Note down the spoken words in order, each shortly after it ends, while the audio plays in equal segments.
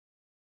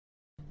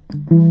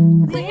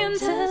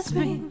Winter,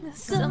 spring,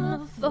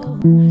 summer, fall,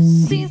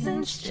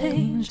 seasons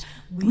change,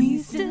 we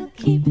still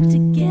keep it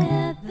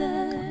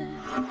together.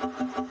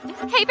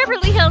 Hey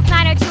Beverly Hills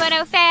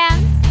 90210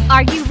 fans,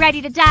 are you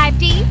ready to dive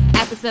deep,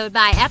 episode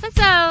by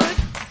episode,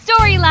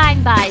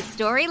 storyline by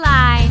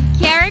storyline,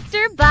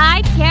 character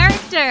by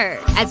character,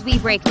 as we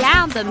break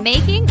down the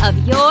making of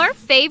your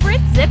favorite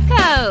zip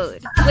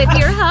code, with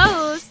your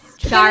host,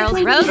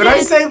 Charles Rosen. Did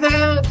I say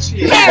that?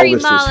 Harry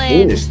This Mullins.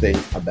 heinous thing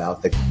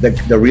about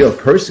the real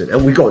person,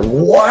 and we're going,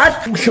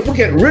 what? We're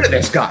getting rid of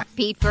this guy.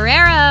 Pete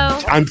Ferrero.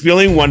 I'm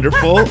feeling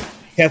wonderful.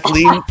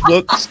 Kathleen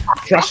looks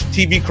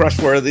TV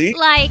crush-worthy.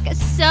 Like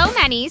so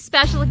many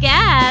special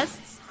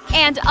guests.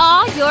 And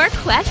all your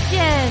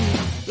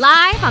questions.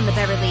 Live on the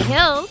Beverly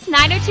Hills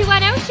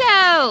 90210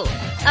 show.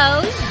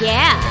 Oh,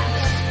 yeah.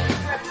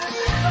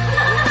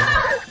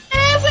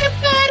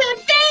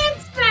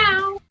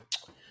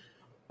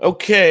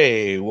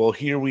 Okay, well,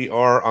 here we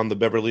are on the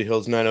Beverly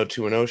Hills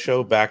 90210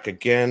 show, back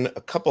again.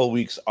 A couple of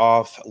weeks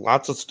off,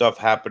 lots of stuff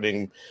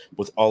happening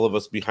with all of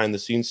us behind the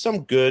scenes.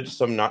 Some good,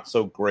 some not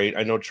so great.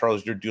 I know,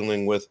 Charles, you're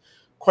dealing with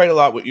quite a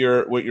lot with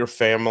your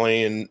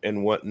family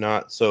and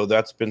whatnot, so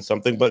that's been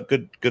something. But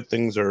good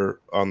things are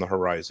on the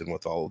horizon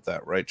with all of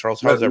that, right, Charles?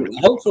 How's everything?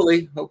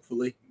 Hopefully,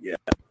 yeah.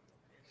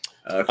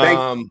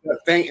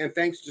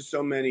 Thanks to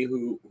so many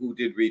who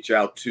did reach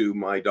out to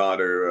my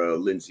daughter,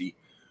 Lindsay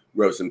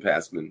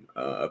Rosen-Passman,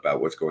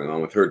 about what's going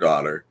on with her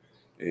daughter,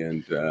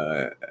 and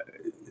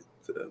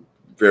it's a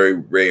very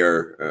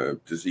rare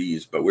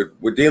disease, but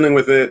we're dealing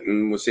with it,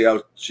 and we'll see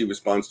how she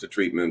responds to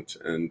treatment.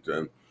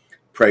 And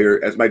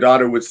prayer, as my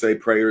daughter would say,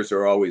 prayers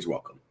are always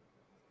welcome.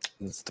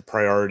 It's the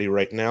priority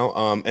right now.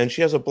 And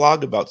she has a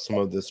blog about some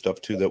of this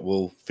stuff too that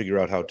we'll figure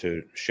out how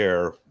to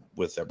share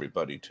with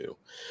everybody too.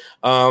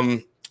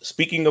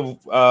 Speaking of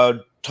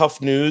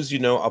tough news,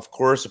 of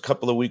course, a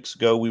couple of weeks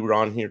ago, we were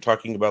on here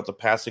talking about the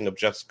passing of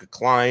Jessica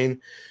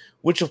Klein,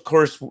 which, of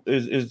course,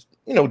 is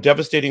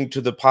devastating to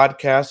the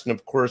podcast. And,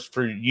 of course,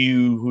 for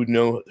you who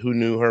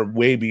knew her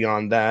way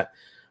beyond that,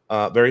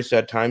 very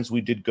sad times.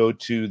 We did go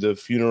to the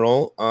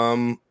funeral.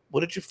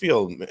 What did you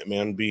feel,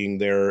 man, being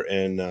there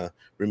and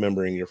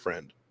remembering your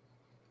friend?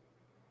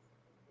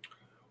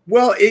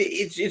 Well,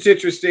 it's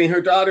interesting.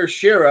 Her daughter,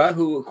 Shira,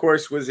 who, of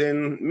course, was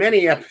in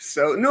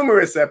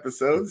numerous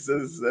episodes,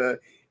 is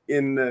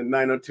in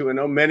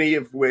 90210, many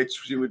of which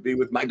she would be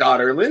with my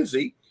daughter,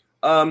 Lindsay,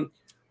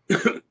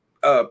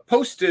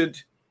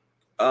 posted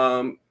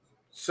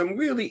some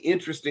really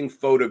interesting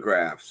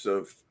photographs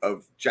of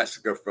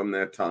Jessica from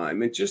that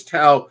time, and just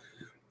how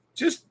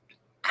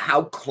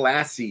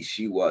classy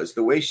she was,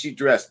 the way she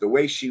dressed, the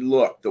way she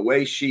looked, the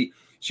way she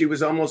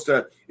was almost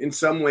in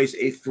some ways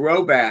a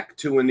throwback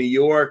to a New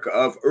York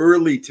of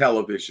early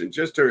television,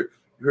 just her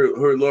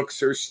looks,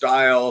 her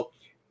style,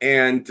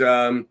 and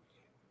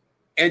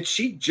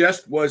she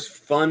just was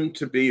fun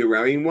to be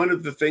around. I mean, one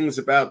of the things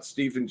about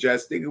Steve and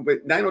Jess, think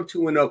about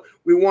 90210,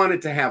 we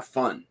wanted to have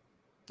fun.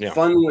 Yeah.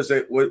 Fun was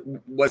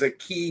a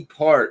key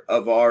part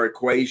of our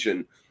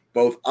equation,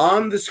 both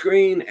on the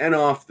screen and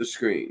off the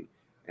screen.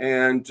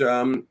 And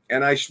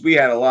we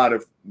had a lot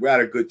of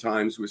good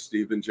times with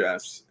Steve and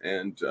Jess,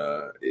 and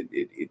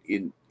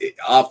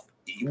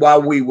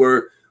while we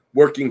were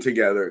working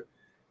together.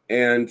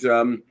 And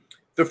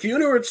the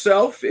funeral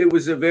itself, it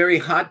was a very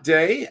hot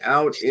day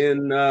out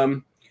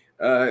in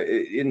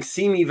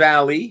Simi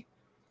Valley,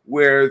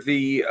 where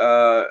the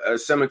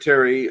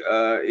cemetery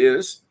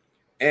is,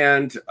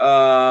 and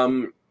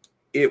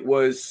it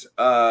was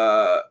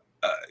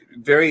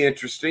very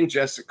interesting.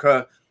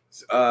 Jessica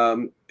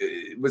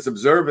was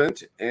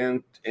observant,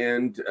 and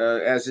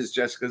as is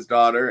Jessica's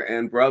daughter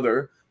and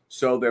brother.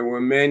 So there were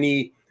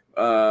many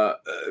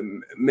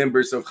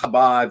members of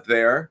Chabad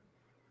there,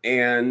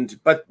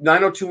 but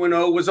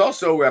 90210 was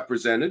also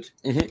represented.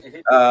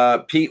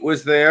 Mm-hmm. Pete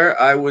was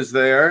there. I was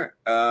there.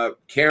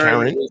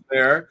 Karen was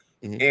there.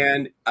 Mm-hmm.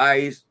 And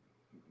I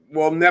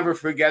will never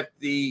forget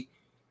the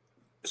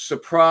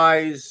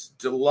surprise,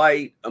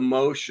 delight,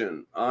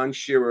 emotion on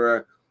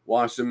Shira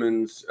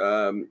Wasserman's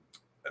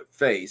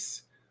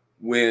face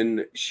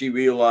when she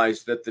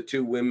realized that the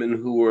two women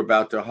who were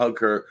about to hug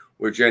her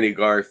were Jenny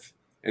Garth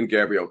and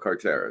Gabrielle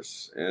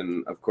Carteris.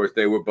 And of course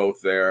they were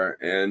both there.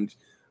 And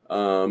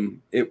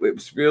it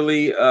was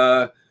really,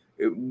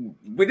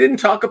 we didn't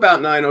talk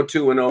about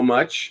 90210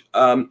 much.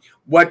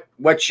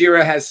 What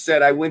Shira has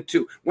said, when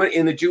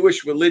in the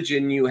Jewish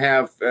religion, you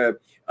have,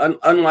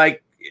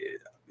 unlike,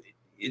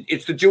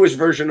 it's the Jewish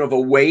version of a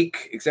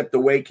wake, except the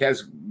wake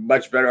has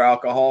much better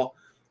alcohol.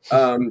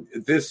 But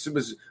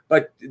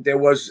there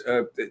was,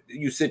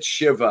 you sit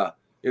Shiva,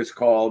 it's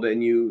called,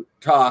 and you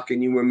talk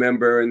and you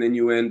remember, and then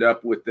you end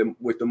up with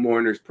the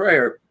mourner's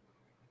prayer.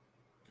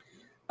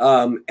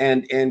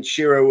 And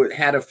Shira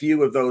had a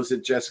few of those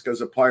at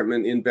Jessica's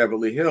apartment in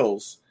Beverly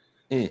Hills.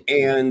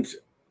 And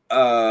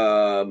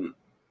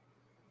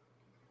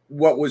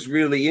what was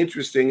really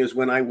interesting is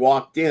when I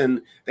walked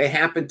in, they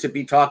happened to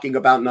be talking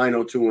about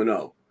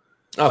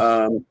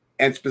 90210.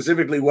 And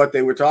specifically what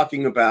they were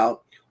talking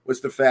about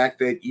was the fact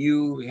that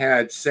you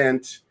had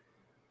sent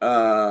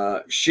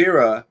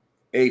Shira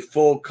a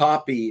full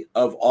copy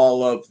of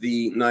all of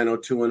the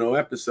 90210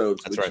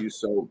 episodes, That's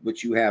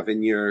which you have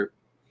in your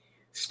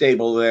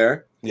stable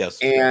there. Yes.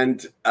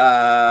 And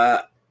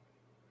that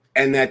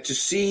to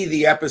see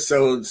the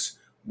episodes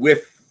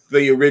with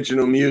the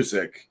original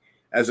music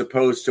as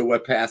opposed to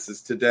what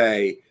passes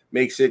today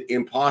makes it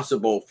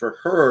impossible for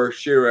her,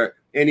 Shira,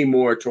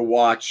 anymore to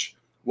watch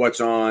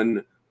what's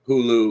on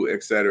Hulu,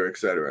 et cetera, et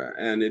cetera.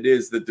 And it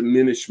is the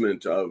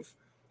diminishment of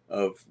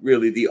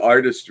really the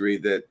artistry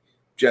that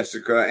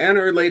Jessica and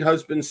her late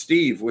husband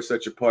Steve was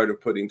such a part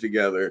of putting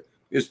together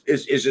is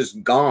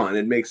just gone.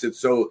 It makes it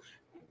so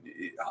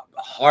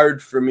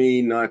hard for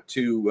me not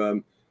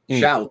to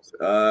shout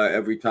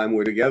every time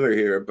we're together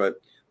here.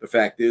 But the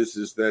fact is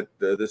that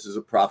this is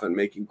a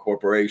profit-making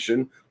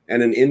corporation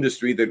and an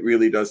industry that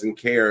really doesn't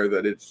care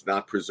that it's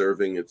not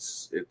preserving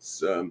its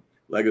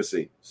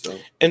legacy. So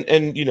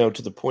and you know,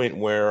 to the point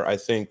where I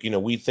think, you know,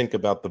 we think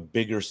about the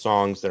bigger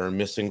songs that are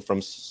missing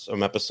from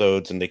some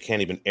episodes and they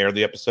can't even air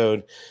the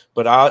episode.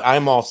 But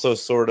I'm also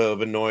sort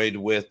of annoyed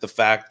with the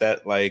fact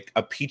that like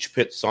a Peach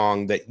Pit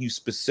song that you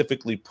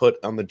specifically put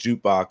on the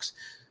jukebox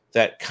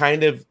that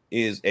kind of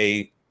is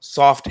a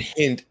soft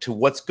hint to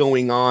what's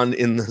going on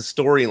in the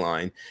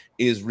storyline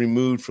is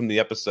removed from the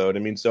episode. I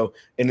mean, so,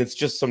 and it's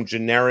just some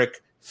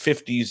generic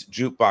 50s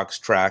jukebox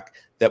track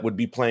that would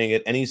be playing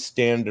at any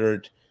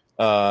standard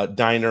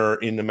diner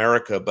in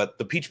America, but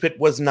the Peach Pit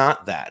was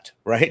not that,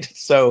 right?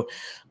 So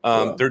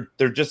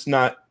they're just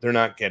not, they're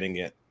not getting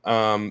it.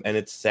 And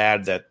it's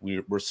sad that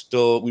we've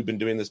been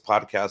doing this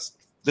podcast.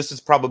 This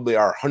is probably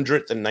our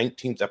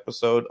 119th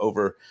episode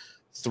over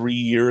 3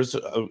 years,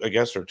 I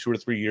guess, or 2 or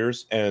 3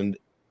 years. And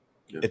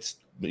it's,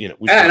 you know,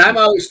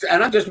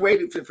 I'm just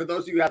waiting for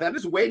those of you out there. I'm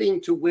just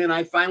waiting to when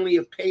I finally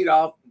have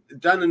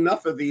done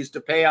enough of these to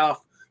pay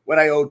off what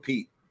I owed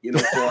Pete, you know,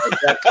 for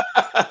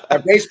our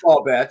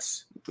baseball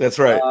bets. That's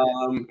right.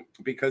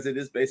 Because it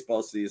is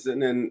baseball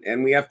season,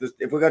 and we have to,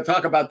 if we're going to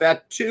talk about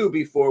that too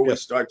before we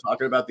start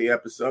talking about the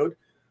episode,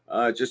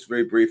 just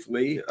very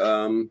briefly.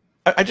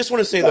 I just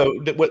want to say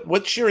though that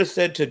what Shira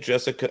said to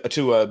Jessica,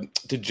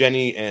 to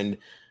Jenny and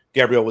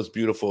Gabrielle was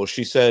beautiful.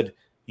 She said,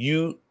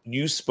 "You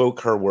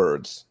spoke her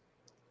words,"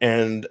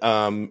 and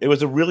it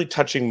was a really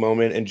touching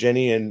moment. And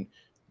Jenny and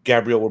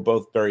Gabrielle were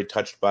both very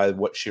touched by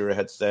what Shira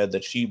had said.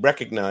 That she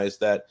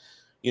recognized that,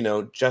 you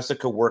know,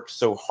 Jessica worked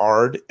so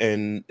hard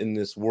in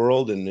this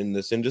world and in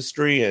this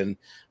industry and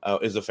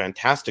is a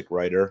fantastic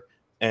writer.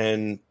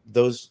 And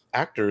those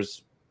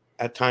actors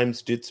at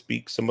times did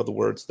speak some of the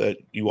words that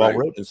you all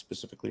wrote, and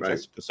specifically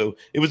Jessica. So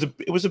it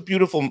was a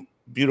beautiful,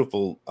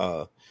 beautiful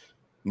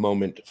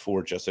moment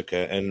for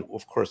Jessica. And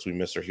of course we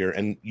miss her here.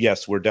 And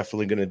yes, we're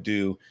definitely going to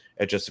do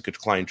a Jessica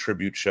Klein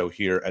tribute show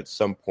here at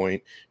some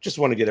point. Just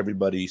want to get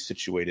everybody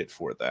situated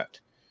for that.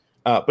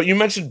 But you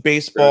mentioned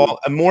baseball.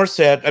 I'm more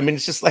sad. I mean,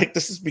 it's just like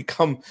this has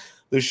become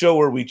the show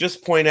where we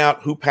just point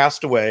out who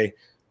passed away.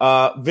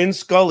 Vin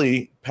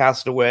Scully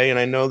passed away, and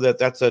I know that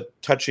that's a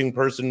touching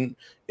person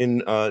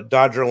in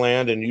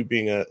Dodgerland, and you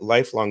being a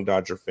lifelong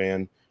Dodger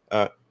fan.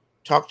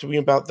 Talk to me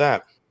about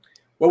that.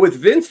 Well, with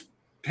Vince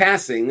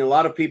passing, a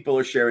lot of people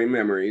are sharing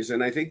memories,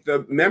 and I think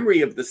the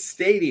memory of the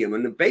stadium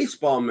and the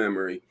baseball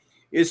memory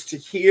is to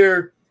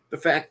hear the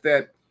fact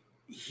that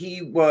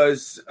he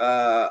was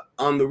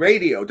on the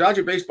radio.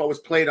 Dodger baseball was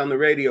played on the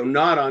radio,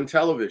 not on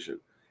television.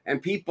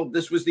 And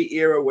this was the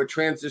era where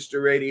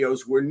transistor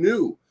radios were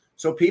new.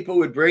 So people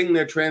would bring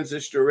their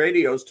transistor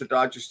radios to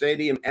Dodger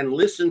Stadium and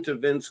listen to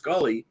Vin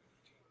Scully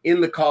in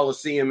the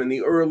Coliseum in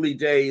the early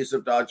days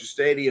of Dodger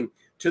Stadium,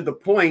 to the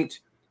point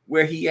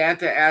where he had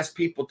to ask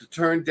people to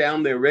turn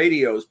down their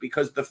radios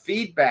because the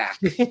feedback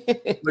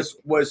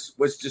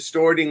was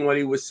distorting what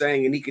he was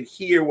saying, and he could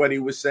hear what he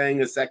was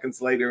saying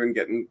seconds later and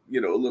getting, you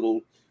know, a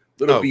little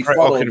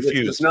befuddled,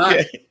 confused.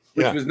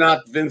 which was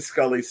not Vin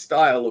Scully's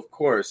style, of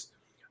course.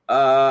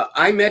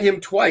 I met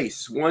him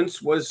twice.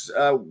 Once was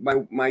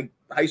my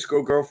high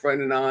school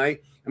girlfriend and I,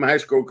 and my high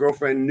school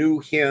girlfriend knew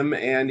him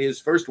and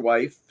his first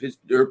wife.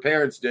 Her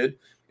parents did,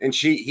 and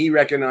he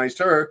recognized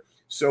her.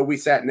 So we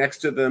sat next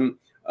to them,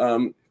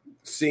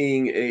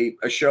 seeing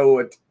a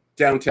show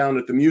downtown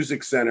at the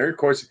Music Center. Of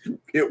course,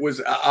 it was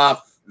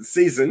off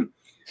season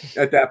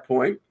at that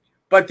point.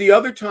 But the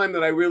other time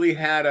that I really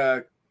had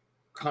a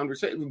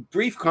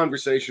brief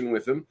conversation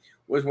with him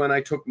was when I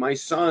took my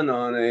son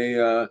on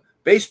a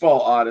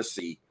baseball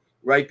odyssey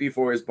right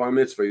before his bar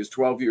mitzvah. He was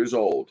 12 years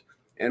old.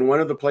 And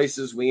one of the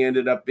places we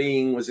ended up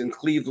being was in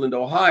Cleveland,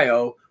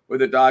 Ohio, where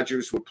the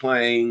Dodgers were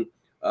playing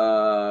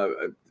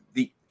the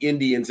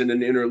Indians in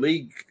an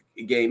interleague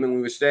game, and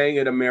we were staying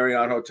at a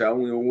Marriott hotel,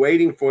 and we were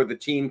waiting for the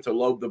team to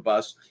load the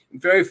bus.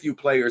 Very few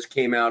players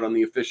came out on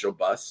the official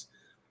bus,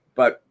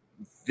 but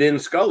Vin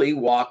Scully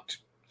walked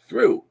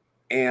through,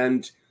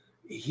 and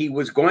he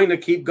was going to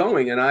keep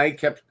going, and I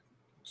kept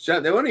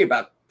saying, there were only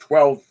about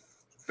 12,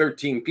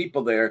 13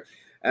 people there,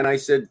 and I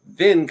said,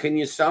 Vin, can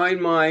you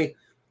sign my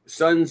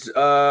son's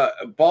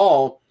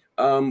ball?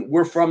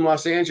 We're from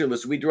Los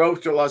Angeles. We drove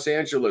to Los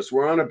Angeles.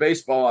 We're on a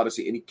baseball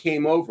odyssey, and he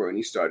came over and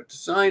he started to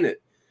sign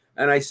it.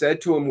 And I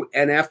said to him,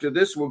 and after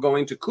this, we're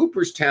going to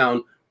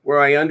Cooperstown, where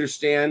I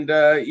understand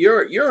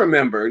you're a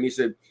member. And he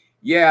said,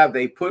 yeah,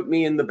 they put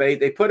me in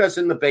they put us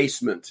in the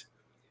basement.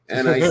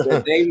 And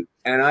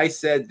I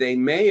said, they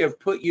may have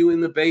put you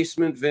in the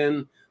basement,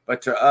 Vin,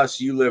 but to us,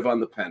 you live on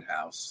the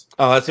penthouse.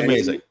 Oh, that's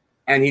amazing.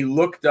 And he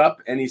looked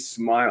up and he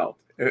smiled.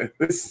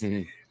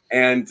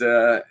 And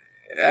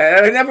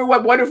I never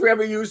wonder if we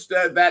ever used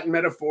that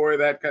metaphor,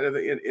 that kind of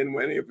in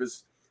any of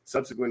his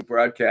subsequent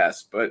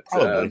broadcasts. But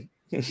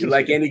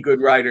like any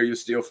good writer, you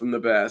steal from the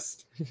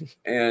best.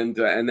 And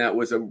that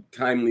was a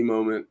timely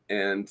moment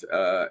and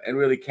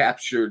really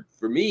captured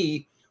for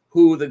me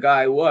who the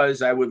guy was.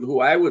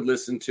 Who I would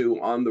listen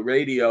to on the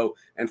radio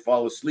and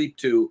fall asleep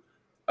to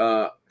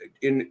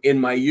in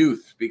my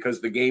youth, because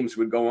the games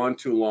would go on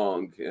too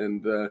long.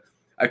 And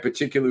I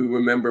particularly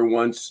remember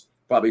once,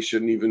 probably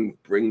shouldn't even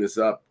bring this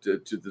up to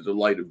the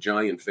delight of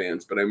Giant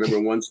fans, but I remember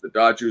once the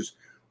Dodgers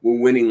were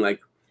winning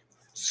like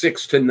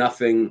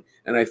 6-0,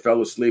 and I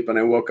fell asleep, and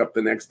I woke up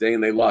the next day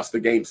and they lost the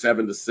game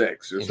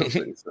 7-6 or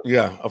something. So,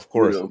 yeah, of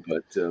course.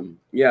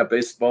 But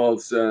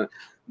baseball's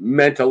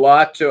meant a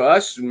lot to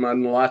us,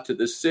 meant a lot to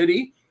the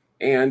city,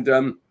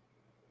 and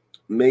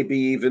maybe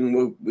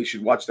even we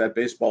should watch that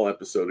baseball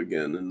episode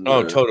again. And,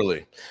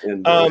 totally.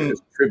 And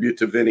tribute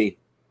to Vinny.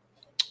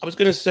 I was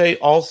going to say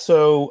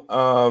also,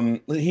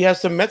 he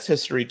has some Mets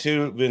history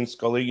too, Vin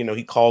Scully. You know,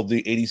 he called the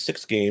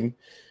 '86 game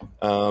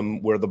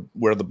where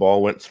the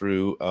ball went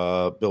through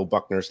Bill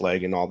Buckner's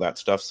leg and all that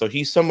stuff. So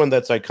he's someone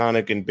that's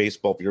iconic in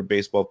baseball. If you're a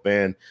baseball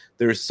fan,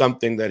 there's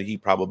something that he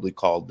probably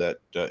called that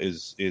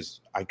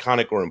is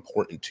iconic or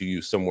important to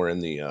you somewhere in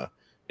the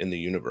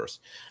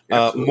universe.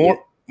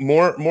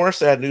 More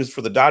sad news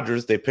for the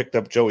Dodgers. They picked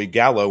up Joey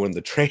Gallo in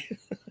the trade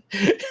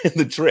at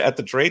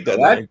the trade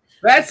deadline.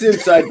 That's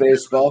inside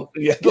baseball.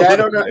 Yeah, I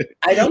don't know.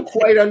 I don't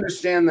quite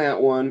understand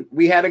that one.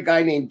 We had a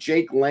guy named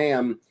Jake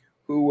Lamb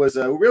who was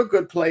a real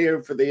good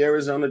player for the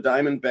Arizona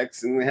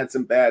Diamondbacks, and we had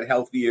some bad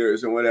health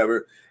years or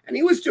whatever. And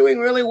he was doing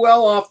really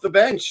well off the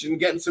bench and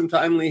getting some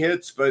timely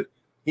hits, but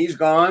he's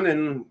gone,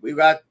 and we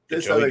got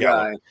this Joey other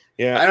Gallo. guy.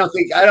 Yeah, I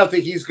don't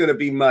think he's going to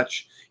be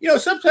much. You know,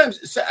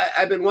 sometimes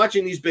I've been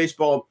watching these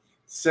Baseball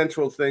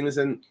Central things,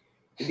 and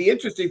the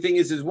interesting thing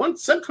is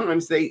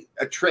sometimes a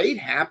trade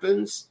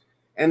happens.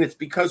 And it's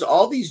because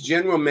all these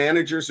general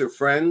managers are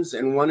friends,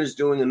 and one is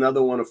doing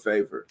another one a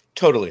favor.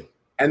 Totally.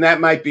 And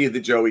that might be the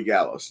Joey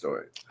Gallo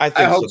story. I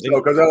hope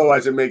so, because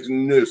otherwise it makes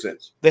no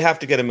sense. They have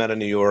to get him out of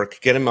New York,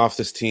 get him off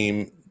this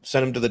team,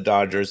 send him to the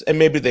Dodgers, and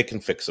maybe they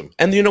can fix him.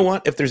 And you know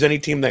what? If there's any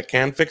team that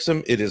can fix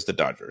him, it is the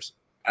Dodgers.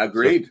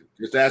 Agreed. So,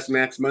 just ask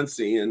Max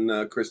Muncy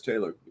and Chris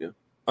Taylor. Yeah.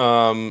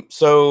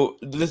 So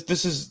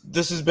this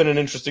has been an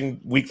interesting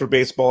week for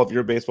baseball. If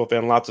you're a baseball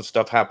fan, lots of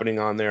stuff happening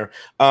on there.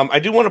 I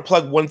do want to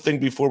plug one thing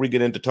before we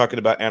get into talking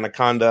about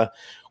Anaconda.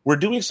 We're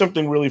doing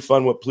something really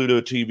fun with Pluto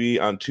TV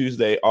on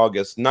Tuesday,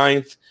 August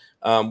 9th.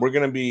 We're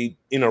going to be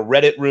in a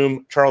Reddit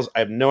room. Charles, I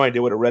have no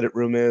idea what a Reddit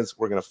room is.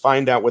 We're going to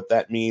find out what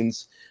that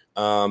means.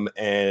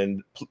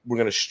 And we're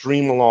going to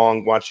stream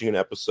along watching an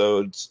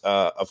episodes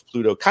of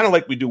Pluto, kind of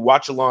like we do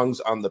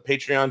watch-alongs on the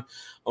Patreon,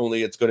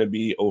 only it's going to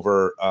be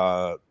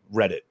over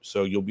Reddit.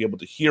 So you'll be able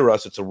to hear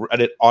us. It's a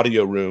Reddit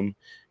audio room.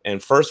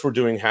 And first we're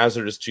doing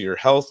Hazardous to Your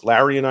Health.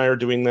 Larry and I are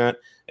doing that.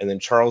 And then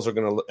Charles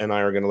and I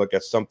are going to look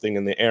at Something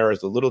in the Air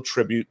as a little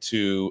tribute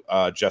to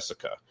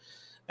Jessica.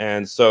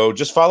 And so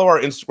just follow our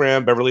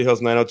Instagram, Beverly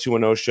Hills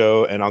 90210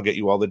 show, and I'll get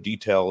you all the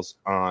details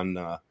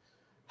on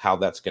how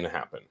that's going to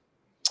happen.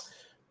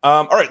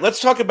 All right,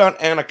 let's talk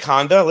about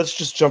Anaconda. Let's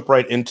just jump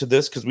right into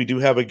this because we do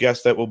have a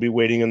guest that will be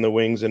waiting in the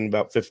wings in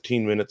about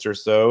 15 minutes or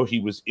so. He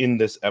was in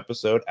this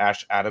episode.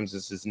 Ash Adams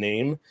is his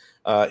name.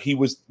 He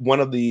was one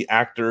of the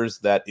actors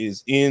that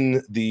is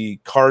in the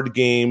card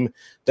game.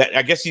 That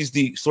I guess he's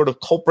the sort of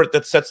culprit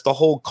that sets the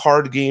whole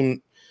card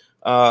game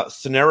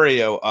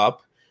scenario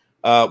up.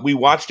 We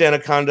watched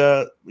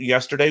Anaconda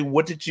yesterday.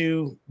 What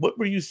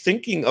were you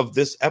thinking of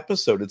this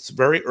episode? It's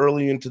very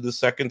early into the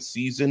second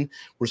season.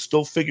 We're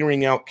still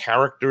figuring out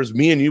characters.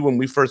 Me and you, when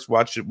we first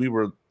watched it, we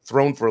were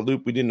thrown for a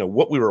loop. We didn't know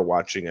what we were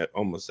watching at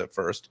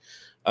first.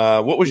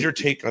 What was your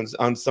take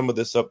on some of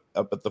this up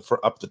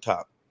the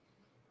top?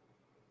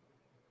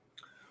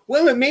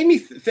 Well, it made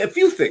me a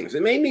few things.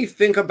 It made me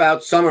think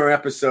about summer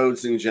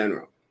episodes in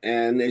general.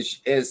 And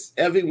as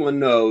everyone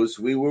knows,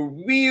 we were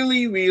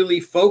really, really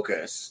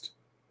focused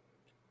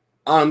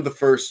on the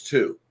first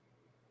two.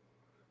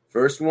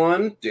 First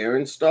one,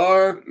 Darren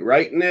Star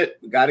writing it.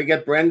 Got to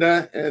get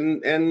Brenda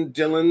and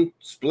Dylan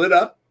split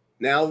up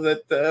now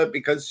that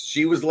because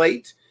she was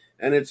late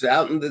and it's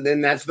out, and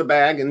then that's the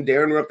bag. And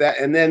Darren wrote that.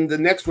 And then the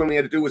next one we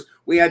had to do was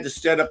we had to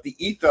set up the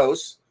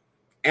ethos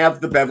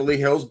of the Beverly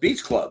Hills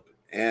Beach Club,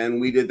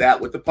 and we did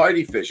that with the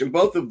Party Fish. And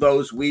both of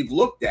those we've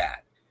looked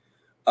at.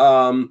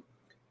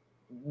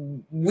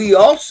 We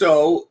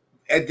also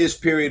at this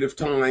period of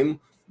time,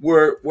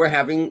 we're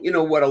having,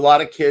 what a lot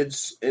of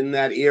kids in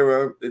that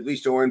era, at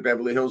least or in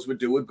Beverly Hills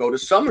would go to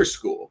summer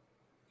school.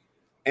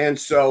 And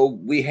so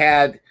we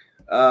had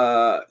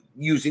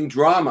using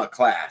drama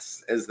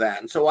class as that.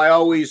 And so I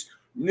always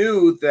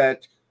knew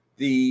that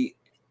the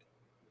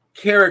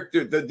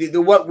character,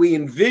 the what we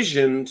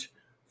envisioned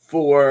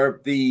for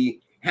the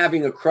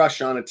having a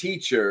crush on a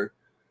teacher,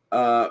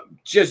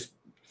 just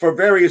for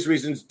various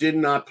reasons did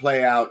not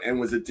play out and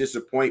was a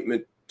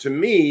disappointment to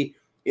me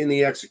in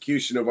the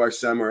execution of our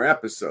summer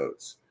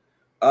episodes.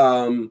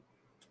 Summer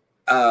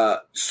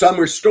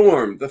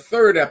Storm, the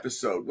third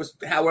episode, was,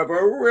 however,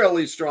 a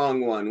really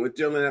strong one, with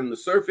Dylan having the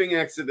surfing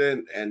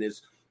accident and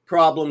his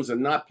problems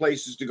and not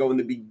places to go in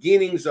the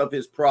beginnings of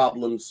his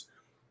problems.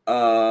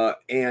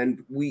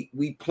 And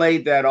we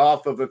played that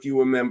off of, if you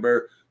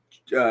remember,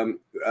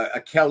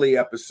 a Kelly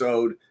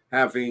episode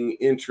having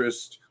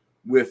interest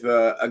with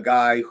a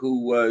guy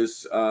who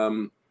was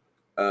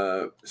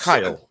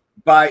Kyle.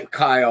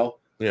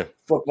 Yeah,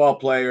 football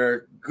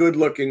player,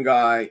 good-looking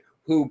guy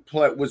who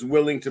was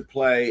willing to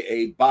play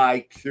a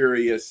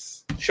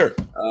bi-curious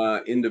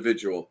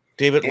individual.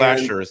 David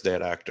Lasher is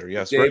that actor.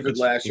 Yes, David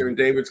Lasher, and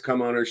David's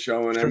come on our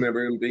show, and I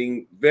remember him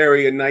being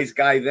a nice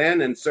guy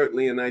then, and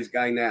certainly a nice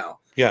guy now.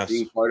 Yes,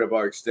 being part of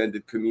our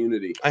extended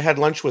community. I had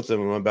lunch with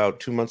him about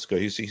 2 months ago.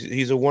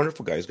 He's a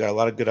wonderful guy. He's got a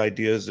lot of good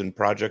ideas and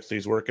projects that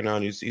he's working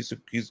on. He's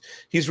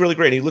really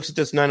great. He looks at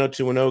this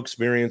 90210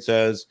 experience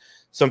as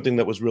something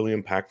that was really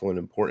impactful and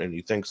important.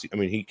 He thinks, I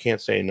mean, he can't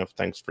say enough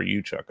thanks for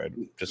you, Chuck.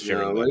 I'm just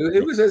sharing. No,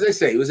 it was, as I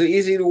say, it was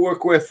easy to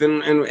work with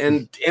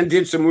and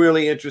did some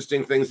really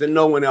interesting things that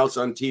no one else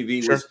on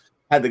TV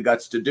had the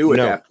guts to do at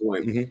that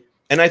point. Mm-hmm.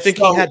 And I think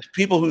he had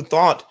people who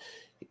thought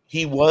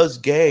he was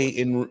gay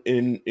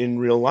in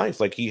real life.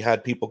 Like, he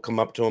had people come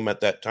up to him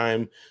at that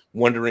time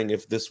wondering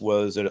if this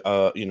was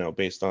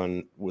based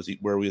on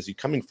where was he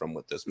coming from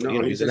with this? But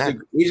no, he's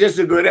just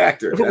a good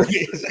actor.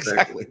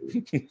 Exactly.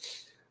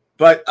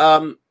 But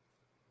bringing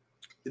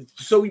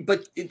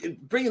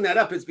that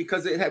up is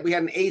because we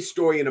had an A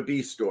story and a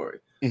B story.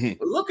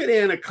 Mm-hmm. Look at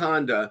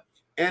Anaconda,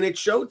 and it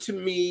showed to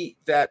me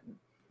that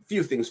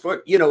few things.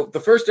 For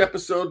the first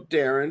episode,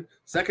 Darren;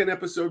 second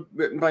episode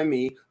written by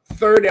me;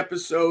 third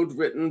episode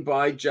written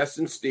by Jess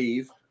and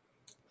Steve,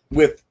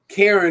 with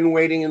Karen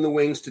waiting in the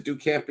wings to do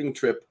Camping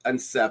Trip,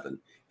 and 7.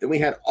 Then we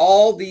had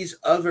all these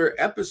other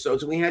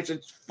episodes, and we had to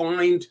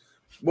find,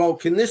 well,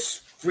 can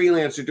this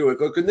freelancer do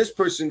it? Or can this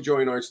person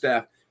join our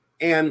staff?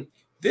 And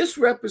this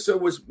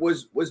episode was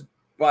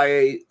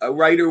by a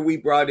writer we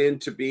brought in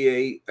to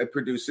be a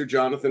producer,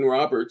 Jonathan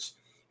Roberts.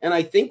 And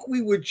I think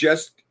we were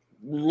just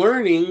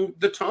learning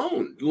the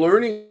tone,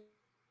 learning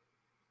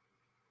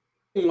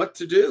what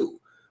to do.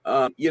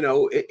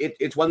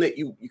 It's one that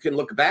you can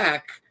look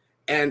back,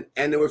 and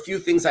there were a few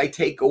things I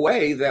take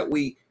away that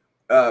we,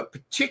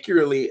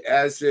 particularly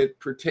as it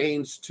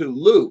pertains to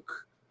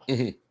Luke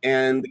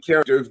and the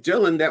character of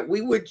Dylan, that we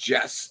were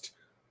just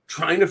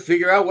trying to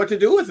figure out what to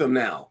do with him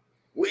now.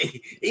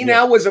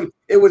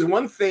 It was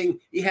one thing.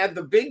 He had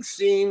the big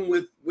scene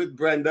with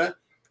Brenda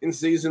in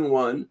season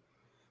 1,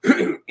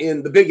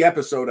 in the big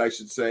episode, I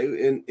should say,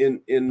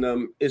 in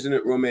Isn't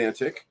It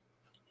Romantic?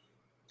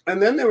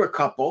 And then there were a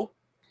couple,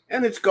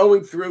 and it's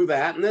going through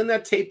that, and then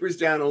that tapers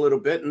down a little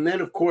bit, and then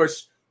of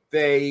course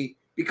they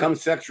become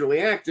sexually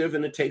active,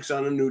 and it takes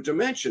on a new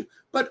dimension.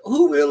 But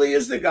who really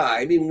is the guy?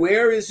 I mean,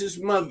 where is his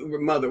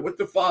mother? What's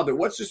the father?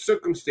 What's his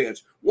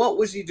circumstance? What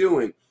was he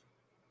doing?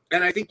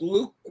 And I think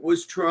Luke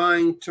was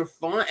trying to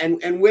find,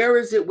 and where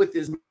is it with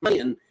his money,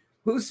 and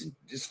who's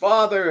his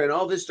father, and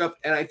all this stuff.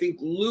 And I think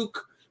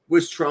Luke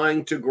was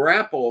trying to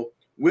grapple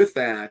with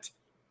that,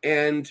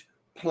 and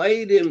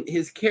played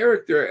his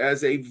character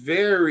as a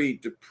very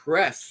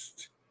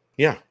depressed,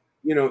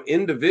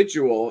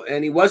 individual.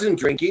 And he wasn't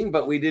drinking,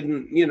 but we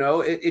didn't,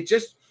 it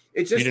just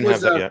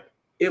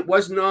it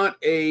was not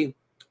a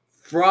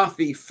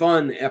frothy,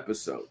 fun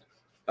episode.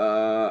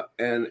 So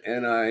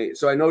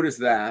I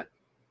noticed that.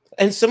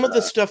 And some of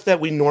the stuff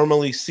that we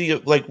normally see,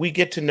 like, we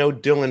get to know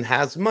Dylan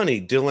has money.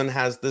 Dylan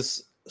has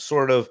this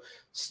sort of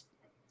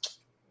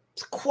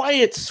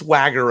quiet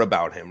swagger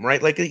about him,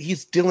 right? Like,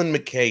 he's Dylan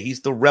McKay.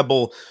 He's the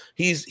rebel.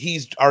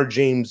 He's our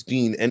James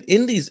Dean. And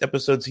in these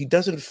episodes, he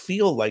doesn't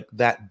feel like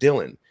that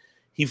Dylan.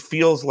 He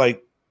feels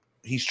like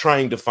he's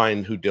trying to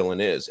find who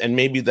Dylan is. And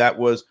maybe that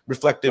was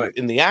reflected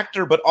in the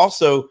actor, but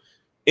also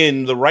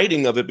in the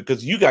writing of it,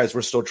 because you guys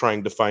were still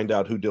trying to find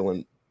out who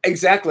Dylan.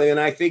 Exactly. And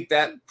I think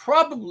that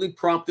probably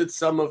prompted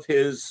some of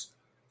his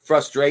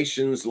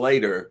frustrations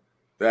later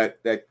that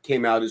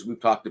came out, as we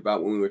talked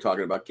about when we were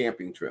talking about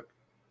Camping Trip.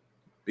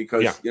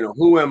 Because,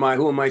 who am I?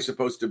 Who am I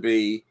supposed to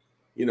be?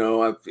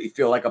 I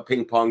feel like a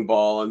ping pong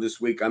ball, and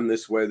this week I'm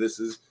this way. This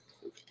is,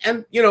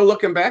 and,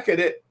 looking back at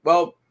it,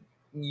 well,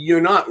 you're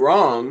not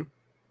wrong.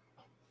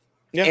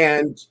 Yeah.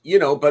 And,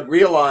 but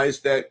realize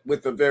that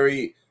with a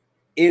very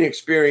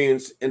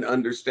inexperienced and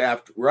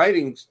understaffed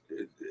writing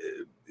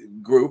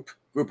group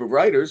of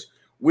writers,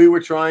 we were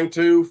trying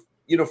to,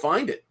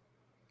 find it.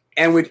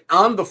 And we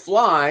on the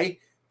fly,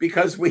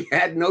 because we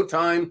had no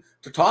time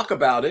to talk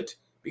about it,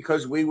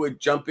 because we were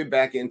jumping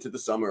back into the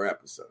summer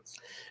episodes.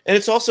 And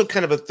it's also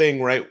kind of a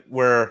thing, right,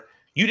 where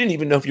you didn't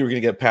even know if you were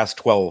going to get past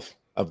 12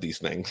 of these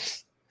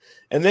things.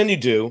 And then you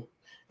do.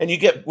 And you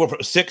get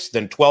 6,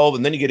 then 12,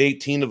 and then you get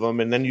 18 of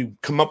them, and then you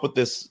come up with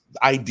this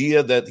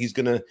idea that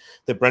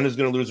that Brenda's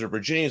gonna lose her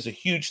virginity is a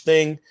huge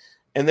thing,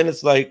 and then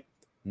it's like,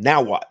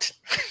 now what?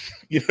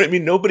 You know what I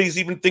mean? Nobody's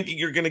even thinking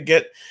you're gonna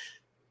get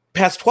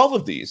past 12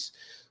 of these.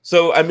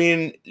 So I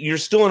mean, you're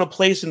still in a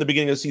place in the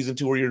beginning of season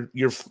 2 where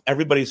you're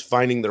everybody's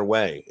finding their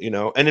way, you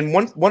know. And then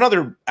one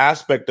other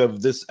aspect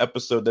of this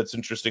episode that's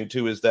interesting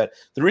too is that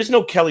there is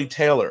no Kelly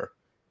Taylor.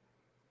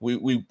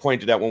 We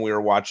pointed out when we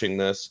were watching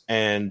this,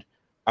 and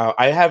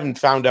I haven't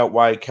found out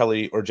why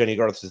Kelly or Jenny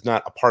Garth is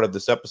not a part of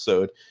this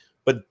episode,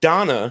 but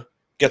Donna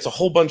gets a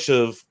whole bunch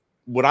of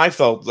what I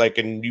felt like,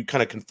 and you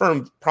kind of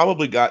confirmed,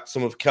 probably got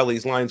some of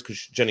Kelly's lines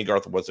because Jenny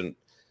Garth wasn't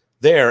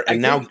there.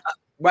 And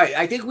right.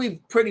 I think we've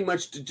pretty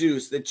much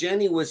deduced that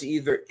Jenny was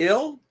either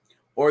ill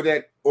or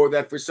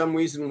that for some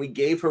reason we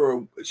gave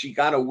her, she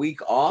got a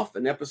week off,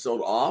 an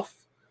episode off,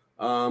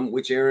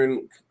 which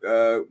Aaron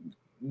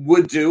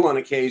would do on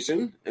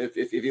occasion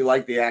if you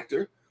like the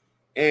actor.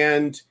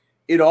 And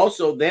it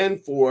also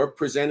then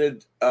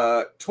presented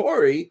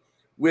Tori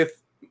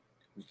with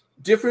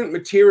different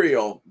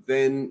material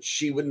than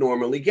she would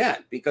normally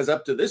get, because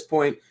up to this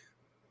point,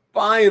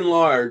 by and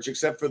large,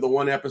 except for the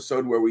one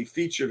episode where we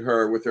featured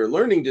her with her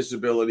learning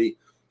disability,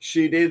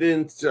 she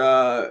didn't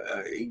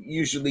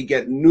usually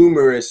get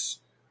numerous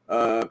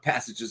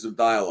passages of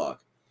dialogue,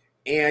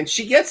 and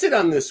she gets it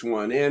on this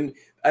one. And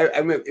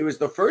I mean, it was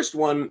the first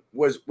one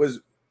was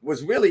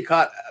really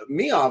caught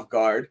me off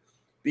guard,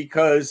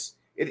 because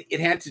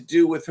it had to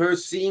do with her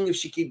seeing if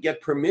she could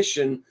get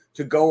permission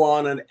to go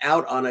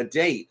out on a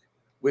date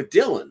with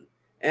Dylan.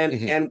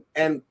 And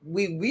and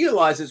we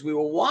realized as we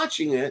were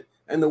watching it,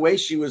 and the way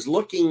she was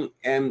looking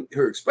and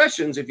her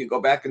expressions, if you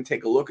go back and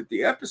take a look at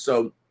the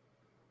episode,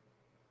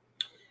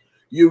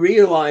 you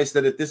realize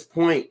that at this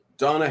point,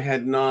 Donna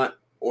had not,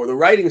 or the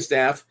writing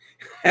staff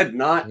had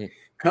not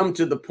come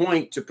to the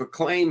point to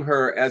proclaim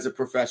her as a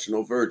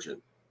professional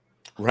virgin.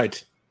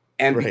 Right.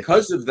 And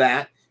because of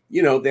that,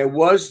 you know, there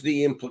was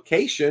the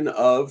implication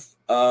of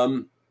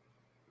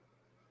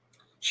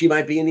she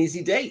might be an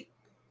easy date,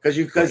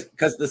 because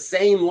the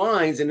same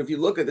lines. And if you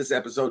look at this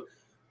episode,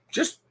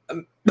 just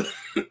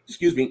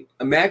excuse me,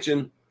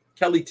 imagine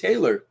Kelly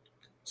Taylor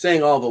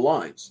saying all the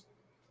lines.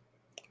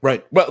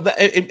 Right. Well,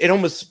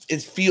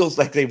 it feels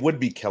like they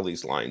would be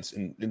Kelly's lines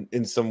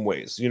in some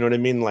ways. You know what I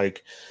mean?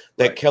 Like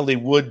that right. Kelly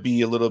would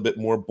be a little bit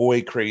more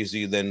boy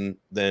crazy than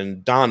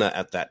Donna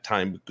at that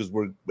time, because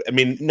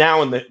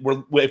now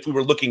if we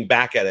were looking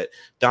back at it,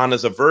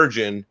 Donna's a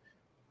virgin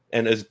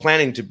and is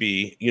planning to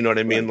be. You know what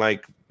I mean? Right.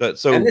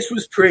 And this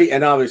was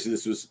and obviously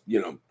this was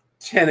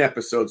 10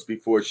 episodes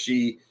before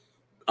she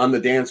on the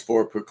dance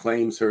floor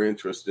proclaims her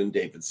interest in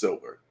David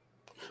Silver.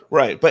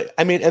 Right. But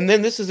I mean, and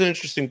then this is an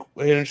interesting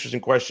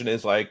question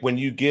is like, when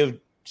you give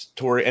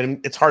Tori,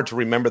 and it's hard to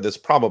remember this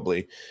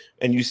probably,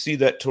 and you see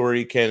that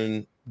Tori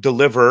can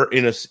deliver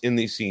in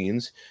these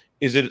scenes,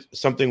 is it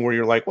something where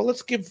you're like, well,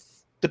 let's give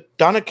the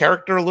Donna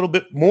character a little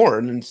bit more,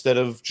 and instead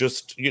of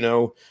just,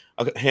 a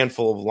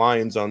handful of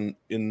lines in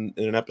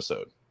an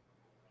episode?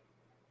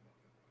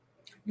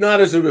 Not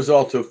as a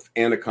result of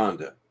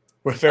Anaconda.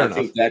 Well, fair enough.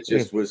 I think that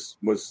just was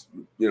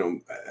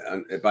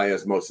by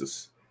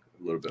osmosis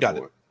a little bit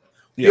more.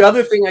 Yeah. The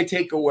other thing I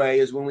take away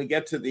is when we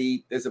get to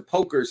there's a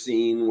poker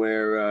scene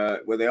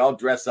where they all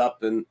dress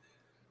up and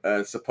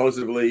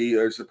supposedly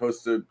are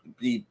supposed to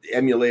be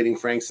emulating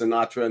Frank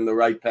Sinatra and the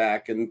Right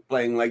Pack and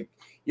playing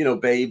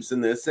babes in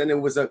this, and it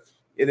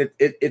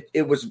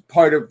was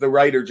part of the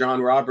writer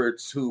John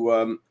Roberts,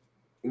 who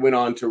went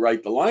on to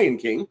write The Lion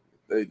King,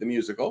 the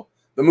musical,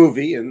 the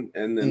movie, and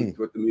then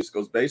what the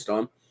musical is based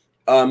on.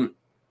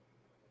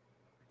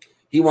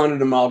 He wanted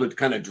them all to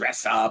kind of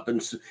dress up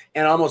and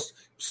almost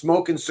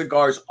smoking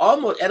cigars,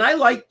 and I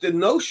liked the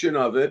notion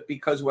of it,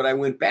 because what I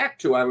went back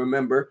to, I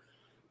remember,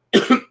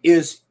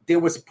 is there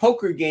was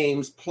poker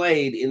games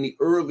played in the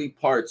early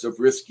parts of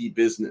Risky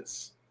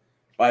Business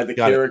by the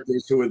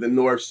characters who were the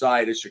north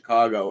side of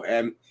Chicago,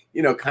 and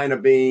kind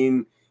of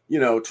being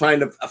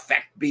trying to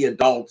be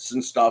adults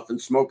and stuff,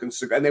 and smoking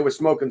cigars, and they were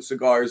smoking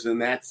cigars in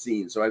that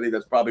scene. So I think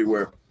that's probably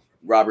where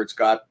Roberts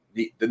got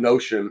the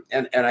notion,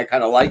 and I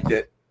kind of liked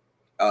it.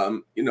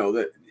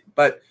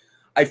 But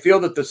I feel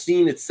that the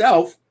scene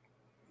itself,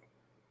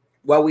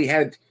 while we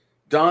had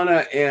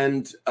Donna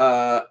and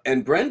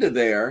Brenda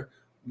there,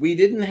 we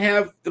didn't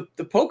have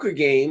the poker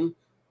game.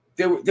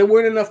 There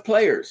weren't enough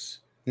players.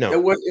 No,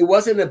 it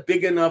wasn't a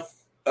big enough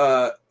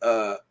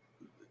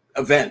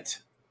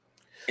event,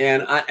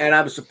 and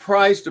I was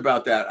surprised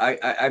about that.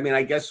 I mean,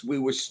 I guess we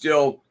were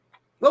still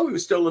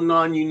a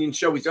non-union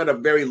show. We still had a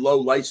very low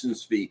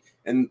license fee,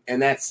 and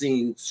that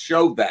scene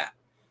showed that.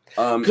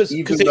 Because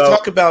they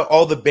talk about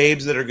all the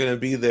babes that are going to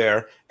be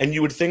there, and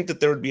you would think that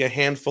there would be a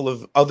handful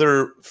of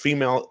other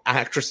female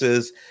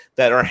actresses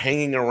that are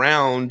hanging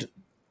around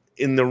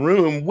in the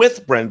room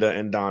with Brenda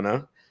and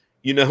Donna.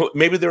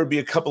 Maybe there would be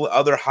a couple of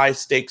other high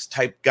stakes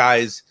type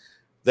guys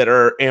that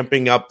are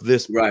amping up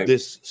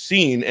this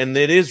scene, and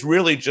it is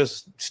really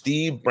just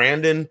Steve,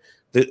 Brandon,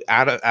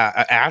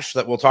 Ash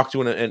that we'll talk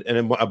to,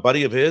 and a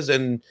buddy of his,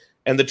 and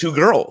and the two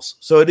girls.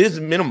 So it is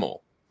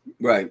minimal.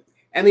 Right.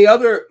 And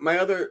my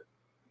other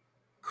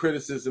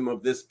criticism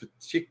of this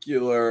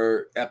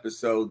particular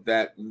episode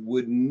that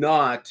would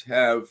not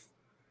have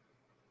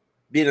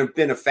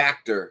been a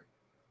factor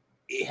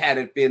had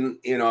it been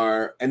in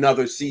our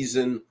another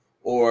season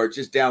or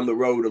just down the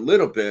road a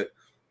little bit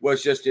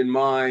was just in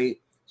my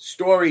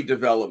story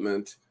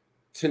development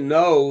to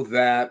know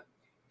that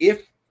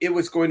if it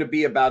was going to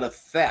be about a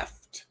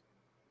theft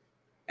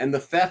and the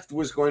theft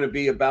was going to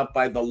be about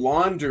by the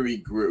laundry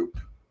group,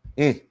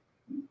 the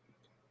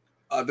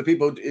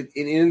people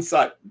in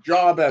inside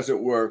job, as it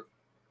were,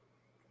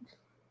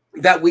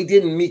 that we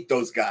didn't meet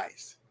those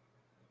guys,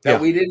 that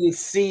we didn't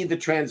see the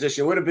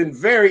transition. It would have been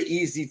very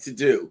easy to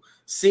do.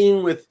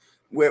 Scene with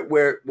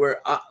where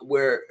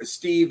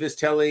Steve is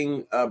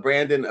telling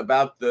Brandon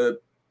about the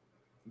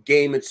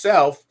game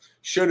itself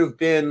should have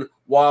been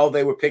while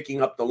they were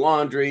picking up the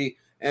laundry,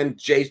 and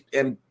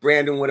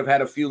Brandon would have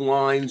had a few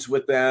lines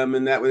with them,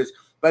 and that was.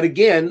 But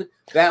again,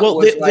 that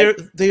was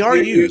they are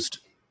used.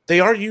 They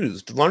are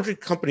used. The laundry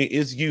company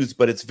is used,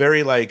 but it's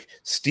very like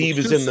Steve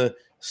is in the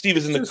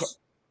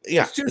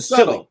yeah. It's too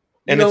subtle. Silly.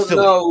 And you it's don't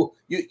silly. know.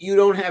 You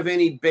don't have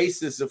any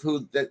basis of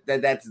who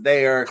that's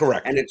there.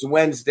 Correct. And it's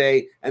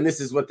Wednesday, and this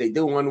is what they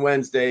do on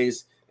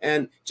Wednesdays.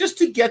 And just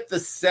to get the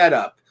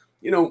setup,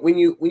 when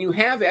you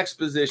have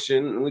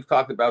exposition, and we've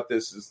talked about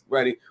this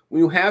already. When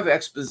you have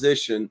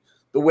exposition,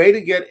 the way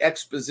to get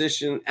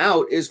exposition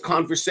out is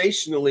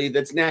conversationally.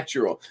 That's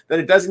natural. That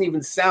it doesn't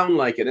even sound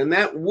like it, and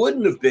that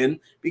wouldn't have been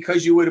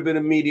because you would have been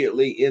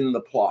immediately in the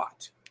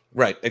plot.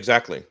 Right,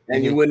 exactly.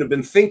 And you wouldn't have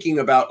been thinking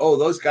about,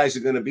 those guys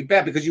are going to be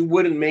bad, because you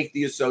wouldn't make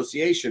the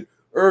association.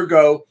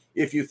 Ergo,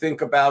 if you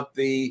think about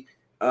the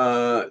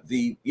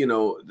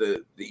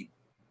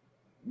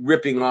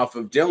ripping off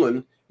of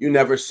Dylan, you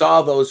never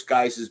saw those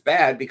guys as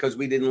bad because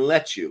we didn't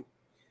let you.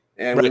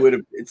 And we would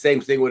have,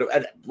 same thing would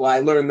have, well, I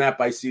learned that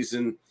by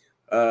season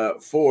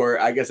 4.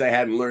 I guess I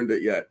hadn't learned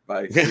it yet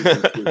by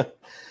season 2.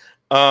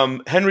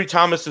 Henry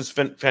Thomas is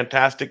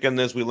fantastic in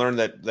this. We learned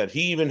that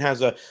he even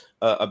has a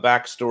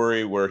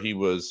backstory where he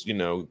was,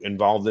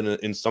 involved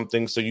in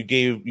something. So you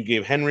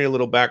gave Henry a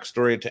little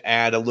backstory to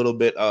add a little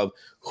bit of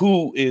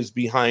who is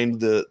behind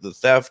the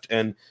theft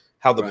and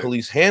how the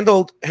police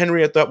handled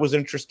Henry. I thought was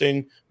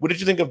interesting. What did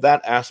you think of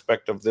that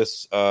aspect of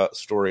this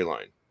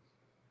storyline?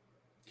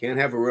 Can't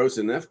have a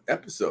Rosen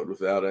episode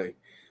without a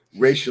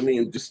racially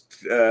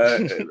induced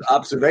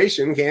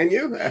observation, can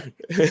you?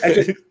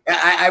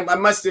 I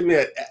must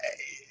admit,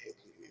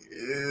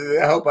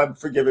 I hope I'm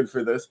forgiven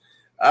for this.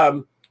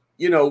 When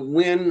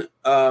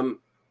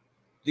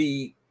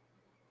the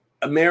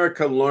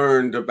America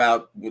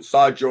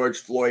saw George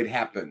Floyd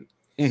happen,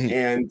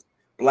 and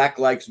Black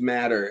Lives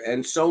Matter,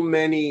 and so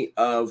many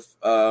of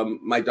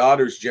my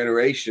daughter's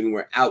generation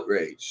were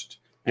outraged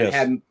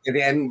and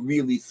hadn't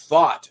really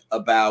thought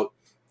about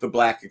the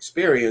Black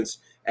experience,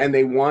 and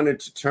they wanted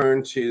to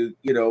turn to,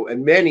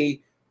 and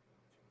many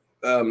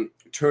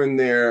turn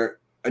their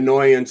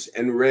annoyance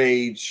and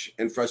rage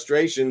and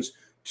frustrations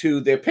to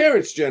their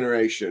parents'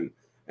 generation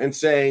and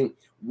saying,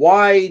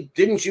 why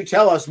didn't you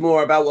tell us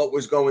more about what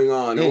was going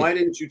on? And why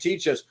didn't you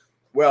teach us?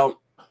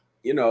 Well,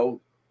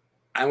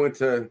 I went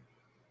to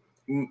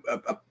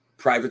a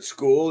private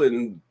school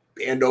in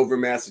Andover,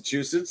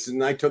 Massachusetts,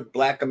 and I took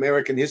Black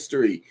American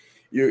history.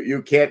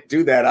 You can't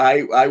do that.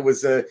 I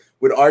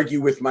would argue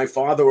with my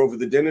father over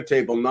the dinner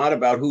table, not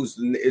about do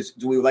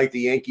we like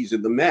the Yankees or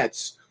the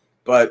Mets,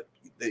 but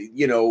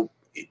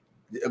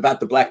about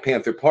the Black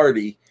Panther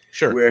Party,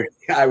 where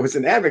I was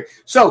an advocate.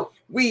 So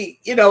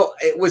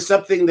it was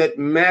something that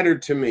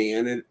mattered to me,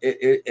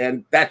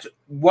 and that's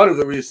one of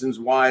the reasons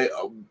why,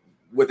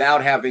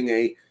 without having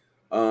a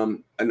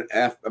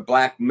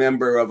Black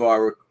member of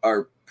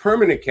our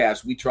permanent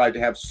cast, we tried to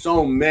have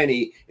so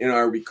many in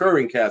our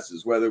recurring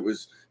casts, whether it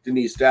was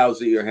Denise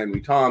Dowsey or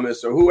Henry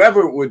Thomas or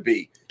whoever it would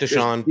be,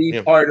 Deshaun,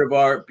 be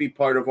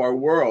part of our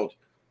world.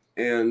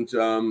 And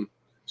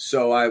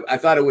so I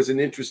thought it was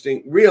an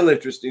real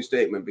interesting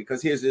statement,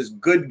 because here's this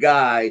good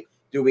guy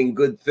doing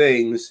good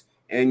things,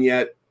 and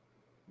yet,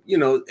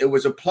 it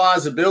was a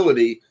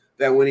plausibility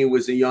that when he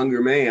was a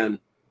younger man,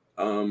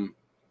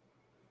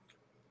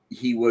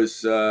 he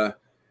was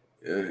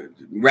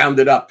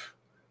rounded up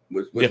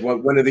with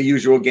one of the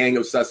usual gang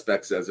of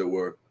suspects, as it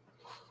were.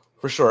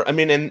 For sure. I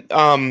mean,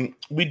 and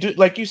we do,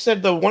 like you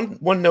said, the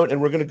one note,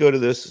 and we're going to go to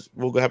this.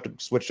 We'll have to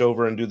switch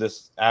over and do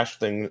this Ash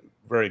thing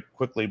very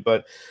quickly,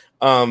 but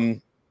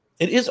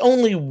it is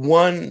only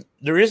one.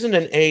 There isn't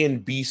an A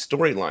and B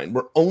storyline.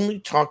 We're only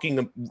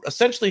talking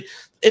essentially.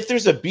 If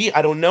there's a B,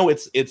 I don't know.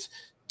 It's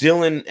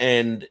Dylan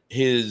and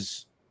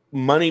his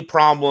money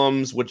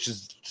problems, which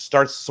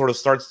starts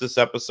this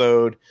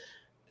episode,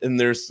 and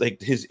there's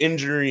like his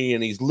injury,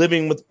 and he's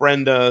living with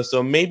Brenda.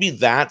 So maybe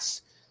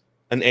that's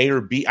an A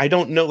or B. I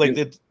don't know. Like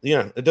it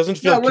doesn't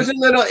feel. No,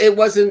 it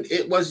wasn't.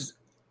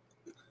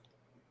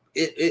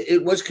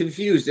 It was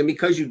confused, and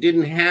because you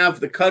didn't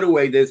have the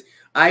cutaway,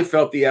 I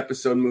felt the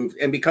episode moved,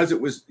 and because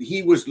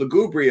he was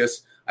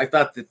lugubrious, I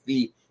thought that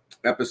the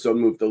episode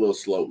moved a little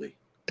slowly.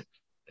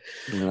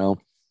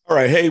 All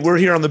right. Hey, we're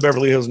here on the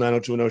Beverly Hills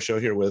 90210 show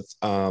here with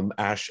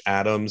Ash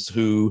Adams,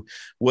 who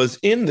was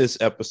in this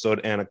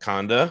episode,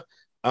 Anaconda.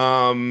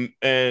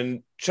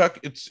 And Chuck,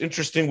 it's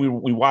interesting.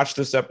 We watched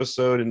this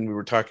episode and we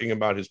were talking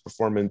about his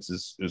performance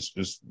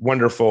is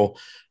wonderful.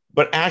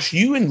 But Ash,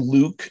 you and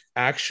Luke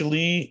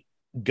actually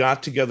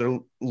got together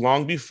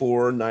long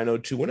before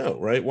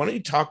 90210, right? Why don't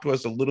you talk to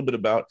us a little bit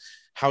about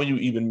how you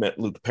even met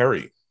Luke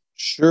Perry?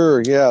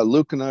 Sure. Yeah.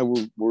 Luke and I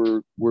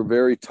were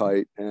very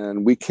tight,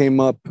 and we came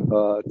up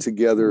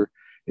together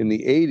in the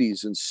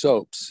 80s in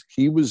soaps.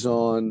 He was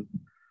on,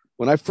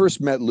 when I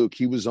first met Luke,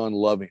 he was on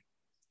Loving,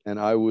 and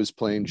I was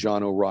playing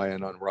John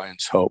O'Ryan on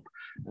Ryan's Hope.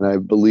 And I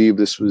believe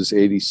this was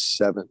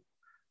 87.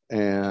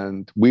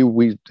 And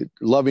we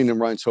Loving and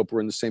Ryan's Hope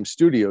were in the same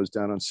studios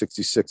down on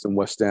 66th and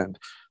West End.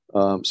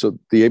 So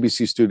the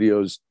ABC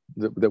studios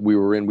that we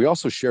were in, we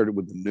also shared it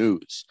with the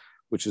news,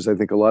 which is, I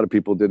think a lot of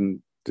people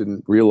didn't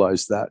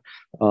realize that.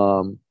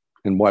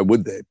 And why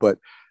would they? But,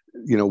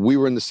 you know, we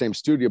were in the same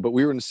studio, but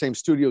we were in the same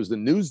studio as the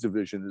news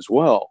division as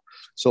well.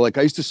 So like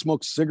I used to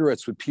smoke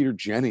cigarettes with Peter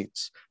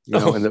Jennings, you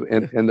know,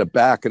 in the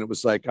back. And it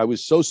was like, I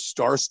was so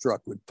starstruck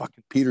with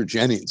fucking Peter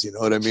Jennings, you know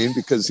what I mean?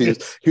 Because he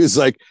was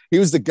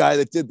the guy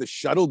that did the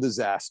shuttle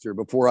disaster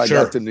before I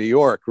got to New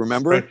York.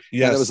 Remember? Right.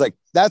 Yes. And it was like,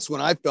 that's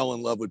when I fell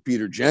in love with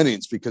Peter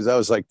Jennings, because I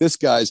was like,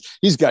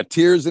 he's got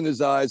tears in his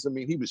eyes. I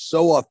mean, he was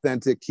so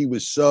authentic.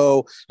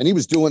 And he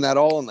was doing that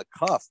all on the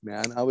cuff,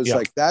 man. I was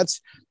like,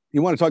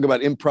 you want to talk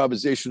about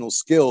improvisational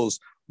skills,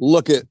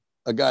 look at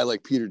a guy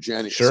like Peter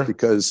Jennings,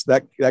 because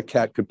that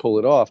cat could pull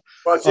it off.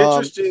 Well, it's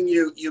interesting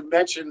you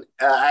mentioned,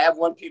 I have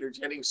one Peter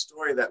Jennings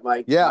story that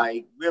my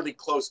really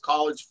close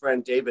college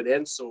friend, David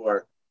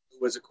Ensor, who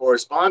was a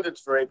correspondent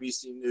for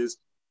ABC News,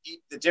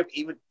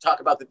 he would talk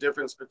about the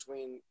difference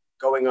between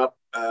going up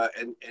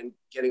and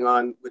getting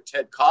on with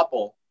Ted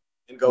Koppel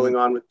and going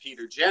on with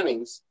Peter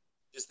Jennings,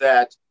 is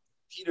that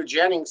Peter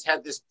Jennings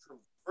had this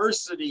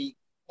perversity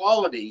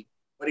quality.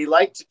 What he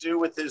liked to do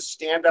with his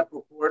stand-up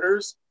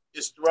reporters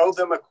is throw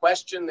them a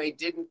question they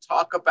didn't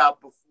talk about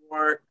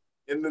before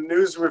in the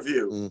news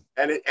review.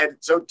 And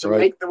so to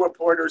make the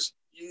reporters,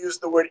 you use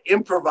the word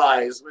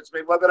improvise, which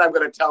means, well, then I'm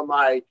going to tell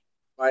my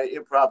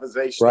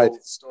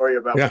improvisational story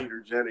about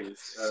Peter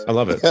Jennings. I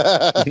love it.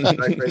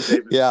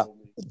 Yeah.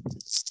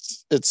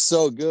 It's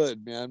so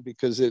good, man,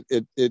 because it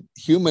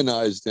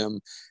humanized him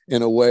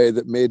in a way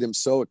that made him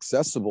so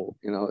accessible,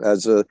 you know,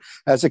 as a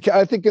I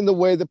think in the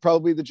way that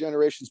probably the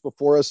generations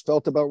before us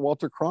felt about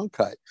Walter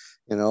Cronkite.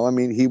 You know, I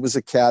mean, he was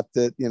a cat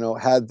that, you know,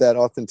 had that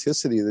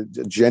authenticity,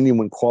 the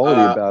genuine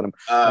quality about him.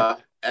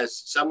 As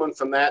someone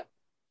from that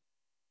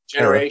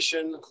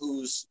generation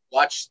who's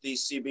watched the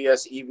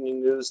CBS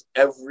Evening News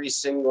every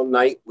single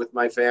night with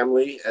my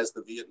family as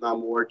the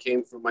Vietnam War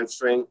came from my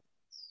string,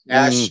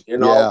 Ash,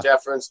 in all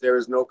deference, there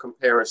is no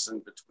comparison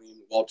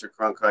between Walter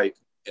Cronkite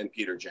and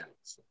Peter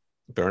Jennings.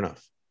 Fair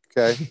enough.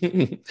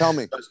 Okay.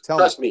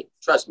 Trust me.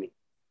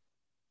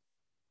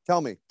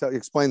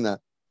 Explain that.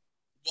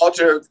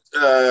 Walter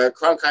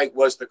Cronkite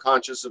was the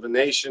conscience of a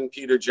nation.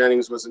 Peter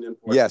Jennings was an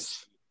important.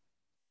 Yes.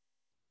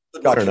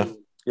 Fair enough.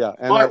 Yeah.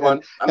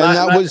 But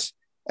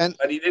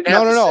he didn't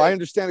have I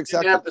understand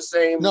exactly. Didn't have the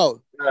same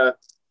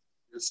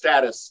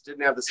status.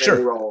 Didn't have the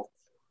same role.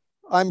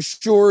 I'm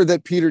sure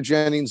that Peter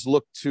Jennings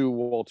looked to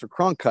Walter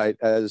Cronkite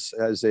as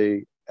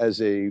a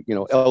you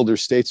know, elder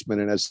statesman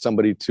and as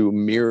somebody to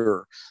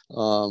mirror.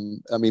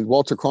 I mean,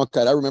 Walter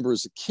Cronkite, I remember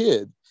as a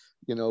kid,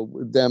 you know,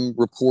 them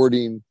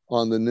reporting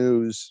on the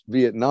news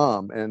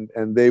Vietnam, and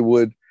they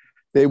would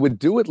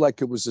do it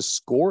like it was a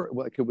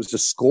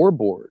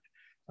scoreboard.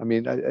 I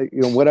mean,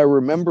 you know, what I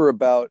remember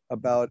about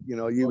you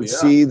know, you would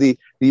see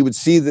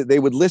that they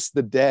would list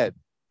the dead.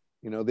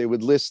 You know, they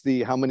would list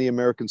how many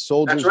American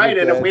soldiers. That's right.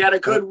 And if we had a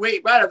good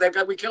week,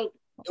 we killed.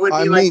 It would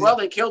be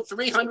they killed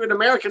 300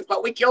 Americans,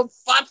 but we killed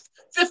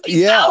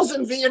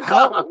 50,000 Viet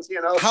Cong.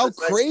 You know, how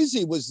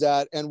crazy was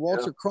that? And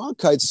Walter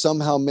Cronkite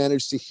somehow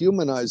managed to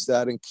humanize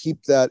that and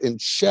keep that in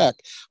check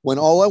when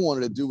all I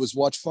wanted to do was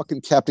watch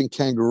fucking Captain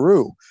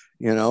Kangaroo.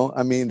 You know,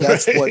 I mean,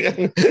 that's what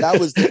that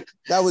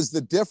was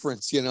the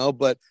difference, you know,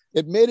 but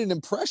it made an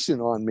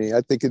impression on me.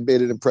 I think it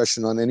made an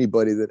impression on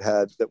anybody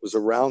that was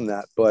around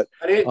that. But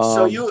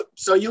so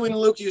you and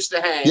Luke used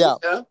to hang. Yeah.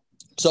 Huh?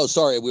 So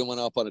sorry, we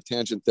went off on a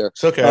tangent there.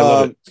 It's okay. I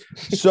love it.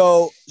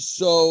 So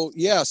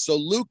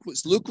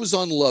Luke was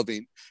on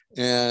Loving,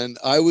 and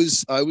I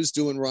was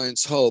doing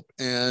Ryan's Hope,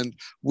 and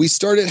we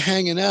started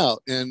hanging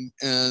out and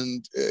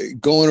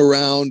going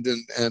around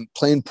and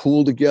playing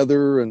pool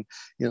together, and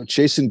you know,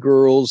 chasing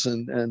girls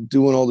and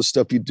doing all the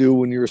stuff you do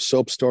when you're a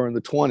soap star in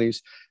the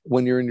 20s,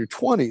 when you're in your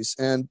 20s.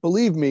 And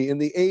believe me, in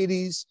the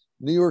 80s,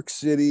 New York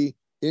City,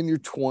 in your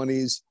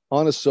 20s,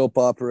 on a soap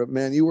opera,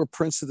 man, you were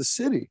Prince of the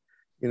City.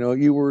 You know,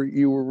 you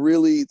were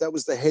really, that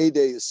was the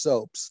heyday of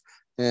soaps,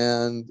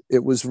 and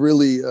it was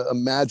really a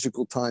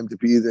magical time to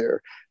be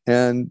there.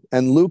 And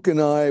Luke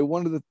and I,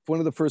 one of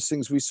the first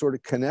things we sort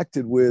of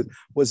connected with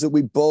was that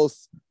we both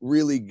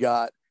really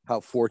got how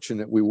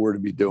fortunate we were to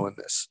be doing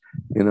this.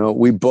 You know,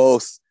 we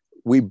both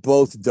we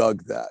both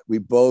dug that. We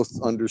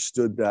both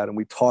understood that, and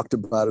we talked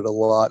about it a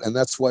lot. And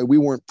that's why we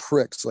weren't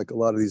pricks like a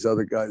lot of these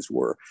other guys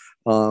were,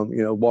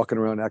 walking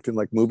around acting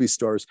like movie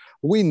stars.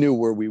 We knew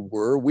where we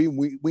were. We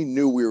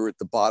knew we were at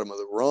the bottom of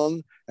the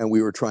rung, and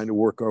we were trying to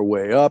work our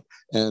way up.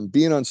 And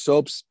being on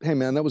soaps, hey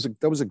man, that was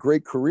a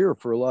great career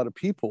for a lot of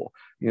people,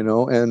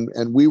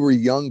 And we were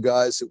young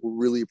guys that were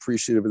really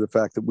appreciative of the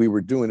fact that we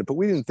were doing it, but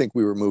we didn't think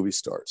we were movie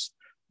stars.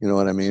 You know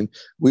what I mean?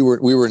 We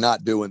were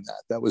not doing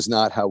that. That was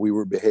not how we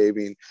were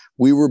behaving.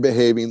 We were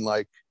behaving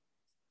like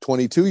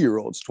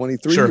 22-year-olds,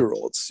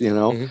 23-year-olds,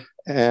 Mm-hmm.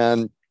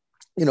 And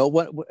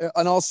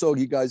and also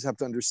you guys have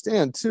to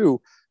understand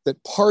too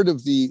that part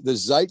of the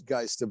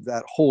zeitgeist of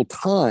that whole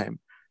time,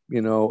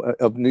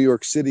 of New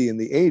York City in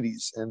the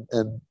 80s,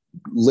 and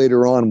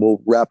later on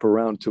we'll wrap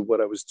around to what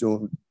I was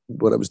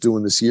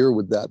doing this year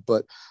with that.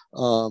 But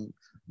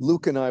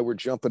Luke and I were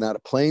jumping out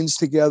of planes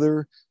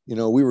together.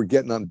 We were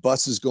getting on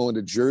buses going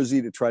to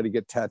Jersey to try to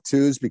get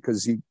tattoos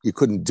because you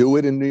couldn't do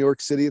it in New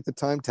York City at the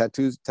time.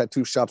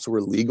 Tattoo shops were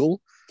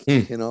illegal,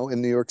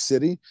 in New York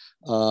City,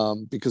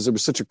 because there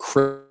was such a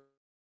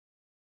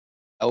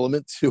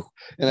element to,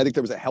 and I think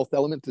there was a health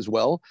element as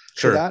well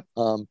to that.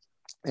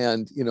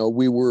 And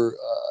we were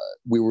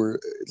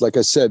like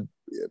I said,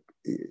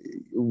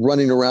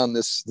 running around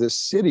this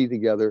city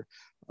together,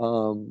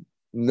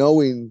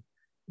 knowing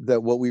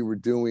that what we were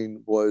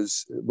doing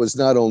was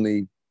not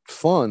only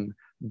fun,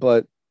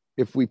 but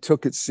if we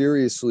took it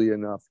seriously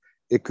enough,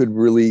 it could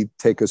really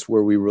take us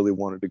where we really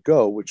wanted to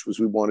go, which was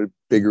we wanted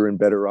bigger and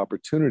better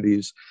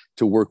opportunities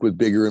to work with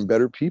bigger and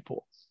better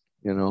people,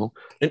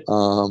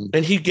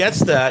 And he gets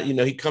that,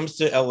 he comes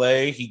to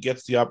LA, he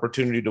gets the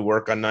opportunity to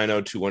work on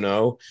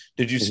 90210.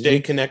 Did you stay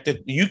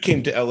connected? You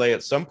came to LA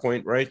at some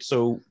point, right?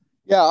 So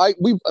yeah,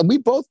 we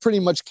both pretty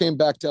much came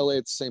back to LA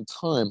at the same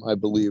time, I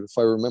believe, if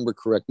I remember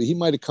correctly. He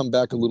might have come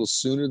back a little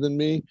sooner than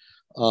me.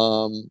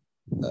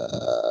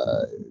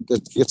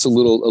 That gets a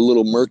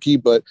little murky,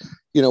 but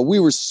we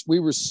were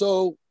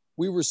so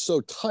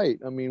tight.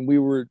 I mean,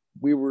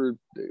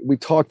 we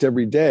talked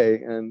every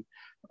day, and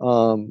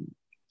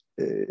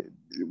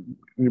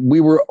we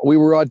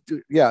were on.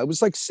 Yeah, it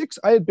was like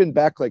I had been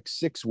back like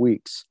 6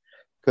 weeks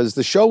because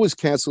the show was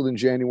canceled in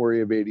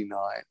January of '89.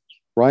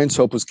 Ryan's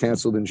Hope was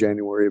canceled in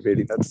January of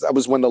 '89. That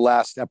was when the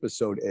last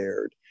episode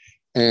aired,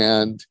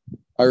 and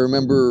I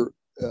remember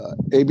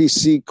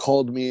ABC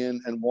called me in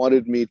and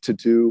wanted me to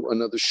do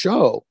another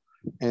show,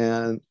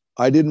 and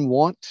I didn't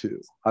want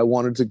to. I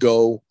wanted to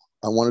go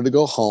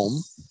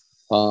home.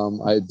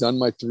 I had done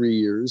my 3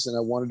 years, and I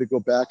wanted to go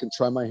back and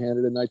try my hand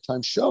at a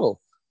nighttime show.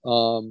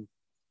 And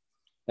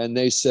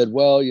they said,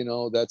 well,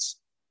 that's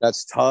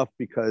tough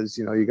because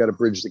you got to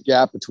bridge the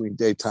gap between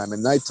daytime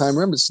and nighttime.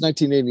 Remember, it's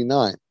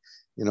 1989.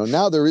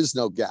 Now there is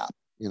no gap.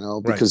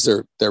 Because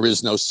there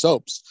is no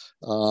soaps.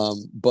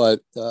 But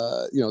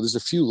there's a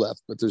few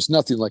left, but there's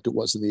nothing like it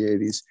was in the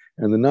 80s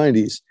and the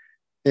 90s.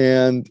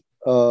 And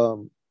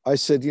I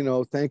said,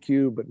 thank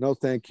you, but no,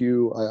 thank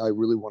you. I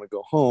really want to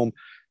go home.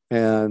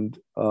 And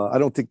I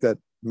don't think that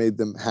made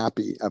them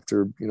happy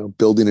after,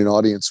 building an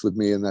audience with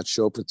me in that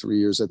show for 3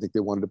 years. I think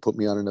they wanted to put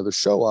me on another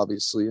show,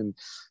 obviously, and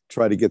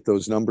try to get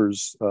those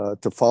numbers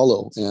to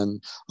follow.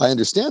 And I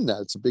understand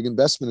that it's a big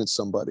investment in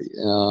somebody.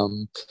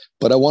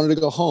 But I wanted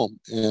to go home,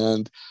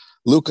 and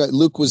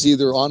Luke was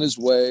either on his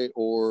way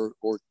or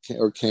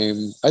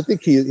came. I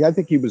think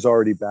he was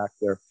already back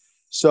there.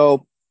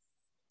 So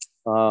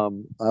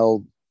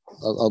I'll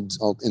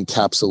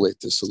encapsulate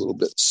this a little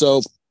bit.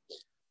 So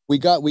we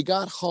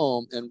got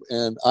home,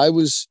 and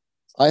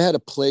I had a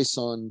place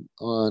I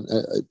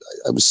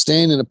was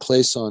staying in a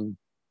place on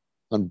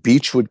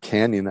Beechwood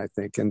Canyon, I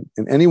think. And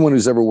anyone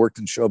who's ever worked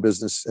in show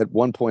business at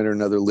one point or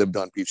another lived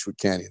on Beechwood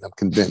Canyon. I'm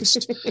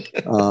convinced.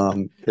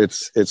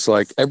 It's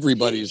like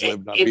everybody's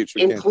lived on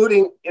Beechwood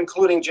Canyon.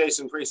 Including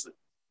Jason Priestley.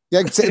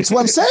 Yeah, it's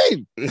what I'm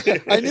saying.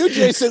 I knew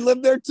Jason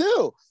lived there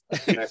too.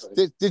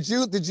 Did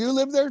you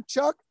live there,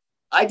 Chuck?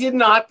 I did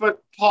not,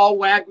 but Paul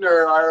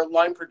Wagner, our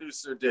line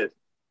producer, did.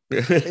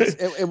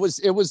 It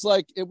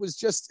was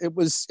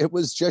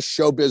just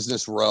show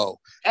business row.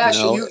 Ash,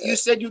 you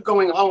said you're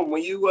going home. Are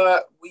you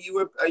a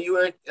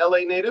LA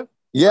native?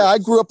 Yeah, I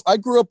grew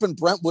up in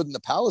Brentwood in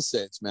the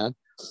Palisades, man.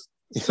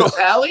 So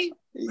Pali?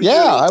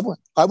 Yeah,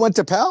 I went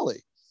to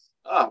Pali.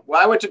 Oh,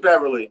 well, I went to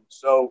Beverly.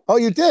 So. Oh,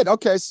 you did?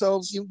 Okay,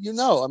 so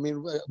I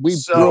mean, we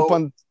grew up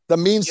on the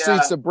mean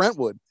streets of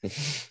Brentwood.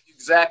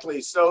 Exactly.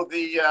 So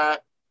I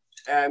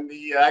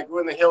grew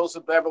in the hills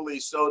of Beverly.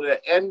 So to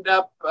end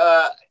up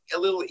a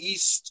little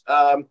east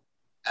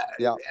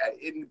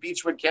in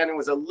Beechwood Canyon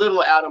was a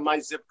little out of my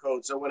zip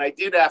code. So when I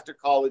did after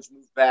college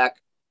move back,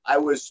 I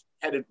was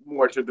headed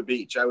more to the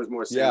beach. I was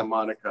more Santa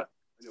Monica.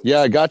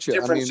 Yeah, I got you.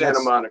 Different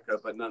Santa Monica,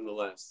 but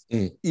nonetheless.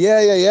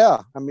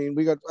 Yeah. I mean,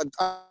 we got.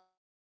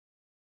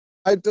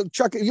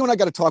 Chuck, you and I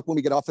got to talk when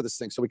we get off of this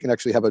thing, so we can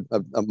actually have a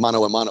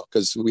mano a mano,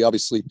 because we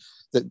obviously.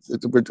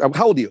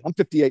 How old are you? I'm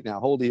 58 now.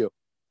 How old are you?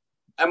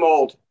 I'm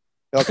old.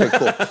 Okay,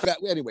 cool.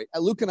 Anyway,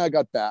 Luke and I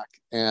got back,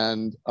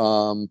 and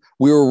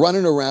we were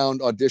running around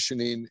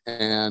auditioning,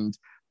 and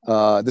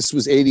This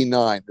was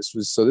 89. This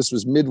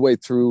was midway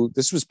through.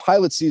 This was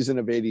pilot season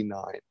of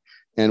 89.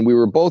 And we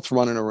were both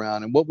running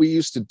around. And what we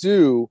used to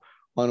do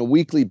on a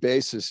weekly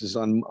basis is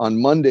on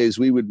Mondays,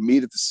 we would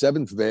meet at the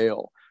Seventh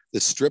Veil, the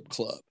strip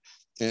club.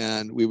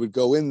 And we would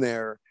go in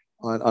there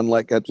on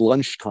like at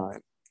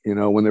lunchtime,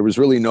 when there was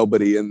really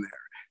nobody in there.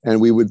 And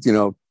we would,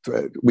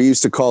 we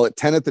used to call it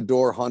 10 at the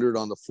door, 100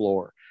 on the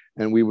floor.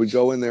 And we would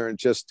go in there and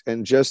just,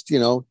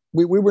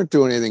 we weren't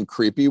doing anything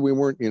creepy. We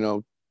weren't,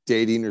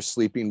 dating or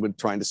sleeping with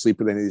trying to sleep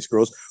with any of these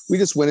girls. We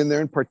just went in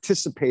there and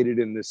participated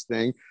in this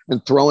thing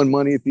and throwing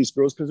money at these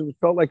girls because it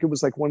felt like it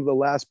was like one of the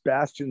last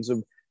bastions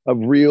of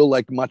real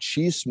like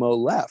machismo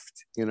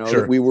left, Sure.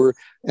 that we were,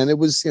 and it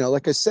was,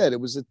 like I said, it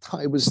was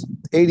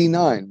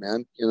 89,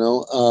 man,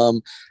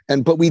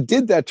 but we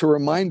did that to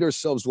remind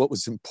ourselves what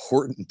was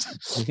important.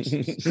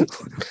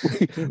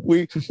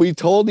 we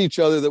told each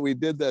other that we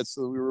did that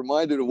so we were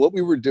reminded of what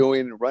we were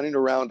doing and running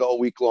around all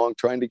week long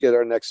trying to get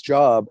our next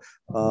job.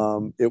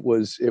 It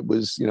was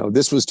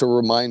this was to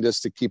remind us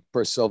to keep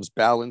ourselves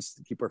balanced,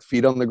 to keep our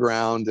feet on the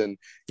ground, and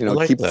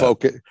keep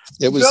focused.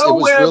 It was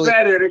really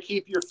better to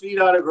keep your feet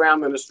on the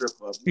ground than a strip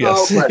club.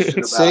 Yes. No question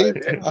about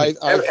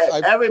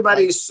it.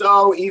 Everybody's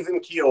so even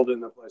keeled in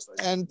the place like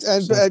that.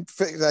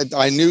 And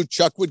I knew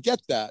Chuck would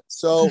get that.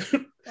 So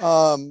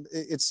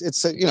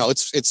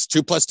it's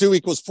 2 + 2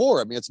 =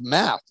 4. I mean, it's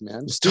math,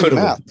 man. Just do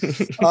math.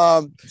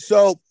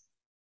 So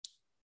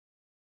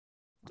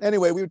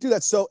anyway, we would do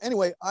that. So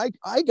anyway, I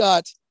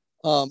got,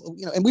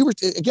 and we were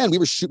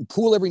shooting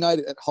pool every night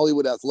at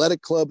Hollywood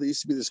Athletic Club. There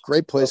used to be this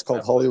great place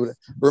called Hollywood.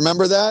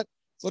 Remember that?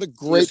 What a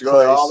great place.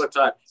 Go all the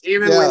time.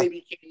 Even when he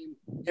became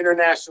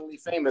internationally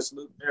famous,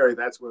 Luke Perry,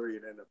 that's where he'd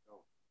end up going.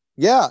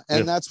 Yeah,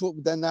 and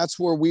that's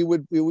where we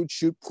would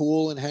shoot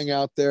pool and hang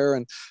out there,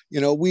 and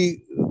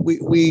we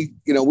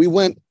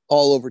went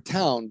all over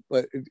town,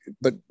 but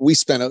we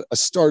spent a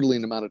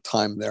startling amount of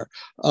time there.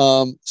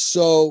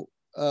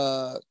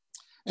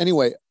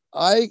 Anyway,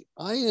 I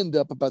end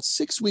up about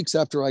 6 weeks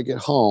after I get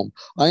home,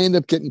 I end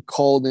up getting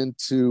called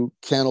into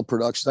Cannell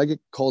Productions. I get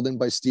called in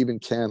by Stephen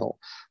Cannell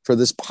for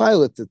this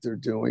pilot that they're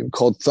doing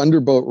called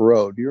Thunderboat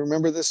Row. Do you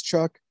remember this,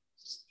 Chuck?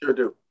 Sure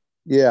do.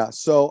 Yeah.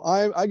 So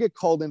I get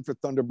called in for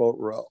Thunderboat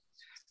Row.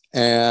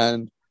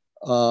 And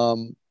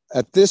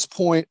at this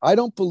point, I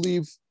don't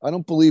believe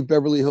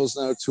Beverly Hills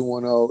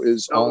 90210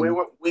 is on.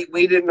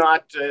 We did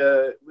not.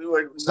 We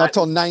were. It's not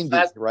till 90,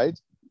 right?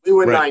 We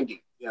were right.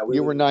 90. Yeah.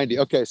 You were 90.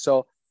 Okay.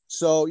 So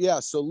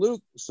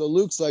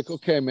Luke's like,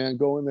 okay, man,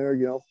 go in there,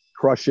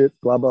 crush it,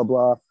 blah, blah,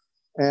 blah.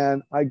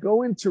 And I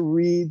go in to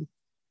read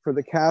for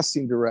the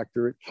casting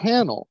director at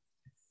Cannell.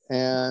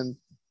 And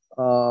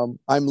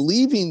I'm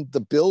leaving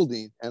the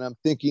building and I'm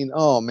thinking,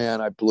 oh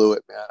man, I blew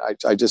it, man.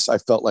 I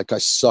felt like I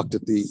sucked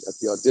at the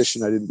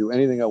audition. I didn't do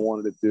anything I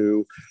wanted to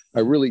do.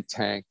 I really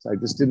tanked. I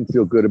just didn't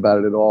feel good about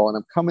it at all. And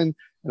I'm coming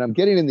and I'm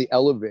getting in the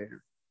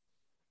elevator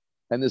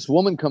and this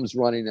woman comes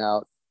running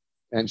out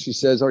and she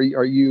says, are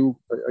you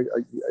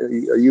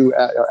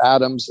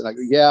Adams? And I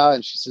go, yeah.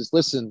 And she says,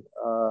 listen,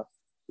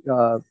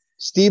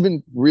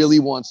 Stephen really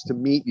wants to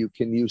meet you.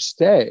 Can you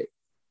stay?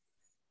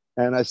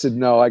 And I said,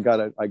 no, I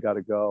gotta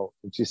go.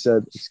 And she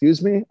said,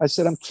 excuse me? I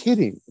said, I'm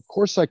kidding. Of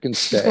course I can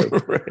stay.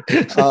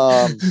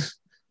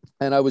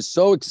 And I was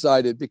so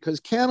excited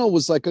because Cannell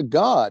was like a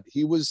god.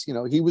 He was,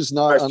 he was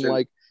not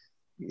unlike,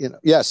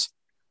 yes.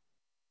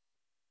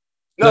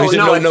 No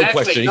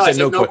question. He said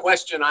no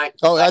question. I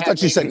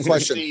thought you said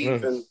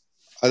question.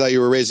 I thought you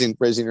were raising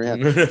your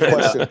hand.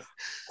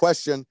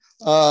 Question.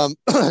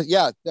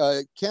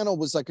 Cannell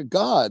was like a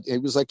god. He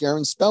was like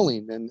Aaron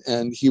Spelling,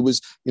 and he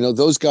was,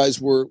 those guys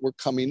were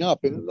coming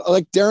up, and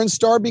like Darren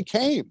Star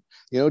became.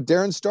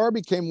 Darren Star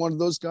became one of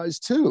those guys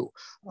too.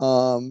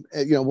 One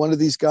of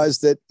these guys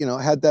that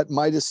had that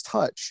Midas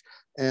touch.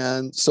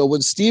 And so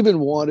when Stephen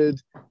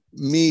wanted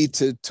me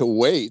to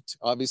wait,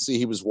 obviously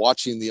he was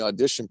watching the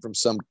audition from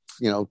some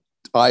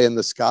eye in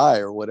the sky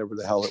or whatever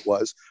the hell it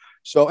was.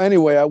 So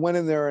anyway, I went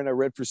in there and I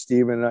read for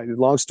Stephen.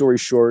 Long story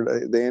short,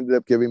 they ended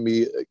up giving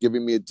me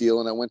a deal,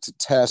 and I went to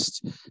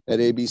test at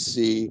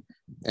ABC,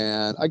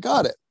 and I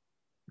got it.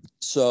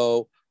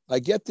 So I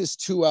get this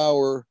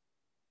 2-hour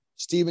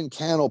Stephen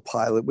Cannell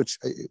pilot,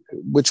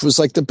 which was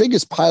like the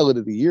biggest pilot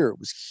of the year. It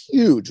was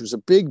huge. It was a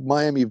big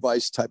Miami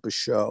Vice type of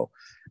show,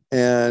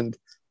 and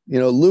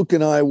Luke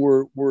and I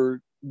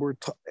were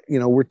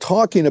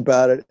talking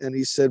about it, and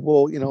he said,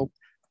 well,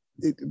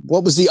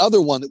 what was the other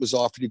one that was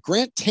offered you?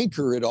 Grant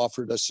Tinker had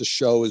offered us a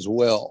show as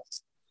well.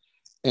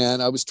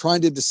 And I was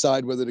trying to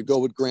decide whether to go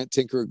with Grant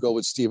Tinker or go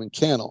with Stephen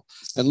Cannell.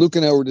 And Luke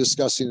and I were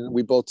discussing, and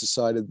we both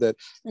decided that,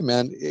 hey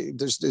man,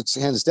 it's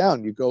hands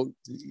down. You go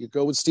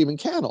with Stephen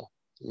Cannell.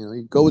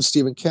 You go with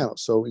Stephen Cannell.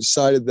 So we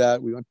decided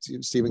that. We went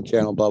to Stephen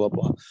Cannell, blah, blah,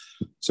 blah.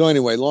 So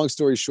anyway, long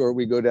story short,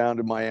 we go down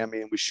to Miami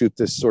and we shoot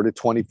this sort of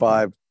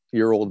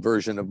 25-year-old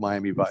version of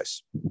Miami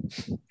Vice.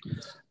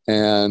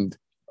 And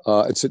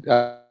it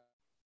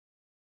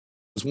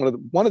was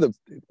one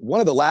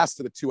of the last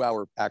of the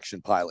 2-hour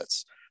action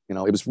pilots. It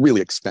was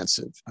really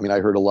expensive. I mean, I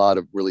heard a lot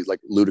of really like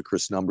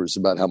ludicrous numbers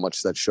about how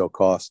much that show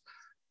cost.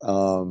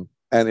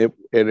 and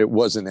it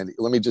wasn't any.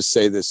 Let me just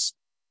say this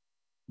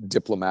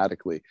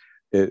diplomatically.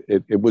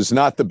 It was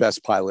not the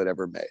best pilot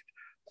ever made.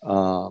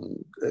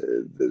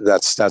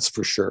 That's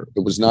for sure.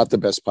 It was not the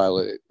best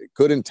pilot.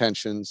 Good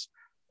intentions,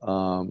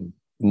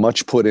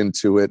 much put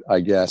into it, I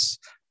guess,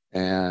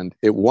 and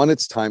it won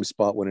its time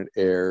spot when it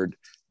aired.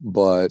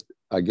 But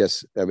I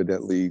guess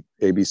evidently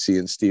ABC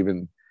and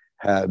Steven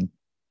had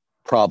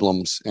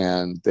problems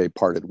and they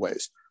parted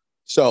ways.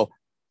 So,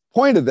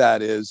 point of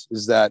that is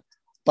that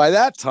by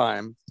that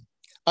time,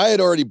 I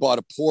had already bought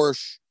a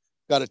Porsche,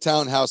 got a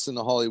townhouse in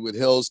the Hollywood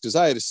Hills because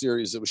I had a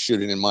series that was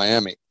shooting in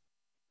Miami.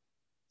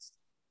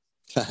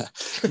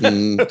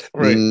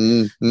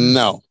 Right.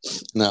 No,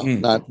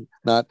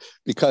 not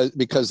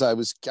because I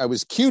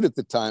was cute at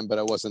the time, but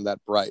I wasn't that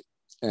bright,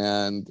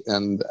 and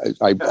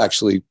I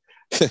actually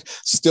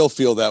still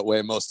feel that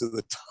way most of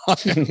the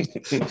time.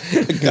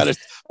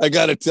 I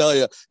gotta tell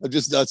you, I'm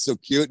just not so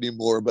cute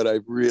anymore, but I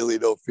really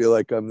don't feel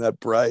like I'm that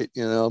bright,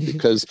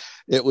 because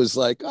it was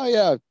like, oh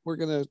yeah, we're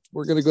gonna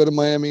go to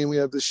Miami and we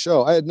have this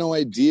show. I had no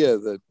idea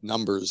the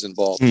numbers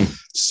involved.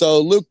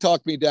 So Luke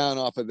talked me down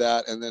off of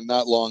that, and then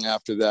not long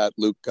after that,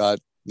 Luke got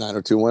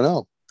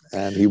 90210,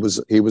 and he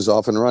was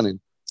off and running.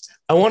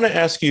 I want to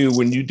ask you,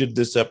 when you did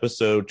this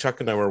episode,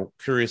 Chuck and I were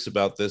curious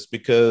about this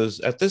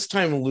because at this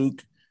time,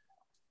 Luke,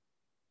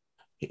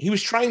 he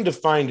was trying to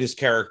find his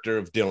character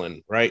of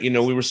Dylan, right?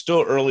 We were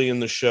still early in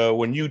the show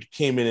when you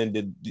came in and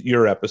did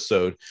your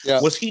episode.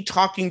 Yeah. Was he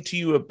talking to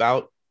you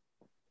about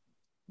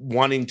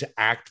wanting to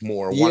act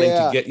more, wanting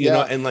to get,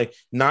 and like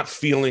not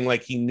feeling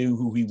like he knew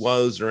who he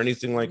was or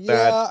anything like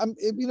that?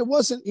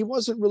 He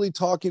wasn't really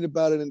talking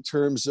about it in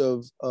terms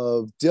of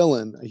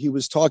Dylan. He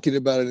was talking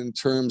about it in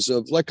terms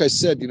of, like I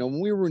said, when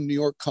we were in New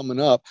York coming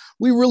up,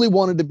 we really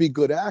wanted to be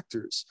good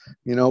actors.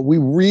 We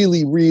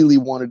really, really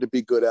wanted to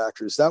be good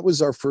actors. That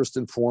was our first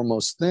and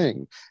foremost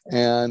thing.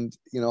 And,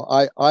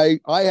 I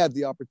had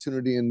the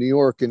opportunity in New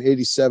York in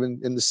 87,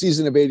 in the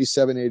season of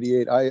 87,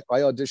 88, I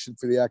auditioned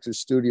for the Actors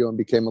Studio and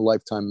became a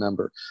lifetime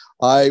member.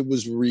 I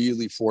was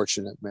really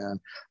fortunate, man.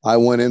 I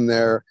went in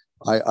there,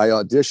 I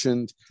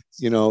auditioned.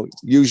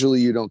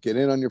 Usually you don't get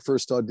in on your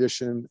first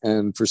audition,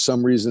 and for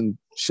some reason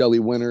Shelley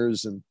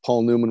Winters and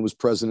Paul Newman was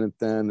president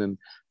then, and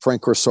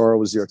Frank Corsaro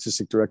was the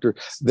artistic director.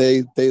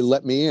 They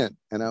let me in,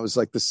 and I was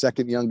like the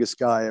second youngest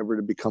guy ever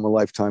to become a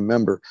lifetime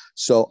member.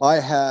 So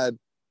I had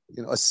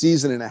a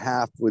season and a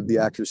half with the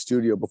Actors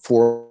Studio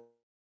before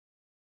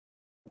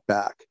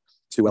back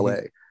to LA,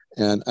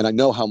 and I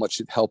know how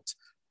much it helped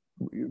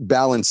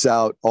balance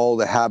out all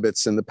the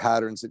habits and the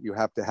patterns that you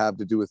have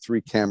to do a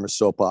 3-camera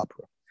soap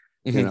opera,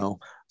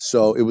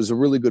 so it was a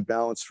really good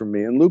balance for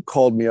me. And Luke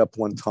called me up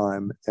one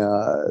time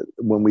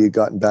when we had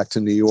gotten back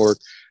to New York,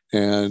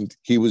 and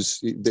they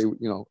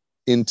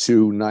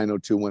into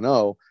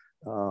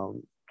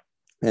 90210,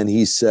 and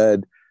he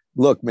said,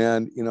 look,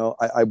 man,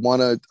 I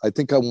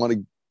think I want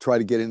to try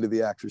to get into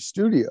the Actors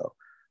Studio.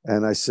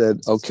 And I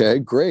said, okay,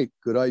 great.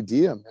 Good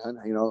idea, man.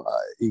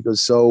 He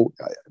goes, so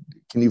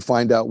can you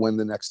find out when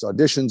the next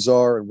auditions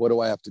are and what do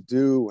I have to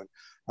do? And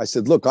I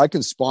said, look, I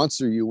can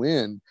sponsor you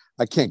in.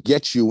 I can't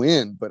get you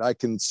in, but I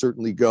can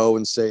certainly go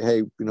and say,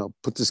 hey,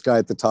 put this guy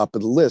at the top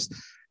of the list.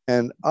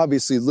 And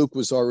obviously Luke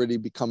was already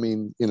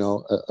becoming,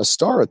 a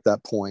star at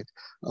that point.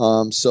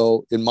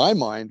 So in my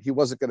mind, he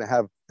wasn't going to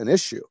have an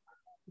issue.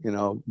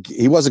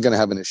 He wasn't going to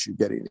have an issue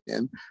getting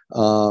in.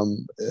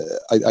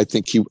 I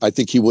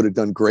think he would have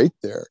done great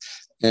there.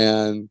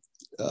 And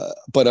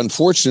but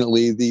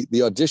unfortunately, the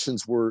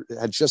auditions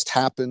had just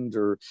happened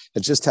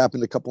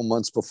a couple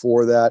months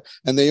before that,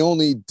 and they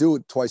only do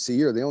it twice a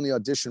year. They only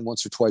audition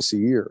once or twice a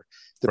year,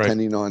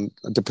 depending on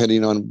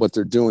what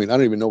they're doing. I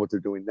don't even know what they're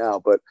doing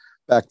now, but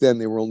back then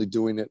they were only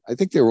doing it. I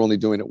think they were only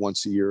doing it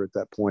once a year at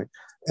that point.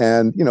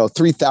 And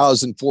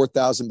 3,000,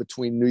 4,000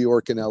 between New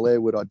York and LA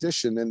would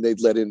audition, and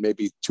they'd let in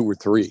maybe 2 or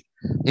 3.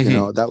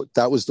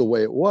 That was the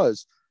way it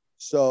was.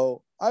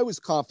 So I was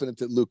confident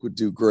that Luke would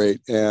do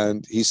great.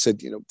 And he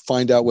said,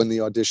 find out when the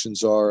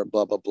auditions are,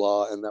 blah, blah,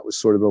 blah. And that was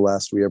sort of the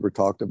last we ever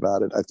talked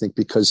about it, I think,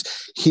 because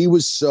he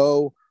was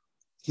so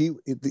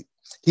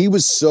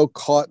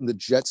caught in the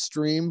jet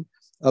stream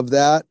of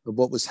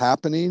what was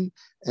happening.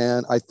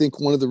 And I think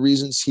one of the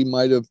reasons he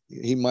might have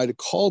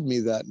called me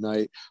that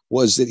night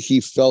was that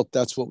he felt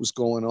that's what was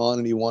going on,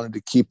 and he wanted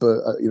to keep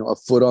a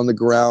foot on the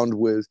ground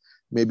with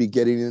maybe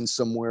getting in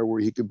somewhere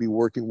where he could be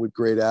working with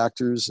great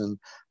actors. And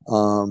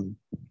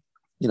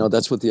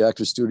that's what the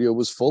Actors Studio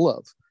was full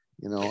of.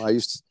 I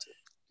used to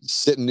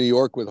sit in New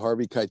York with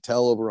Harvey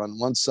Keitel over on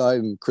one side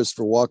and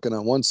Christopher Walken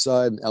on one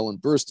side and Ellen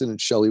Burstyn and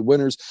Shelley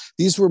Winters.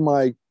 These were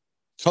my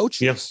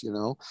coaches,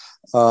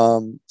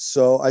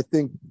 so I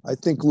think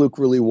Luke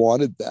really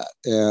wanted that,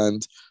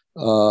 and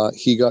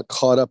he got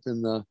caught up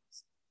in the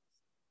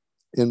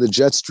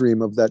jet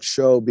stream of that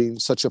show being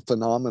such a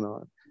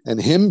phenomenon,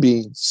 and him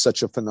being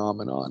such a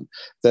phenomenon,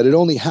 that it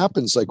only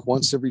happens like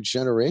once or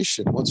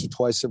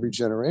twice every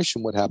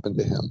generation. What happened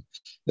to him?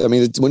 I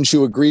mean, wouldn't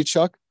you agree,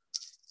 Chuck?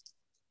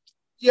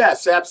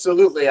 Yes,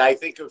 absolutely. I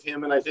think of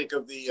him, and I think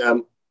of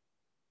the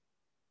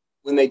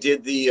when they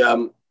did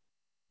the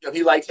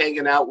he liked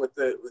hanging out with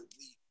the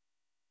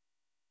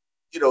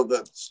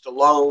the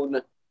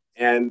Stallone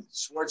and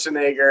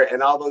Schwarzenegger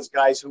and all those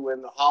guys who were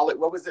in the Hollywood.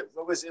 What was it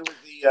with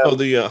the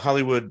the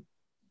Hollywood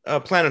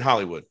Planet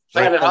Hollywood.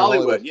 Planet Right?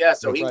 Hollywood. Yeah,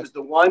 so he Right. was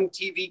the one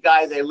TV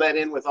guy they let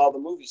in with all the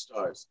movie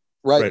stars.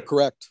 Right.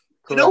 Correct.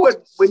 You know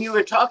what? When you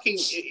were talking,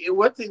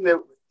 one thing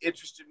that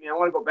interested me, I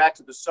want to go back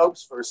to the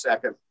soaps for a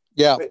second.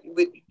 Yeah.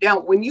 Now,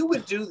 when you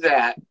would do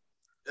that,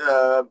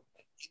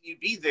 you'd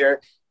be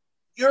there.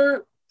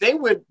 You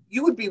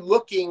would be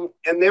looking,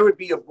 and there would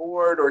be a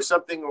board or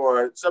something,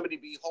 or somebody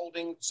be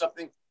holding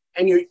something,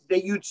 and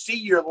you'd see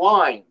your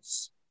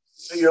lines.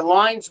 So your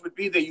lines would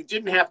be there. You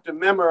didn't have to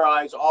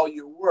memorize all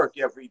your work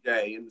every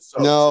day in the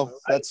soaps. No,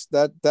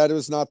 that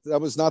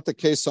was not the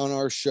case on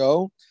our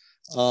show.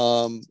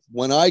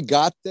 When I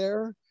got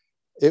there,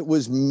 it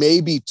was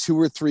maybe 2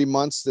 or 3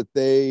 months that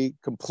they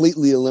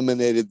completely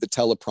eliminated the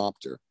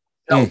teleprompter.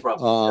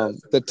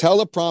 The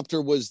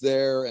teleprompter was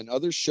there, and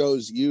other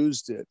shows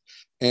used it,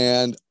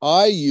 and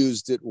I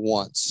used it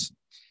once.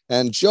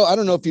 And Joe, I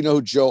don't know if you know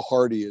who Joe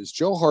Hardy is.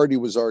 Joe Hardy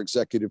was our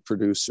executive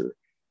producer,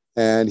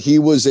 and he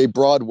was a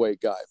Broadway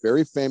guy,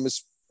 very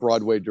famous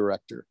Broadway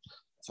director.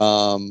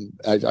 I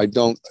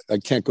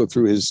can't go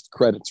through his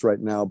credits right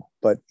now,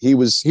 but he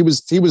was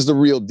the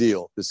real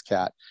deal, this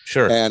cat.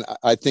 Sure. And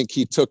I think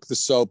he took the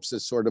soaps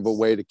as sort of a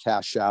way to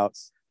cash out,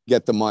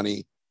 get the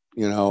money,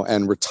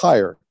 and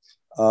retire.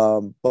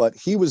 But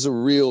he was a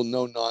real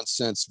no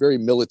nonsense, very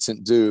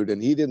militant dude.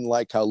 And he didn't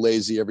like how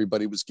lazy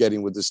everybody was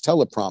getting with this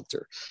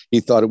teleprompter. He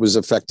thought it was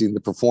affecting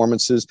the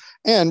performances.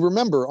 And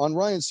remember, on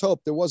Ryan's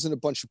Hope, there wasn't a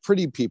bunch of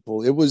pretty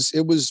people. It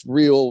was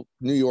real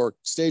New York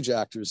stage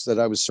actors that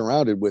I was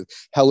surrounded with.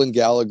 Helen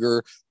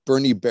Gallagher,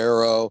 Bernie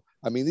Barrow.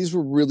 I mean, these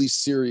were really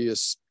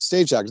serious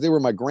stage actors. They were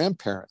my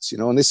grandparents,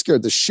 and they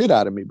scared the shit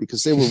out of me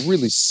because they were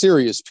really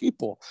serious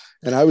people.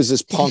 And I was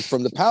this punk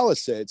from the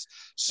Palisades.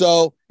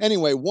 So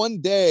anyway, one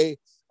day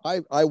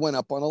I went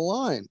up on a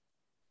line,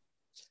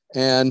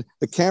 and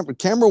the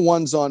camera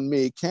one's on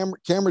me.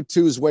 Camera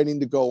two is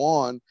waiting to go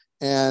on.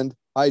 And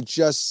I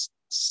just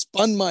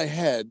spun my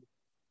head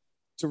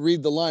to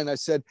read the line. I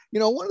said,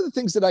 one of the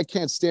things that I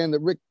can't stand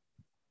that Rick.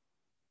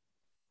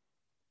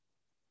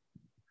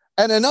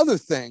 And another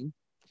thing,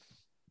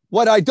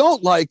 what I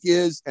don't like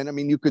is, and I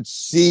mean, you could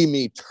see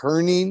me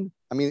turning.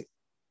 I mean,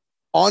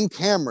 on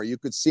camera, you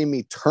could see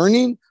me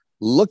turning,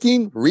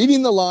 looking,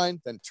 reading the line,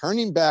 then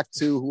turning back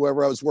to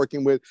whoever I was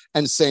working with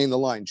and saying the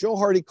line. Joe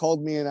Hardy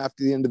called me in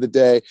after the end of the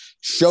day,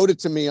 showed it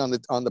to me on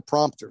the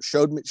prompter,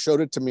 showed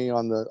it to me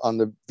on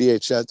the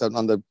VHS,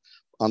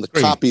 on the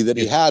copy that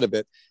he had of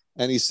it.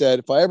 And he said,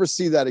 if I ever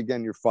see that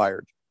again, you're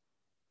fired.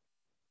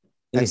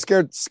 And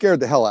scared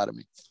the hell out of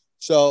me.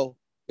 So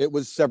it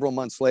was several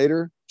months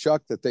later,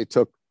 Chuck, that they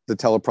took the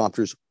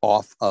teleprompters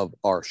off of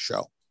our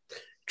show.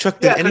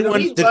 Chuck,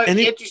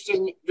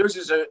 interesting. Yours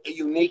is a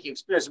unique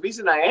experience. The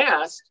reason I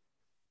asked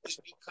is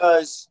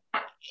because,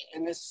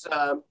 and this,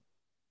 I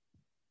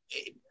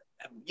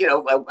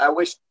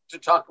wish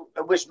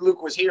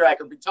Luke was here. I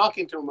could be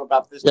talking to him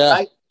about this. Yeah.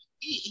 But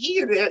he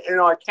in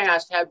our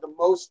cast had the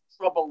most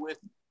trouble with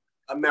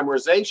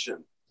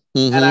memorization.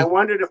 Mm-hmm. And I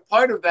wondered if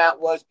part of that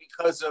was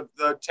because of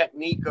the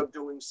technique of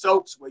doing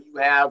soaps where you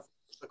have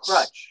the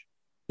crutch.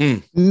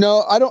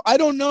 No, I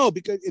don't know,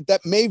 because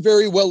that may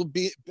very well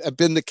have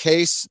been the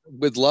case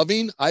with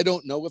Loving. I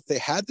don't know if they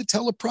had the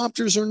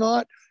teleprompters or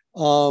not.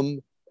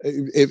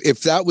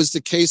 If that was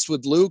the case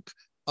with Luke,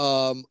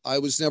 I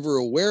was never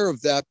aware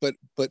of that, but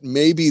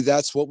maybe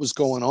that's what was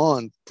going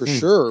on for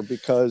sure,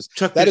 because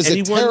Chuck, that's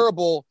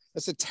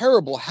a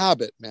terrible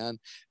habit, man.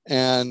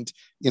 And,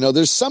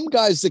 there's some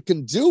guys that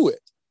can do it.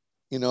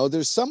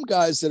 There's some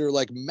guys that are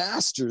like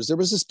masters. There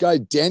was this guy,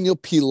 Daniel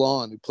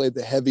Pilon, who played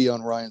the heavy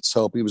on Ryan's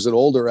Hope. He was an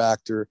older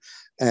actor.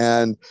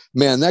 And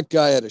man, that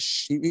guy had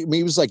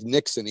he was like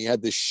Nixon. He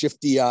had this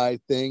shifty eye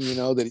thing,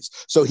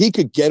 so he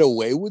could get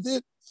away with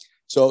it.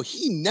 So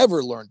he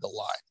never learned a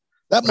line.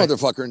 That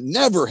motherfucker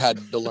never had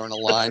to learn a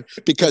line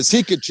because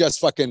he could just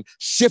fucking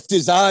shift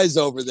his eyes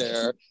over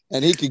there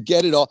and he could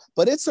get it all.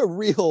 But it's a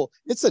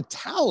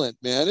talent,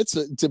 man.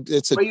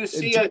 Well, you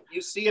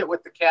see it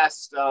with the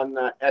cast on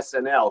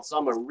SNL.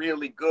 Some are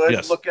really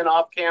good looking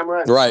off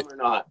camera, and some are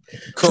not.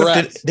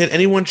 Correct. Chuck, did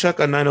anyone,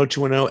 Chuck, on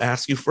 90210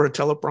 ask you for a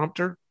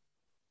teleprompter?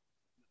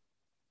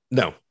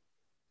 No,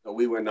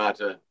 we were not.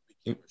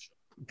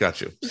 Got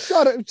you.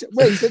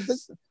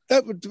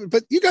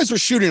 But you guys were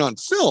shooting on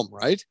film,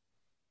 right?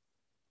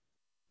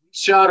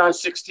 Shot on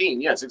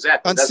 16. Yes,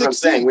 exactly. On that's 16, what I'm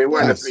saying. We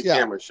weren't a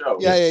 3-camera show.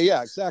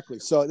 Yeah, exactly.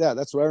 So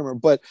that's what I remember.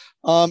 But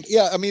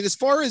I mean, as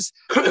far as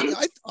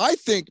I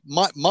think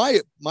my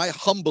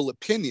humble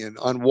opinion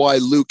on why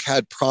Luke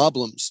had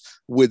problems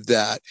with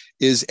that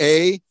is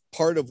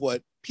part of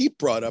what Pete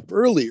brought up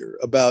earlier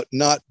about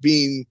not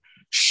being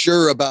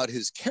sure about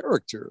his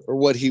character or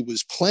what he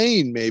was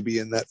playing maybe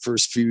in that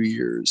first few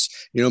years.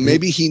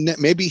 Maybe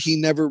he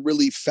never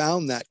really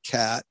found that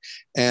cat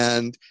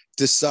and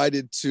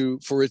decided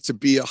for it to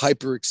be a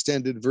hyper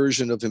extended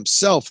version of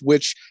himself,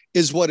 which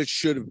is what it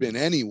should have been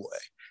anyway.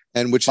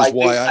 And which is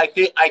why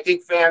I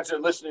think fans are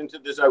listening to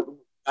this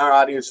our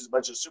audience is a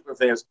bunch of super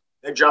fans.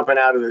 They're jumping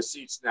out of their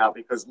seats now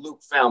because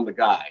Luke found the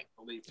guy.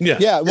 Believe me. Yeah.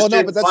 Yeah, well,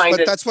 no, Just didn't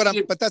that's what find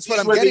it.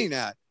 I'm He's getting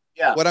at.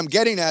 Yeah. What I'm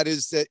getting at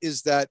is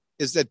that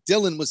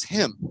Dylan was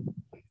him,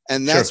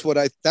 and that's what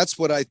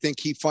I think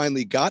he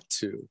finally got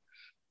to,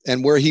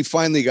 and where he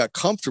finally got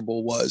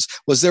comfortable was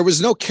there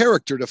was no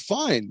character to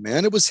find,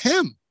 man. It was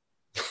him.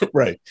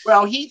 Right.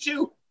 Well, he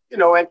too,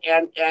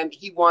 and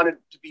he wanted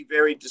to be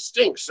very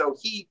distinct. So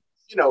he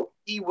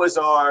was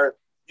our,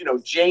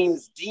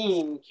 James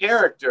Dean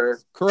character.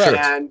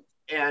 Correct.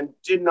 And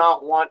did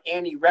not want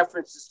any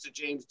references to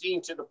James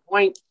Dean, to the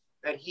point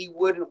that he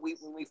wouldn't.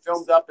 When we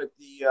filmed up at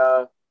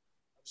the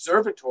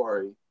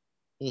observatory,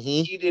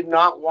 he did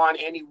not want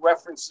any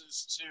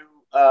references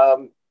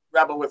to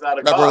Rebel Without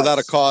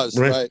a Cause.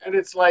 Right. And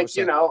it's like,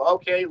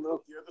 okay,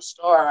 Luke, you're the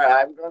star.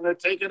 I'm going to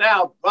take it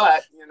out,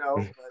 but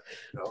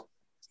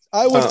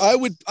I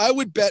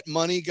would bet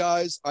money,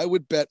 guys. I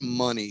would bet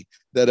money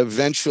that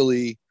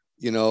eventually,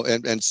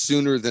 and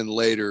sooner than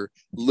later,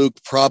 Luke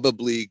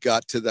probably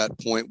got to that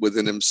point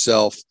within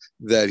himself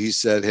that he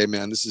said, hey,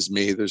 man, this is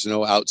me. There's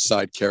no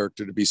outside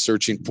character to be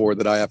searching for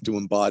that I have to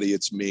embody.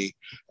 It's me.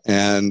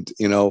 And,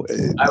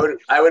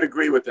 I would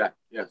agree with that.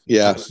 Yeah.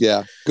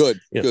 Yeah.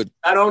 Good.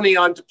 Not only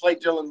on to play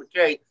Dylan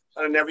McKay,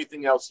 but on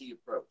everything else he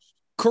approached.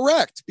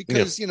 Correct.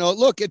 Because,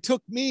 look, it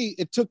took me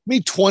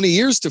 20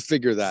 years to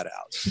figure that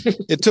out.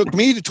 It took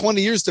me 20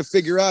 years to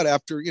figure out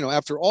after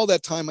all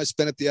that time I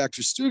spent at the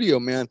Actors Studio,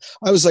 man.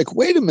 I was like,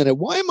 wait a minute,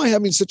 why am I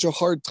having such a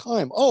hard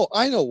time? Oh,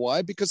 I know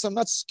why, because I'm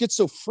not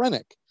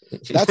schizophrenic.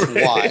 That's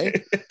why,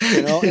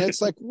 and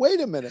it's like, wait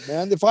a minute,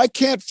 man, if I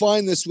can't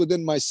find this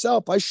within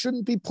myself, I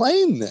shouldn't be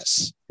playing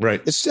this.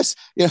 Right. It's just,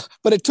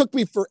 but it took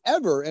me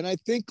forever. And I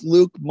think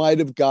Luke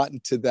might've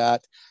gotten to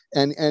that.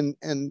 And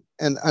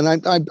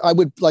I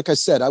would, like I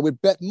said, I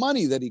would bet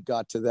money that he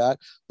got to that.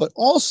 But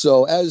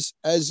also, as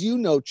you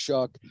know,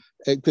 Chuck,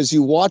 because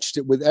you watched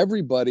it with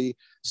everybody,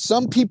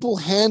 some people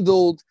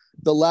handled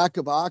the lack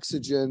of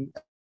oxygen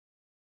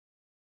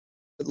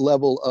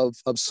level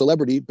of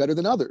celebrity better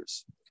than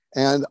others.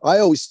 And I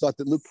always thought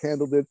that Luke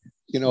handled it,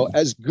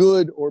 as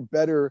good or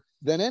better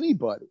than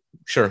anybody.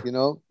 Sure.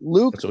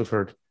 Luke, that's what we've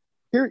heard.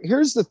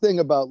 Here's the thing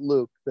about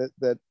Luke that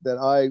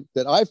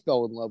I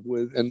fell in love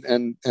with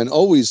and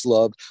always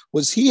loved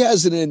was he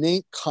has an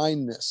innate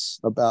kindness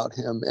about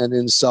him and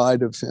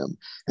inside of him.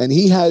 And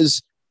he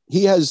has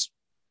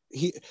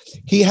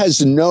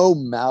no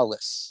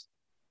malice.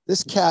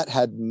 This cat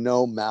had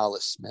no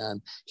malice,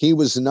 man. He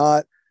was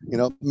not,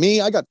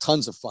 me, I got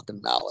tons of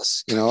fucking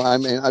malice.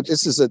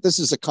 This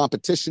is a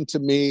competition to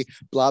me,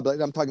 blah, blah.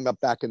 I'm talking about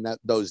back in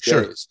those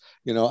days.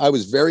 I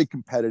was very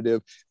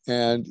competitive,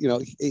 and,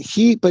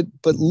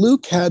 but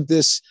Luke had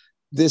this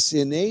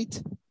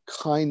innate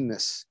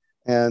kindness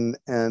and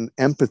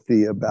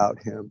empathy about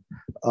him,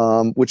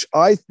 which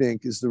I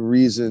think is the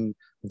reason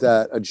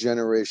that a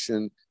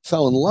generation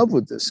fell in love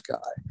with this guy,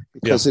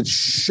 because it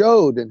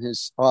showed in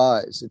his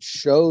eyes, it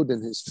showed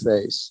in his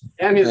face,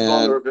 and his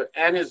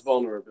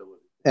vulnerability.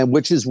 And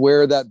which is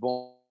where that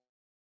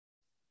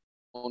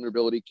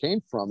vulnerability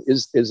came from,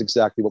 is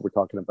exactly what we're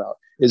talking about.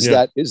 Is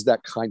that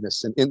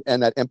kindness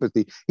and that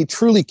empathy. He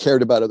truly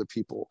cared about other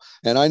people.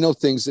 And I know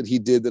things that he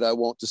did that I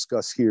won't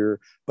discuss here,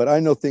 but I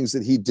know things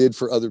that he did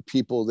for other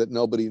people that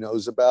nobody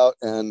knows about,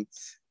 and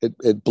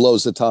it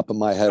blows the top of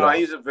my head off.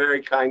 He's a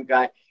very kind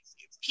guy.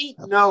 Pete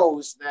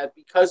knows that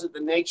because of the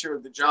nature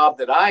of the job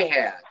that I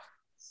had,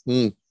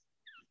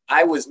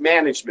 I was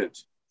management.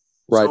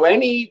 Right. So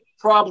any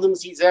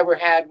problems he's ever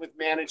had with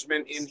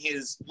management in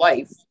his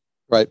life,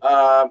 right,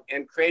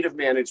 and creative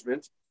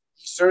management,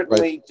 he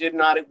certainly did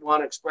not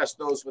want to express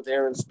those with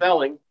Aaron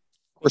Spelling,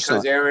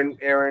 because Aaron,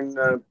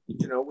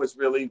 was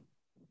really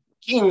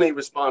keenly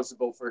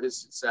responsible for his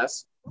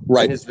success,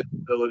 and his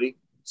visibility.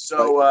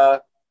 So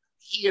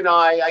he and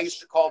I used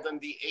to call them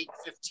the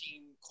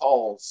 8:15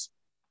 calls.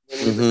 And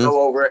he would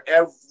go over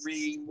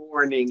every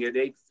morning at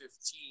 8:15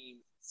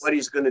 what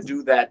he's going to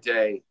do that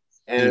day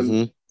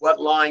and what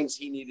lines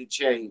he needed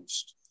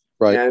changed.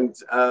 Right. And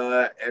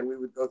we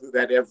would go through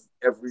that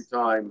every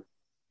time.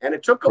 And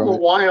it took him a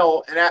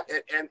while.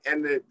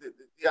 And the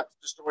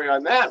story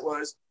on that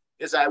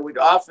is I would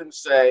often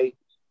say,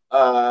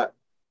 talk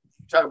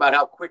about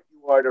how quick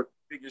you are to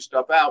figure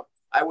stuff out.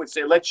 I would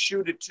say, let's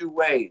shoot it two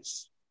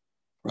ways.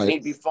 Right. And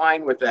he'd be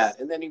fine with that.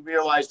 And then he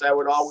realized I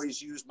would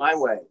always use my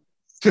way.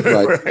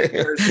 Right.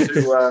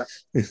 To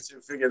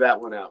figure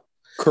that one out.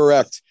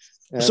 Correct.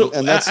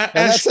 And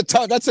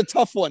that's a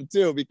tough one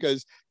too,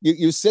 because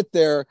you sit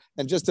there,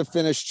 and just to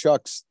finish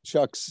Chuck's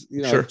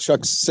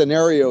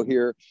scenario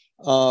here,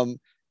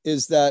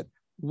 is that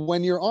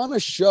when you're on a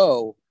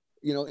show,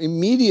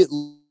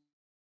 immediately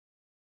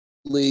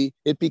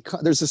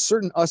there's a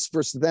certain us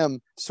versus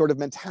them sort of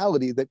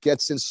mentality that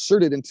gets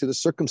inserted into the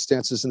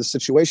circumstances and the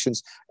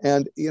situations.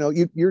 And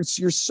you're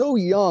so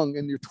young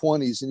in your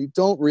 20s, and you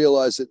don't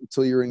realize it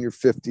until you're in your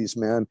 50s,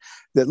 man,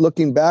 that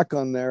looking back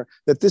on there,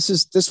 that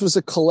this was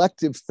a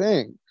collective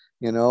thing.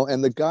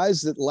 and the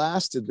guys that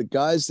lasted, the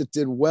guys that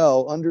did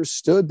well,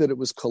 understood that it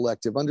was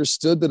collective,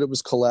 understood that it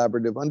was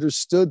collaborative,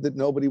 understood that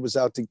nobody was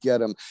out to get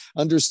them,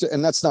 understood.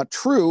 And that's not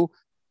true.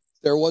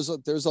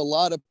 There's a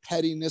lot of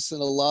pettiness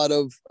and a lot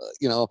of,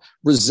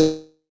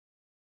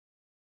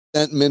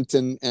 resentment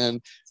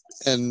and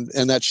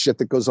that shit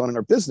that goes on in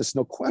our business,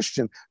 no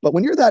question. But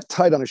when you're that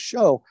tight on a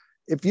show,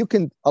 if you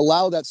can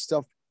allow that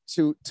stuff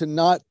to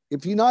not,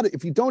 if you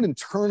don't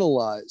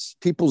internalize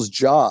people's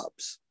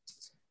jobs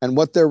and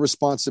what their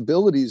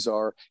responsibilities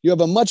are, you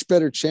have a much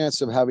better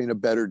chance of having a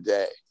better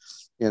day,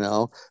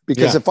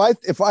 because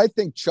if I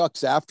think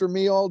Chuck's after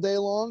me all day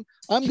long,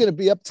 I'm going to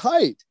be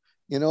uptight.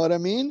 You know what I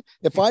mean?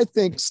 If I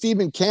think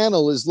Stephen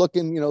Cannell is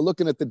looking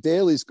at the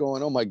dailies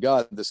going, oh my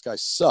God, this guy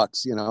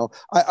sucks.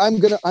 I'm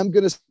going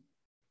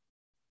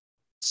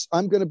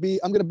to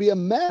be a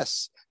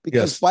mess,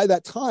 because by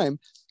that time,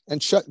 and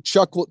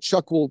Chuck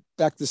will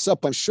back this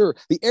up, I'm sure,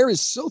 the air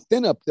is so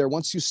thin up there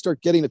once you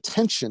start getting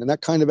attention and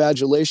that kind of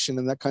adulation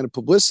and that kind of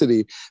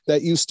publicity,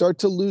 that you start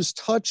to lose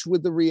touch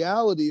with the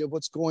reality of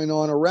what's going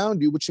on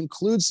around you, which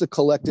includes the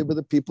collective of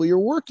the people you're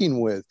working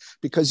with,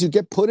 because you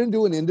get put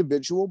into an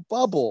individual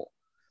bubble.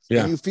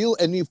 Yeah. And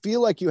you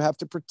feel like you have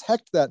to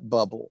protect that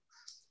bubble.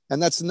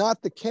 And that's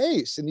not the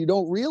case. And you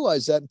don't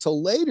realize that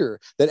until later,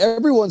 that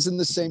everyone's in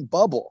the same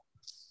bubble.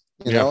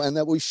 And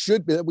that we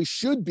should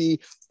be,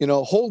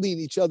 holding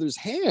each other's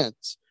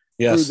hands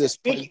through this.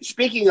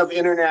 Speaking of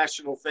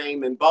international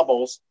fame and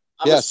bubbles,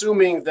 I'm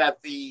assuming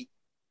that the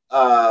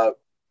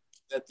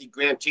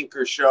Grant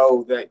Tinker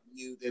show that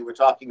they were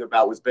talking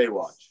about was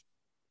Baywatch.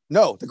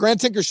 No, the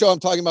Grant Tinker show I'm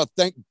talking about,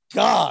 thank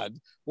God,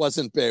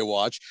 wasn't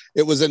Baywatch.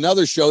 It was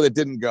another show that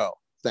didn't go.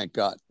 Thank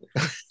God,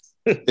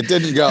 it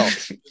didn't go.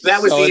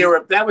 That was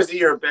the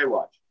year of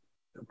Baywatch.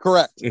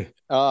 Correct.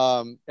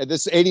 And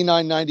this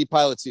 89-90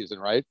 pilot season,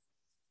 right?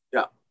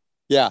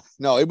 Yeah.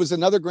 No, it was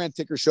another Grant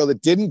Tinker show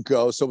that didn't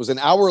go. So it was an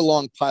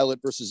hour-long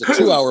pilot versus a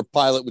 2-hour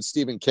pilot with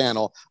Stephen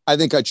Cannell. I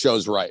think I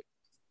chose right.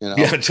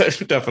 Yeah,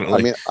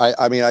 definitely. It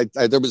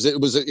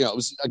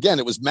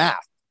was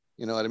math.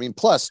 You know what I mean?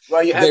 Plus,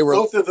 you had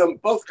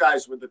both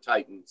guys were the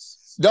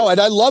Titans. No, and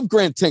I love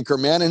Grant Tinker,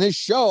 man, and his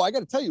show. I got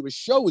to tell you, his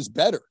show was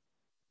better.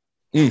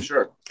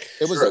 Sure.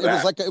 It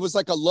was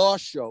like a law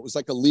show. It was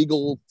like a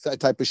legal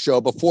type of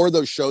show before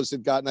those shows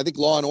had gotten. I think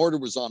Law and Order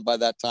was on by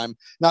that time.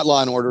 Not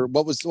Law and Order.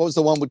 What was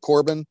the one with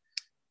Corbin?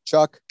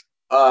 Chuck?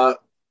 LA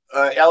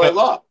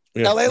Law.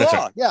 Yeah, LA Law.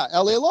 Right. Yeah,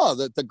 LA Law.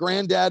 The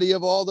granddaddy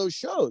of all those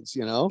shows.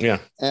 Yeah.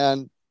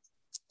 And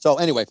so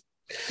anyway.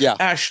 Yeah.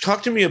 Ash,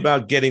 talk to me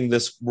about getting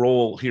this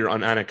role here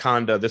on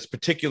Anaconda, this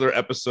particular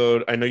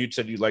episode. I know you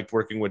said you liked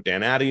working with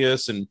Dan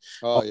Attias and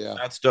all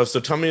that stuff. So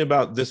tell me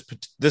about this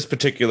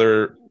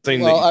particular thing.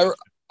 Well,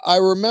 I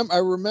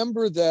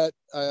remember that,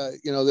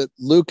 that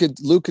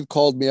Luke had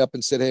called me up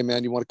and said, hey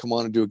man, you want to come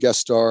on and do a guest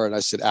star? And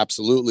I said,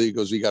 absolutely. He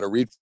goes, we got to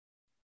read.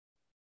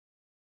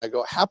 I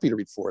go, happy to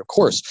read for it, of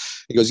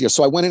course. He goes, yeah.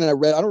 So I went in and I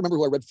read. I don't remember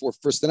who I read for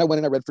first. Then I went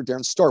in and I read for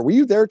Darren Star. Were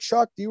you there,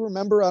 Chuck? Do you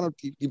remember?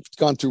 You've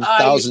gone through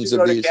thousands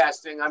of these.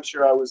 Casting. I'm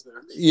sure I was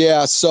there.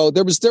 Yeah. So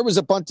there was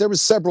a bunch. There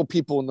was several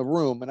people in the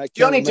room, and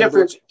the only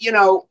difference,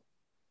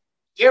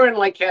 Darren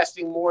liked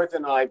casting more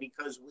than I,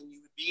 because when you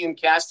would be in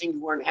casting,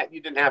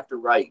 you didn't have to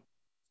write.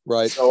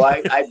 Right. So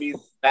I'd be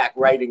back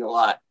writing a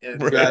lot. And,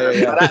 but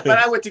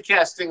I went to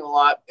casting a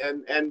lot,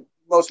 and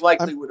most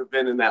likely would have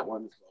been in that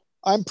one as well.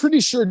 I'm pretty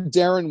sure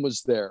Darren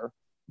was there.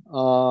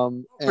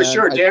 For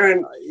sure,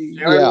 Darren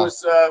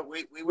was.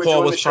 We were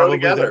doing the show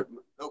together. There.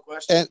 No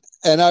question.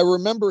 And I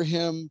remember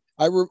him.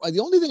 The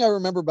only thing I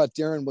remember about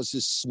Darren was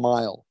his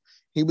smile.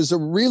 He was a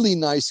really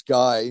nice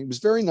guy. He was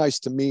very nice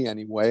to me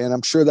anyway. And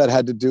I'm sure that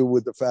had to do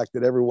with the fact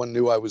that everyone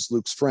knew I was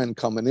Luke's friend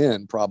coming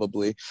in,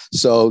 probably.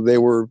 So they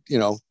were,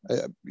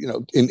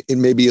 in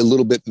maybe a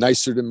little bit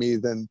nicer to me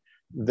than.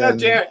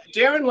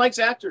 Darren likes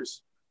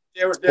actors.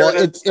 Darren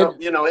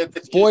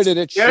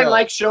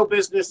likes show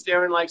business.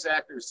 Darren likes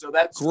actors, so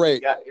that's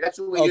great. That's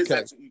what we use.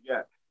 That's what you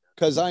get.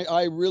 Because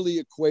I really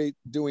equate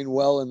doing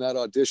well in that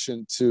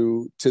audition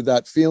to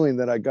that feeling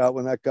that I got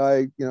when that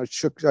guy, I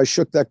shook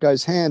that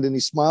guy's hand and he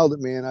smiled at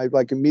me, and I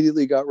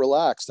immediately got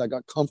relaxed. I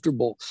got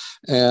comfortable,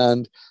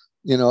 and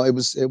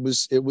it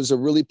was a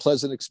really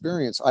pleasant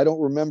experience. I don't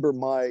remember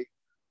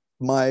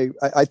I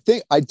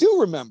think I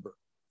do remember.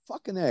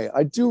 Fucking A,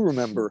 I do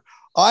remember.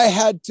 I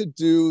had to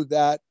do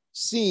that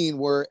scene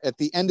where at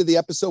the end of the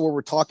episode where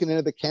we're talking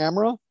into the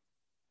camera.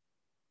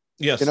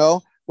 Yes.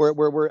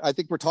 Where I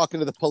think we're talking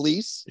to the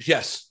police.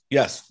 Yes,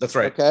 that's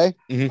right. Okay.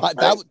 Mm-hmm.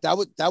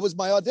 That was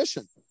my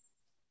audition.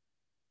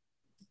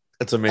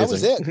 That's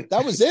amazing.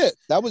 That was it.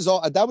 That was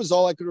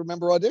all I could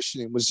remember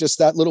auditioning, was just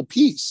that little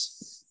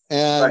piece.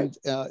 And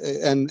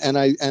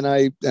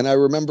I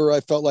remember I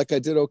felt like I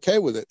did okay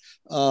with it.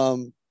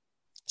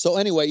 So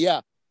anyway,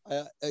 yeah,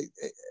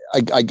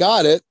 I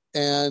got it.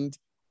 And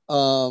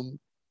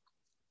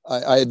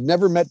I had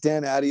never met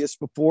Dan Attias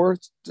before.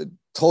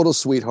 Total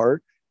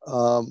sweetheart.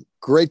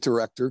 Great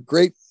director,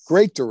 great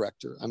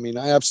director. I mean,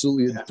 I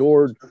absolutely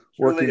adored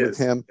working with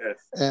him,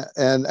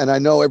 and I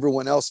know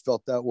everyone else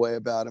felt that way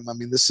about him. I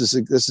mean, this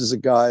is a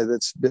guy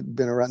that's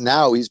been around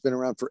now. He's been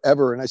around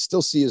forever, and I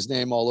still see his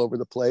name all over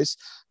the place.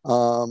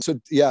 So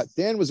yeah,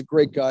 Dan was a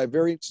great guy,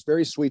 very,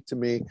 very sweet to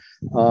me.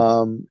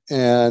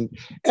 And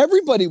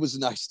everybody was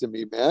nice to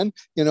me, man.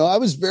 You know, I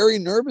was very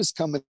nervous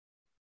coming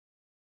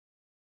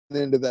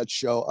into that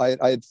show.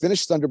 I had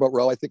finished Thunderbolt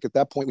Row. I think at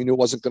that point we knew it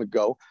wasn't going to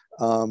go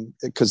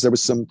because there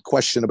was some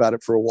question about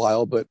it for a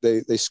while, but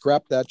they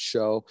scrapped that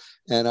show.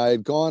 And I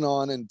had gone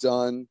on and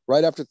done,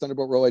 right after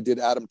Thunderbolt Row, I did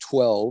Adam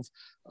 12.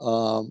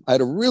 I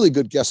had a really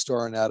good guest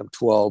star in Adam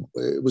 12.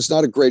 It was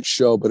not a great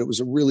show, but it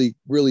was a really,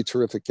 really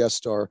terrific guest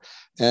star.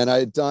 And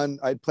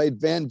I'd played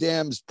Van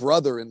Damme's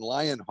brother in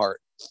Lionheart.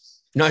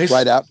 Nice.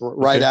 Right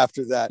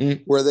after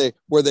that,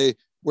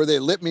 where they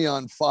lit me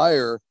on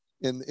fire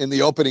in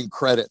the opening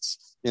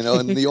credits. You know,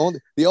 and the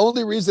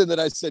only reason that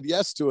I said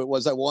yes to it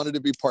was I wanted to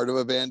be part of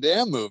a Van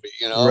Damme movie.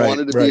 You know, I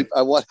wanted to be,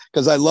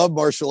 because I love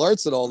martial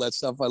arts and all that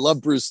stuff. I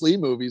love Bruce Lee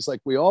movies like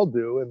we all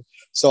do. And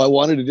so I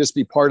wanted to just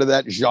be part of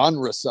that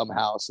genre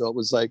somehow. So it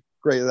was like,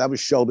 great. That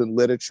was Sheldon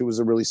Littich, who was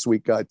a really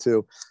sweet guy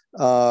too.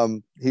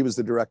 He was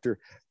the director.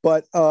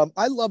 But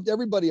I loved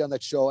everybody on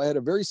that show. I had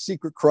a very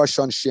secret crush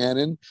on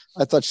Shannon.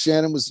 I thought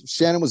Shannon was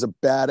a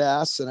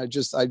badass, and I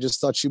just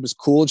thought she was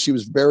cool, and she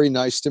was very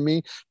nice to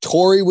me.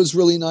 Tori was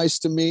really nice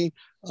to me.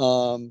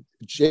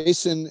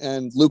 Jason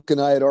and Luke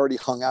and I had already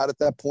hung out at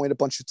that point a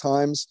bunch of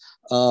times.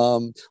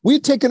 We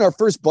had taken our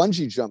first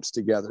bungee jumps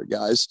together,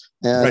 guys,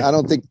 and I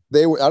don't think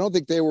they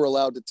were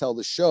allowed to tell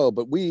the show,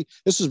 but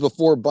this was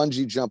before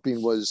bungee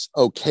jumping was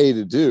okay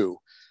to do,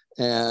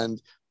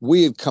 and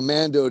we had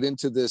commandoed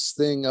into this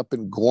thing up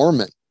in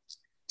Gorman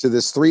to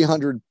this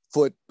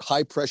 300-foot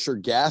high-pressure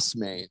gas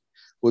main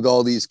with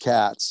all these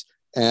cats,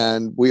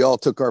 and we all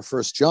took our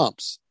first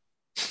jumps.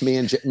 Me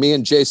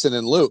and Jason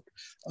and Luke.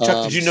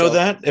 Chuck, did you know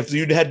that? If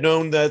you had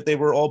known that they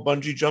were all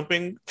bungee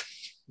jumping?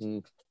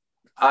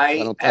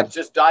 I have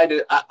just died.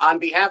 On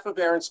behalf of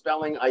Aaron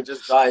Spelling, I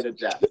just died of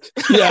death.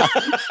 Yeah.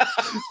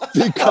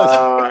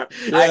 Because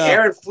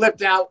Aaron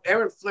flipped out.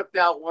 Aaron flipped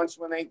out once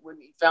when he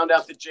found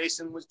out that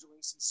Jason was doing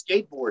some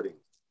skateboarding.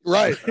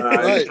 Right.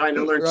 Trying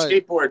to learn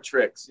skateboard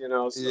tricks, you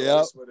know. So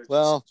yeah.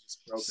 Well,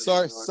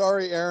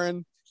 sorry,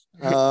 Aaron.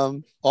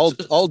 Everyone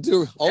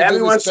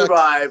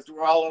survived.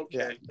 We're all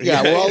okay.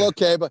 Yeah, we're all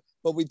okay.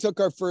 But we took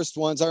our first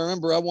ones. I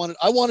remember I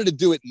wanted to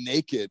do it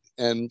naked,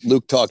 and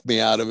Luke talked me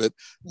out of it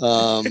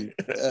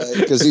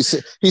because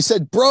he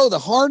said, "Bro, the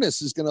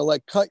harness is gonna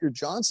like cut your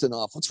Johnson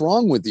off. What's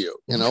wrong with you?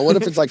 You know, what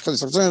if it's like?"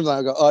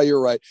 I go, "Oh, you're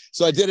right."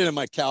 So I did it in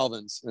my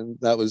Calvins, and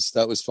that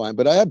was fine.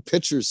 But I have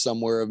pictures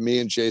somewhere of me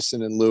and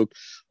Jason and Luke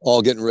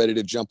all getting ready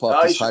to jump off.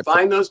 Oh, you should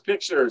find those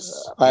pictures.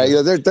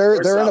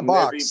 They're in a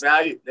box.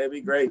 They'd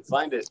be great.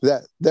 Find it.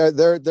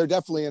 They're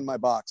definitely in my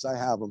box. I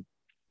have them.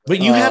 But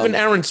you have an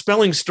Aaron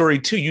Spelling story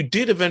too. You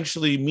did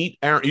eventually meet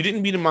Aaron. You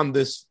didn't meet him on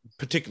this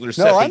particular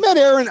set. No, I met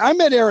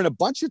Aaron a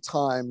bunch of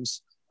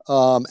times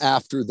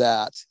after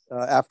that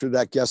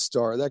guest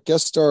star. That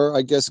guest star,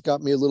 I guess,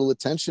 got me a little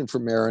attention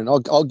from Aaron.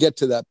 I'll get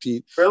to that,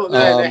 Pete.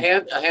 A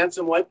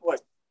handsome white boy.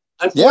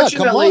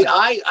 Unfortunately,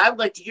 I'd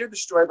like to hear the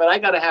story, but I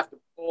have to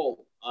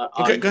pull.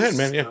 Okay, go ahead,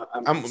 man. Yeah,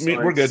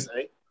 we're good.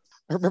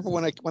 I remember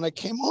when I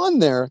came on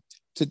there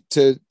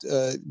to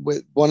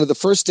one of the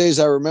first days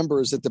I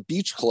remember is at the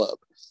Beach Club.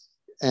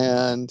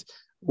 And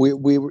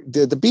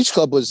the Beach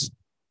Club was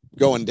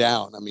going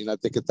down. I mean, I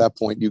think at that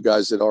point you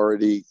guys had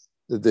already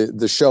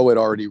the show had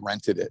already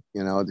rented it,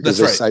 you know,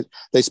 because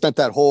they spent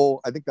that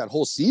whole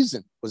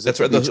season was that's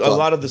right. A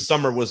lot of the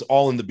summer was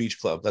all in the Beach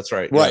Club. That's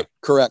right. Right. Yeah.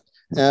 Correct.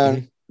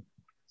 And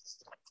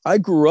I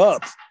grew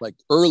up like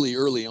early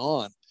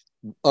on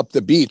up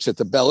the beach at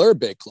the Bel Air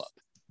Bay Club.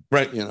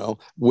 Right. You know,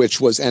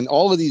 and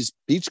all of these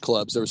beach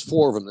clubs, there was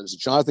 4 of them. There's the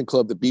Jonathan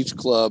Club, the Beach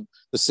Club,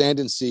 the Sand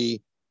and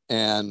Sea,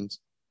 and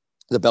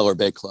the Bel Air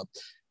Bay Club.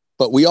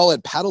 But we all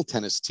had paddle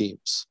tennis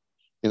teams,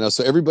 you know,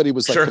 so everybody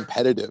was like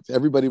competitive.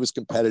 Everybody was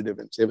competitive.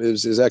 And it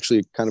was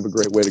actually kind of a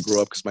great way to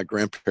grow up because my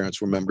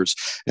grandparents were members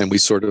and we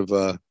sort of,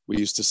 we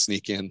used to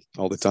sneak in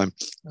all the time.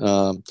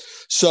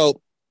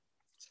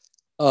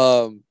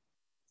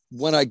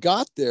 When I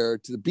got there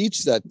to the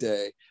beach that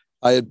day,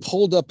 I had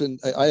pulled up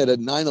I had a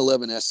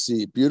 911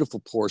 SC, beautiful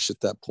Porsche at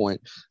that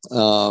point.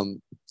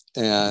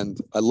 And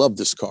I love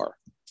this car.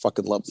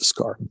 Fucking love this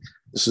car.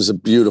 This is a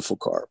beautiful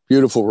car,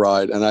 beautiful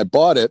ride. And I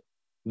bought it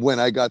when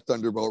I got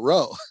Thunderbolt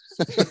Row.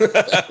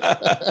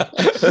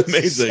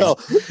 Amazing.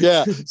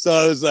 So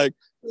I was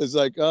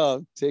like,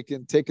 oh,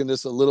 taking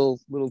this a little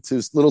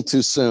too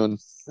soon.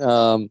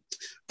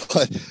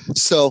 But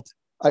so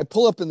I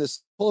pull up in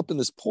this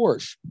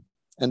Porsche,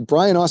 and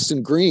Brian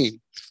Austin Green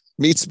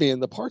meets me in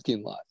the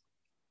parking lot.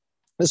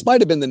 This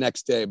might have been the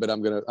next day, but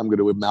I'm gonna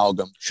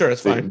amalgam. Sure,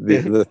 it's fine.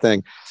 The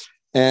thing.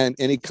 And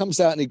he comes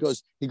out and he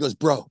goes,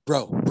 bro,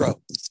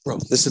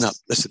 listen up.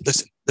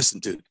 Listen,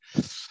 dude.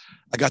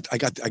 I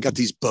got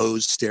these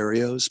Bose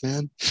stereos,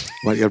 man.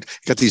 I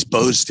got these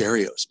Bose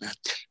stereos, man.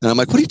 And I'm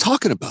like, what are you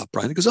talking about,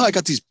 Brian? He goes, oh, I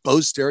got these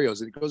Bose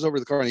stereos. And he goes over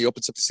to the car and he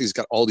opens up to see he's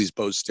got all these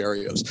Bose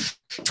stereos.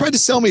 He tried to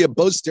sell me a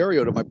Bose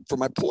stereo for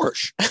my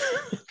Porsche.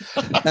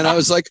 And I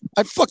was like,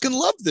 I fucking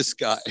love this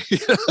guy.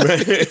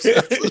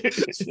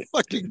 It's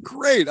fucking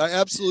great. I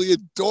absolutely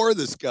adore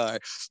this guy.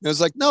 And I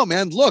was like, no,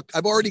 man, look,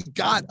 I've already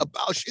got a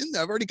Bausch in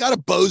there. I've already got a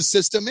Bose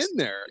system in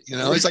there.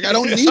 It's like, I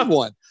don't need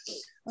one.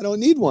 I don't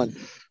need one.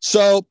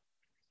 So,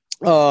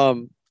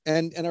 and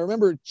I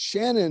remember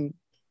Shannon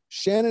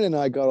and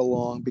I got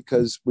along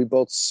because we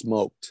both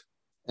smoked.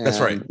 And that's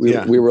right.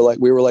 We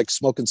were like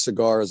smoking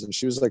cigars, and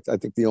she was like, I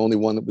think the only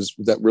one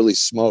that really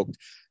smoked.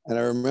 And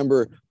I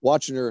remember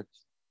watching her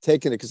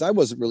taking it, because I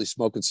wasn't really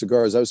smoking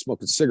cigars. I was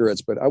smoking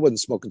cigarettes, but I wasn't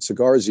smoking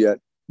cigars yet,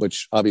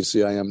 which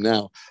obviously I am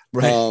now.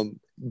 Right.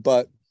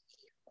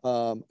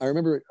 I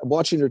remember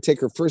watching her take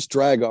her first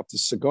drag off the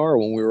cigar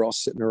when we were all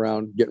sitting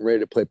around getting ready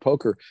to play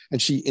poker,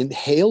 and she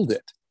inhaled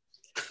it.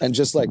 And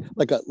just like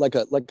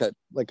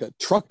a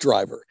truck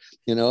driver,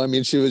 I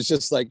mean, she was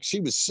just like, she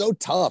was so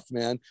tough,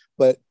 man.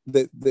 But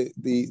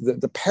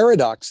the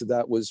paradox of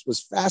that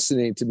was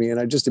fascinating to me. And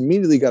I just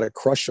immediately got a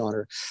crush on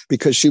her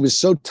because she was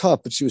so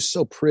tough, but she was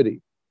so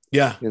pretty.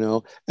 Yeah.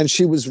 And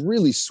she was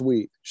really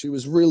sweet. She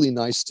was really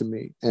nice to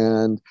me,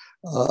 and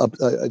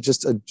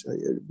just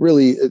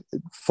really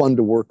fun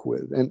to work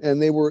with.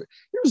 And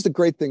here's the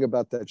great thing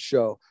about that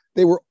show.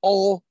 They were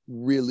all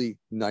really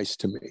nice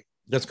to me.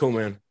 That's cool,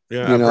 man.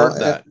 Yeah, I've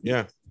heard that.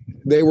 Yeah.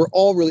 They were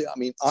all really, I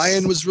mean,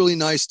 Ian was really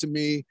nice to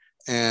me,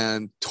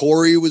 and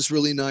Tori was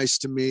really nice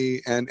to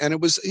me. And it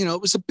was, it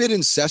was a bit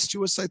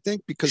incestuous, I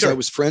think, because I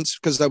was friends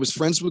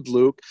with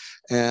Luke,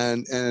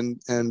 and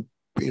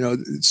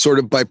sort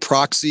of by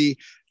proxy,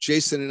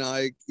 Jason and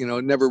I,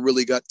 never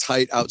really got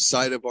tight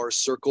outside of our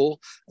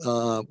circle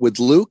with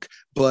Luke,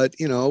 but,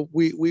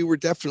 we were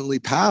definitely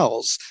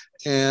pals.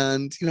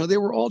 And, they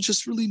were all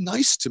just really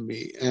nice to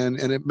me. And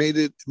it made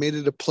it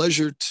a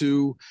pleasure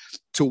to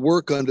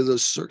work under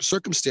those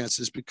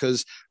circumstances,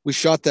 because we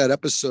shot that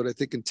episode, I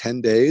think, in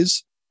 10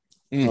 days.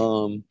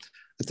 I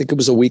think it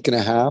was a week and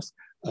a half.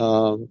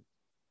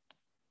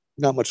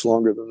 Not much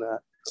longer than that.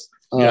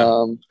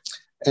 Yeah.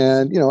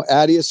 And,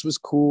 Adius was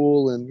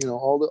cool. And,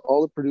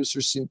 all the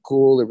producers seemed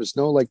cool. There was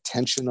no like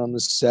tension on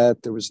the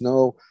set. There was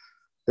no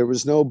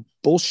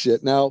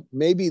bullshit. Now,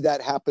 maybe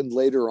that happened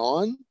later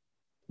on.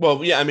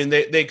 Well, yeah, I mean,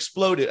 they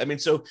exploded. I mean,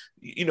 so,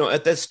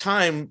 at this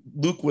time,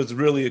 Luke was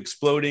really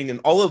exploding, and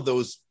all of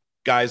those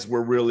guys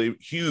were really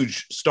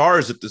huge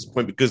stars at this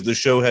point, because the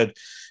show had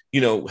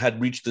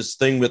reached this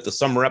thing with the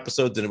summer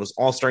episodes, and it was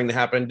all starting to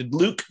happen. Did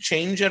Luke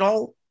change at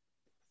all?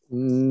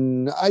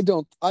 I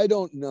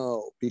don't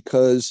know,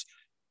 because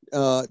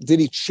did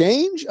he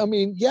change? I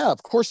mean, yeah,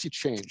 of course he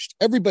changed.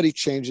 Everybody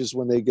changes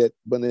when they get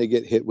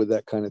hit with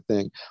that kind of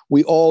thing.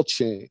 We all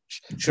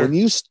change. Sure.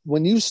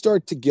 When you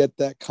start to get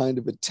that kind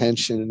of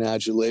attention and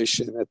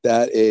adulation at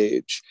that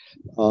age,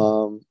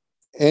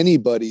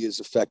 anybody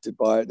is affected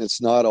by it, and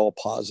it's not all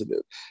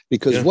positive.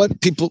 Because what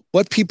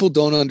people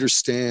don't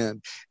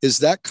understand is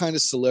that kind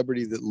of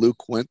celebrity that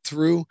Luke went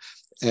through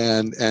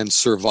and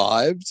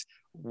survived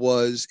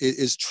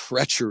is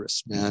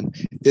treacherous, man.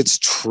 It's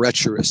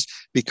treacherous,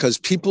 because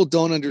people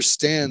don't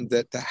understand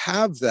that to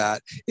have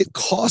that, it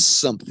costs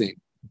something.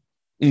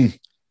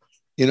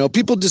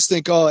 People just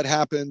think, oh, it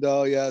happened.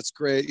 Oh, yeah, it's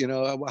great.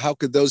 How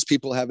could those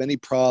people have any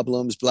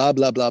problems? Blah,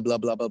 blah, blah, blah,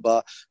 blah, blah,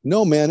 blah.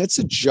 No, man, it's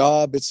a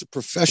job. It's a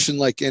profession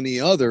like any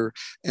other.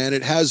 And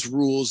it has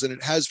rules, and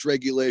it has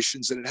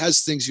regulations, and it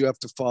has things you have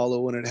to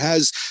follow. And it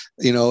has,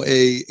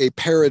 a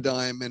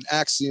paradigm and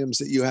axioms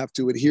that you have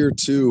to adhere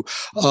to.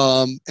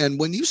 And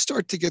when you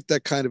start to get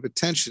that kind of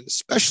attention,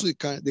 especially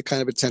the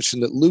kind of attention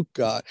that Luke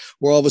got,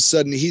 where all of a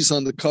sudden he's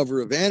on the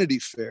cover of Vanity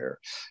Fair,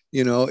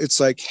 it's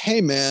like,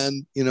 hey,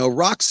 man,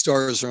 rock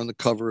stars are on the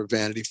cover of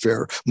Vanity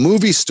Fair,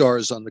 movie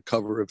stars on the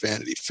cover of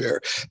Vanity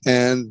Fair,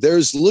 and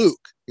there's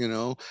Luke,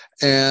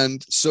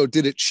 and so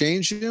did it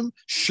change him?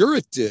 Sure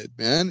it did,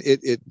 man.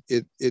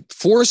 It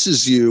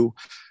forces you,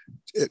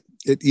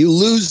 you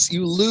lose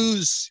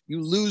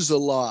a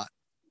lot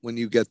when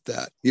you get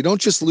that. You don't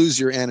just lose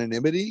your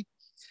anonymity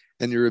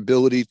and your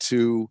ability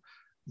to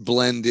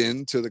blend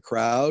into the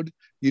crowd.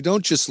 You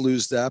don't just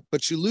lose that,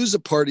 but you lose a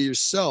part of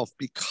yourself,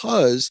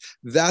 because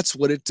that's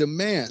what it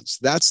demands.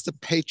 That's the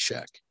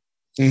paycheck.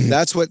 Mm-hmm.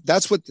 That's what,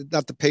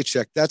 not the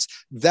paycheck.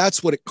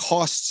 That's what it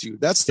costs you.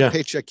 That's the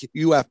paycheck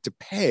you have to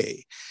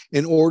pay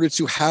in order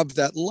to have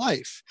that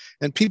life.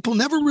 And people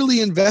never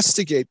really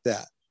investigate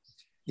that,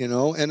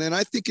 and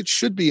I think it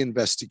should be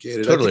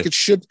investigated. Totally.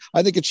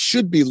 I think it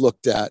should be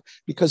looked at,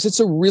 because it's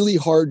a really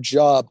hard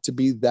job to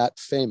be that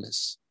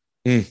famous.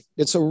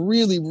 It's a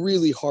really,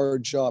 really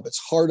hard job. It's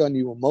hard on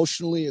you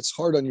emotionally. It's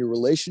hard on your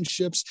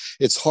relationships.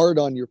 It's hard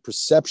on your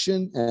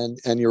perception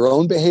and your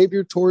own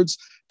behavior towards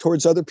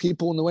other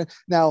people in the way.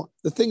 Now,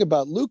 the thing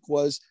about Luke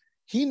was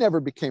he never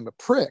became a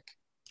prick.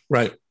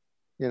 Right.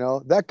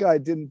 That guy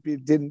didn't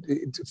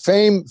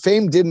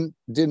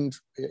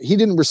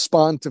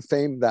respond to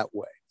fame that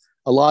way.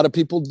 A lot of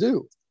people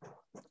do.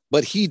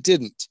 but he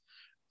didn't.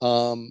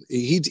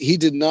 He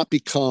did not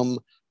become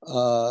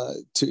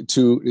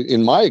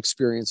in my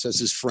experience as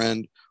his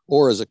friend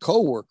or as a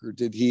coworker,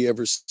 did he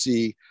ever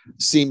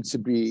seem to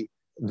be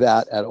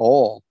that at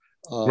all.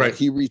 Right.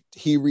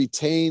 He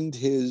retained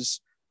his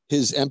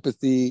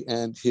empathy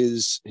and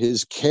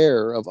his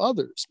care of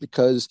others,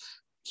 because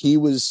he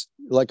was,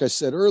 like I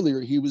said earlier,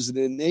 he was an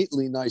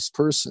innately nice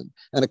person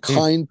and a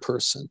kind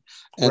person.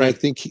 And I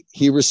think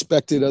he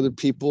respected other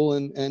people,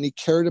 and he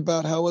cared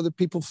about how other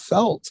people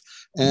felt.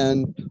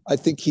 And I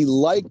think he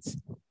liked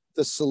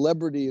the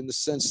celebrity in the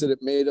sense that it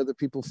made other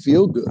people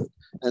feel good,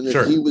 and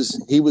that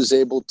he was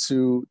able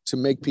to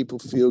make people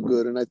feel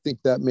good. And I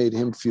think that made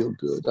him feel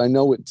good. I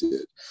know it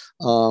did.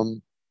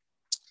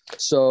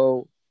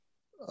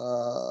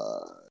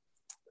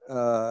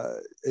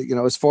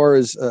 As far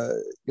as,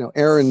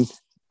 Aaron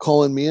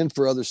calling me in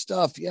for other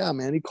stuff. Yeah,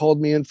 man, he called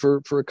me in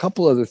for a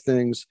couple other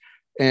things.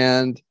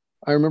 And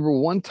I remember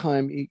one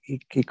time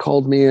he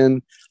called me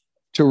in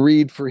to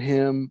read for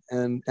him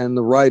and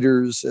the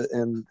writers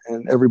and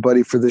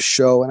everybody for this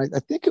show. And I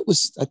think it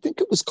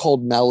was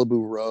called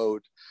Malibu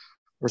Road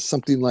or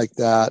something like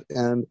that.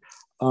 And,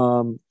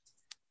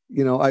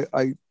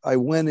 I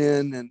went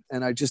in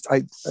and I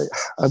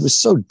was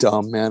so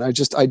dumb, man. I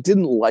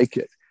didn't like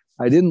it.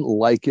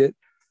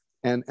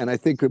 And I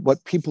think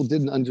what people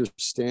didn't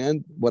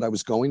understand, what I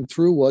was going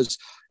through was,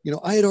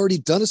 I had already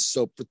done a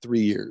soap for 3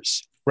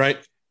 years.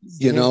 Right.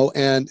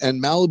 And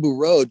Malibu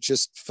Road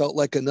just felt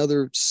like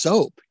another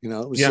soap. It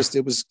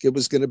was it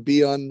was going to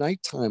be on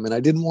nighttime, and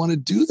I didn't want to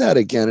do that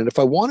again. And if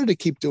I wanted to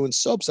keep doing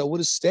soaps, I would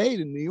have stayed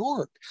in New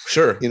York.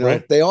 Sure.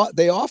 They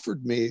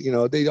offered me,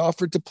 they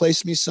offered to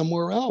place me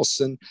somewhere else.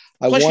 And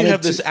plus you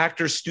have this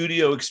actor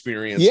studio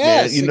experience.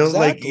 Yes, man.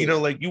 exactly.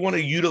 You want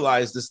to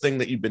utilize this thing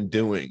that you've been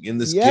doing in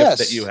this gift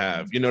that you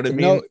have. You know what I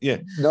mean?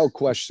 No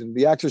question.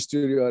 The actor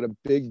studio had a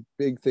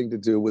big thing to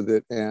do with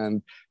it.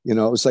 And, it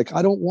was like,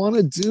 I don't want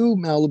to do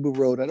Malibu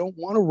Road. I don't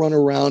want to run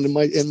around in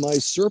my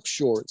surf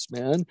shorts,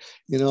 man.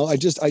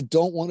 I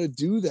don't want to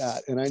do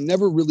that. And I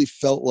never really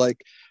felt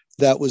like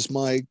that was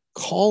my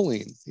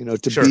calling,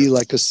 to be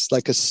like a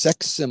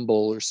sex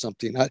symbol or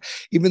something.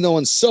 Even though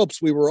in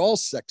soaps we were all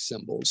sex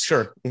symbols,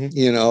 sure,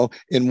 mm-hmm.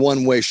 In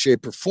one way,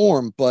 shape, or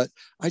form. But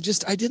I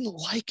didn't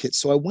like it.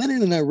 So I went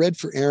in and I read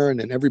for Aaron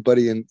and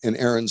everybody in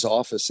Aaron's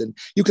office. And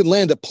you can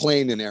land a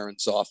plane in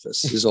Aaron's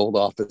office, his old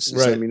office.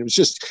 Right. I mean,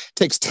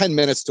 takes 10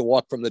 minutes to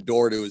walk from the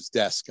door to his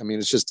desk. I mean,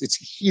 it's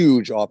a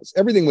huge office.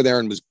 Everything with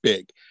Aaron was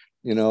big.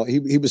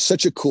 He was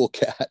such a cool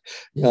cat.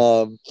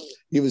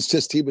 He was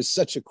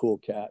such a cool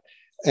cat.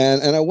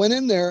 And I went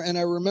in there and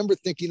I remember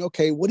thinking,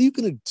 okay, what are you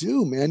going to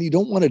do, man? You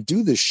don't want to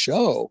do this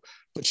show,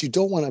 but you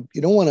don't want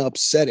to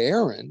upset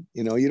Aaron.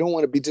 You don't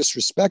want to be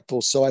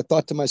disrespectful. So I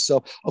thought to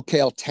myself,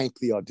 okay, I'll tank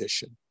the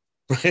audition.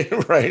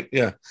 Right.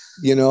 Yeah.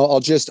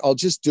 I'll just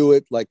do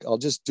it. I'll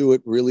just do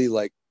it really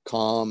like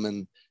calm.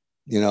 And,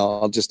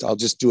 I'll just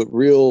do it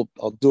real.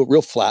 I'll do it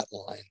real flat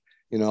line.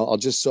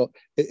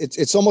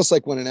 It's almost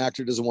like when an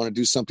actor doesn't want to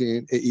do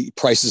something, he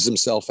prices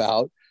himself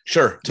out.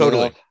 Sure.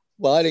 Totally.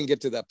 Well, I didn't get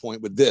to that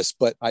point with this,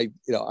 but I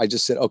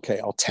just said, okay,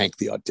 I'll tank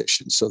the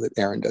audition so that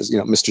Aaron does,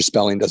 Mr.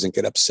 Spelling doesn't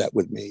get upset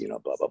with me, blah,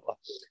 blah, blah.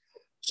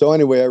 So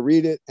anyway, I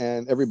read it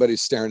and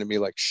everybody's staring at me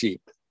like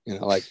sheep,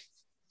 like,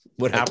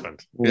 what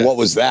happened? What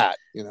was that?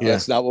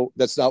 That's not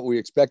what we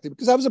expected,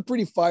 because I was a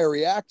pretty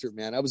fiery actor,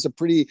 man. I was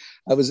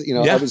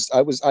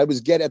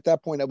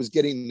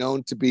getting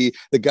known to be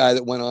the guy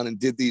that went on and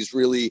did these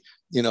really,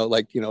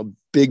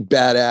 big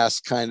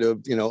badass kind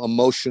of,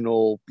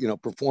 emotional,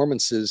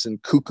 performances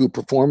and cuckoo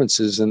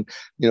performances and,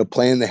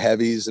 playing the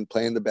heavies and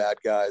playing the bad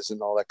guys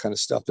and all that kind of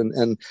stuff.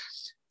 And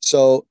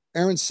so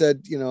Aaron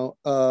said, you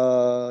want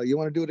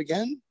to do it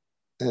again?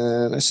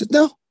 And I said,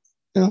 no,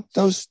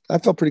 I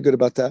felt pretty good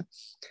about that.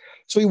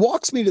 So he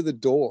walks me to the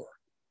door,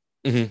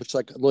 mm-hmm.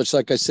 which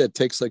like I said,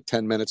 takes like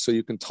 10 minutes so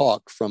you can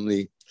talk from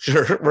the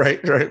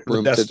right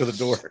room desk to the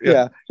door.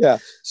 Yeah.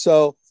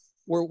 So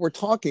we're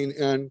talking,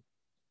 and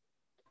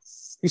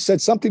he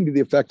said something to the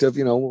effect of,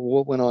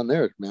 what went on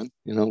there, man?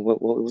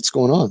 What's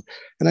going on?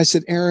 And I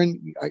said,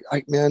 Aaron,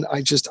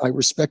 I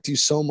respect you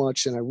so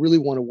much, and I really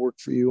want to work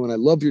for you, and I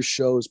love your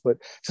shows, but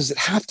does it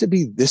have to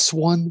be this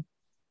one?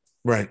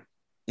 Right.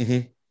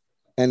 Mm-hmm.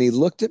 And he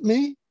looked at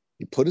me,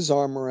 he put his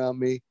arm around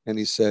me, and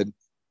he said,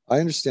 I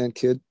understand,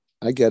 kid.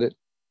 I get it.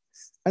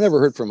 I never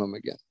heard from him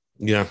again.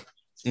 Yeah.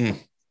 Mm.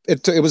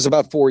 It was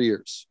about 4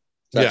 years.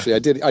 Actually,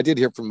 I did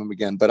hear from him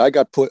again, but I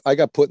got put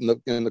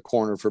in the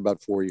corner for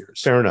about 4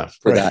 years. Fair enough.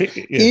 For that.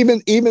 Yeah.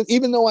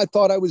 Even though I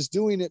thought I was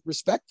doing it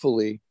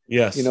respectfully.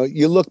 Yes.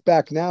 You look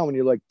back now and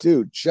you're like,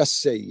 dude, just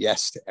say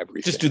yes to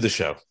everything. Just do the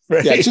show.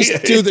 Right? Yeah,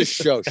 just do the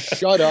show.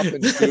 Shut up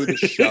and do the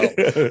show.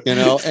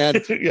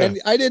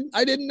 And I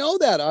didn't know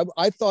that.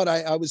 I thought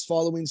I was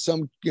following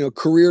some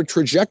career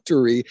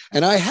trajectory,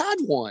 and I had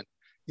one.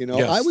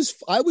 Yes.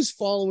 I was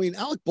following.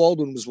 Alec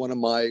Baldwin was one of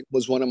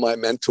my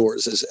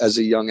mentors as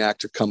a young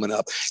actor coming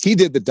up. He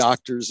did The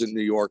Doctors in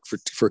New York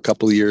for a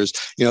couple of years.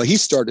 He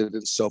started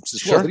in soaps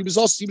as well, but he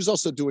was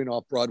also doing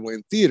off Broadway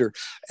and theater.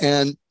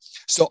 And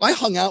So I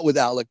hung out with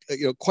Alec,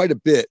 quite a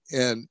bit,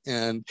 and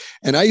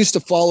I used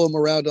to follow him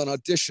around on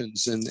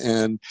auditions,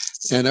 and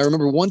I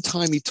remember one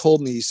time he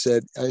told me, he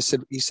said,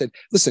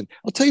 listen,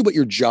 I'll tell you what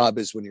your job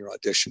is when you're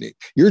auditioning.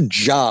 Your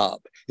job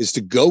is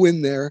to go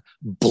in there,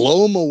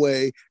 blow them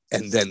away,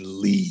 and then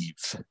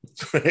leave.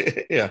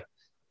 Yeah.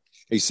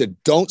 He said,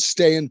 don't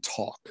stay and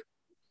talk.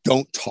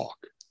 Don't talk.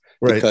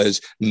 Right. Because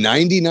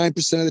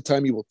 99% of the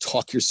time you will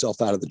talk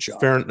yourself out of the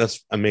job. Fair,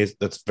 that's amazing.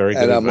 That's very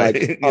good. And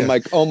advice. I'm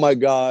like, oh my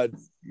God.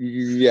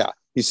 Yeah.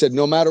 He said,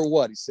 no matter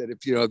what, he said,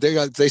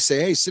 if they say,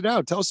 hey, sit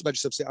down, tell us about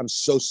yourself. Say, I'm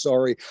so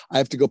sorry. I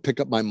have to go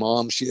pick up my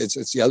mom.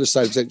 It's the other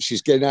side of it.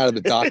 She's getting out of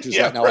the doctor's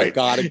right now. Right. I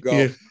gotta go.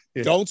 Yeah.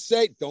 Yeah. Don't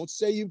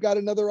say you've got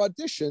another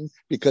audition,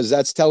 because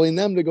that's telling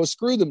them to go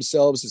screw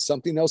themselves. That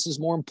something else is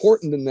more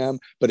important than them.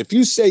 But if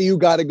you say you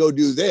got to go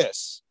do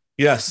this,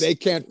 yes, they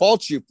can't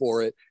fault you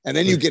for it. And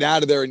then you get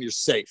out of there and you're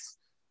safe.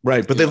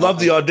 Right. But they love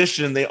the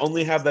audition, and they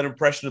only have that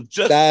impression of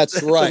just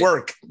that's right. The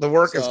work. The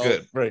work is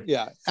good. Right.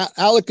 Yeah.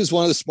 Alec is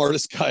one of the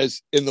smartest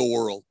guys in the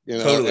world,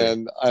 Totally.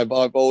 And I've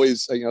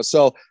always,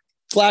 so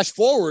flash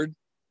forward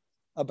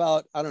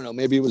about, I don't know,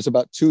 maybe it was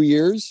about 2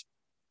 years.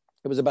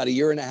 It was about a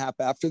year and a half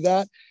after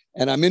that.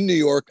 And I'm in New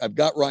York. I've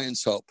got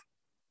Ryan's Hope.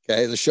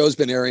 Okay. And the show's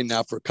been airing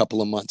now for a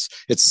couple of months.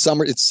 It's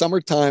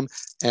summertime,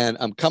 and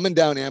I'm coming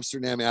down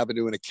Amsterdam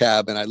Avenue in a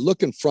cab, and I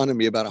look in front of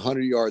me about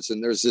 100 yards,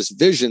 and there's this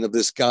vision of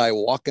this guy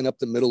walking up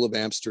the middle of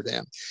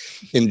Amsterdam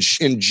in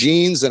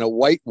jeans and a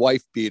white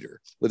wife beater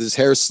with his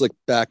hair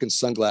slicked back and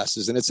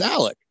sunglasses. And it's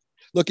Alec,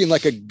 looking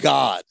like a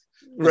god,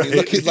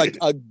 looking like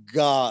a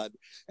god.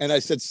 And I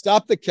said,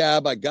 stop the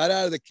cab. I got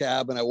out of the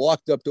cab and I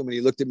walked up to him, and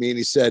he looked at me and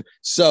he said,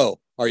 so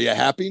are you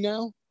happy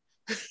now?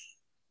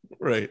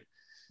 Right.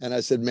 And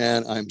I said,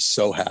 man, I'm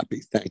so happy.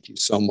 Thank you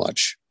so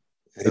much.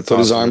 And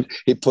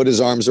he put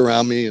his arms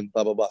around me and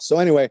blah, blah, blah. So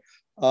anyway,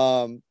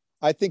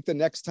 I think the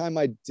next time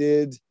I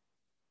did,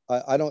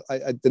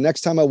 the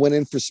next time I went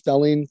in for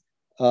spelling,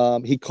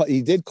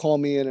 he did call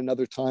me in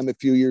another time a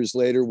few years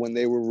later when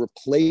they were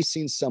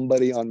replacing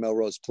somebody on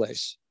Melrose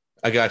Place.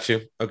 I got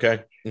you.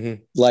 Okay.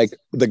 Mm-hmm. Like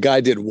the guy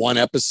did one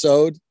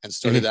episode and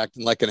started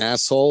acting like an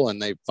asshole,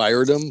 and they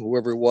fired him,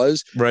 whoever it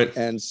was. Right.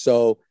 And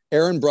so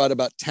Aaron brought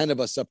about 10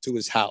 of us up to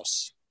his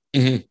house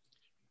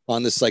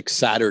on this like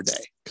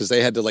Saturday, because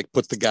they had to like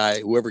put the guy,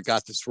 whoever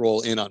got this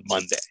role, in on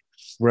Monday.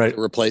 Right.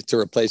 To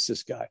replace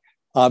this guy.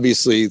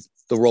 Obviously,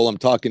 the role I'm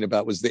talking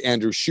about was the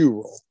Andrew Shue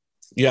role.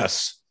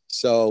 Yes.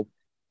 So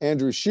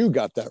Andrew Shue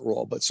got that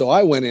role. But so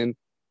I went in,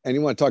 and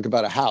you want to talk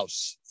about a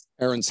house,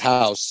 Aaron's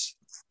house.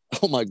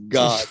 Oh my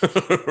God.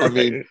 Right. I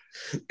mean,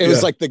 it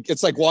was like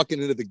it's like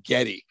walking into the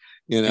Getty,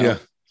 Yeah.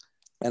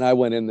 And I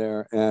went in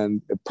there,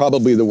 and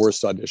probably the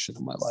worst audition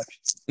of my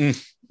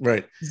life.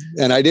 Right.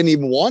 And I didn't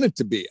even want it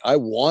to be. I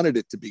wanted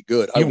it to be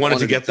good. I wanted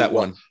to get that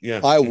one.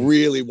 Yeah. I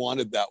really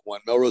wanted that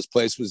one. Melrose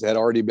Place had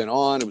already been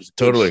on. It was a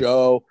good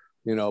show,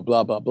 blah,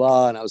 blah,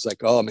 blah. And I was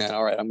like, oh man,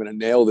 all right, I'm going to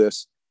nail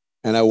this.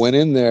 And I went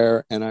in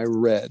there and I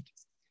read,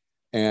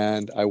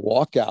 and I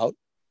walk out,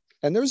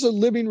 and there's a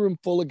living room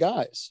full of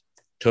guys.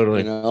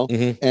 Totally.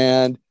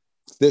 And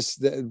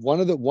one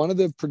of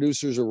the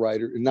producers or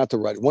writer, not the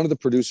writer, one of the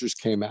producers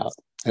came out,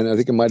 and I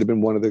think it might've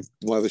been one of the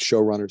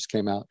showrunners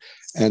came out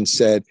and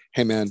said,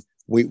 hey man,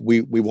 we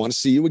want to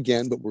see you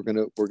again, but we're going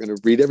to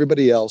read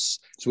everybody else.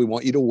 So we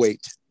want you to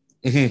wait.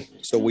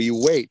 So will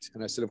you wait?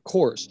 And I said, of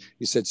course.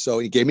 He said, so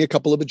he gave me a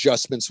couple of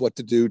adjustments, what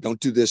to do. Don't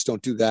do this,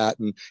 don't do that.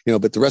 And,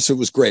 but the rest of it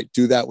was great.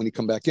 Do that when you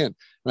come back in. And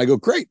I go,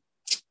 great.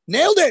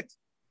 Nailed it.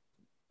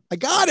 I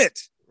got it.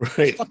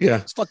 Right.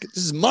 This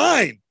is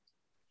mine.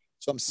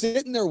 So I'm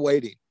sitting there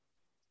waiting,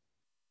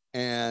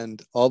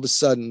 and all of a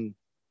sudden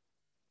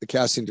the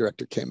casting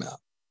director came out.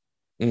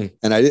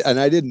 And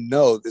I didn't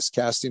know this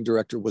casting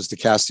director was the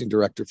casting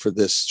director for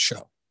this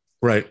show.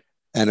 Right.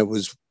 And it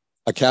was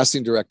a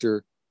casting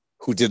director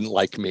who didn't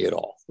like me at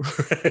all.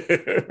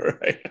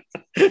 Right.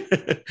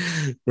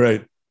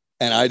 Right.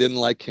 And I didn't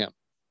like him.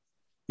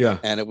 Yeah.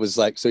 And it was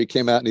like, so he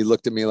came out and he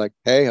looked at me like,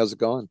 hey, how's it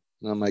going?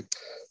 And I'm like,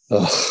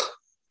 ugh.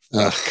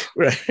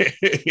 Right.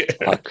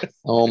 Fuck.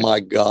 Oh my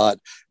God.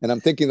 And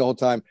I'm thinking the whole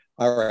time,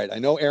 all right, I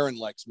know Aaron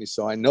likes me,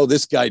 so I know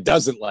this guy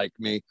doesn't like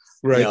me.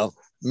 Right.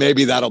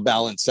 Maybe that'll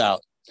balance out.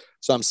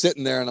 So I'm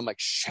sitting there and I'm like,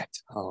 shit.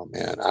 Oh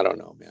man, I don't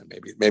know, man.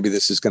 Maybe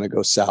this is going to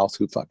go south.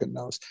 Who fucking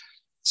knows?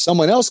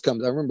 Someone else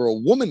comes. I remember a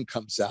woman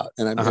comes out,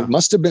 and it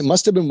must have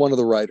been one of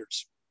the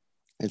writers.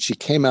 And she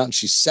came out and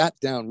she sat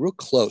down real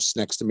close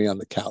next to me on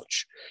the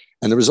couch.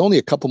 And there was only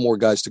a couple more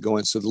guys to go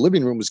in, so the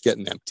living room was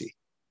getting empty.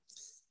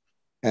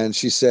 And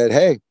she said,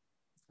 hey.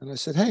 And I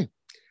said, hey.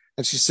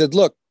 And she said,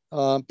 look,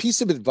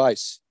 piece of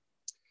advice.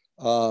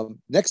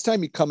 Next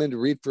time you come in to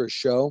read for a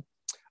show,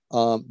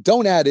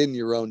 don't add in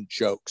your own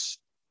jokes.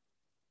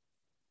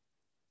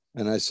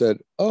 And I said,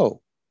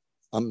 oh,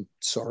 I'm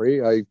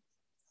sorry. I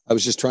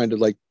was just trying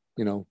to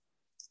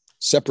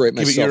separate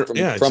myself from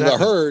the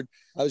herd.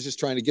 I was just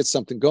trying to get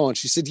something going.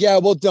 She said, yeah,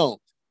 well,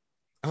 don't.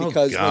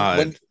 Because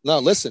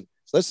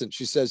listen,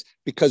 she says,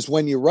 because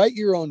when you write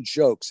your own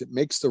jokes, it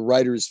makes the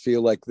writers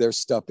feel like their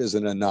stuff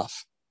isn't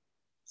enough.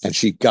 And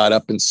she got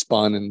up and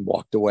spun and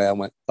walked away. I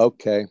went,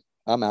 okay,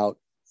 I'm out.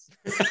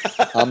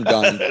 I'm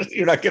done.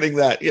 You're not getting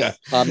that. Yeah.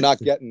 I'm not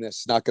getting this.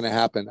 It's not going to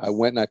happen. I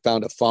went and I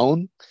found a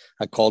phone.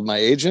 I called my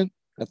agent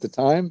at the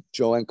time,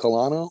 Joanne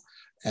Colano,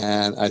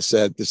 and I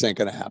said, this ain't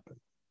going to happen.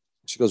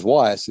 She goes,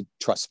 why? I said,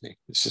 trust me,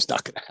 it's just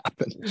not going to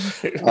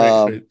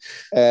happen.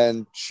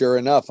 And sure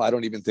enough, I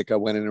don't even think I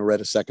went in and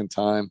read a second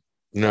time.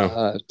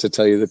 No. To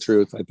tell you the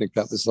truth, I think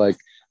that was like,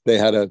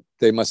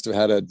 they must have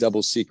had a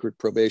double secret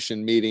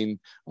probation meeting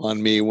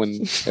on me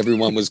when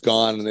everyone was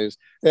gone. And they was,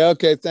 yeah,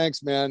 okay,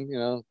 thanks, man.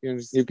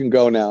 You can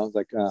go now. I was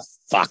like,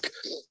 fuck.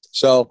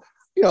 So,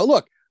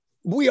 look,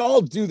 we all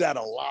do that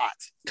a lot.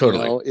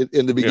 Totally.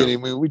 In the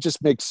beginning, we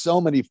just make so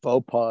many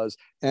faux pas,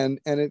 and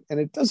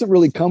it doesn't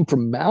really come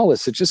from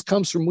malice. It just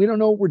comes from, we don't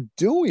know what we're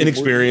doing.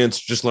 Inexperience,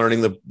 just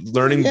learning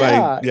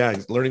by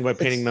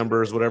painting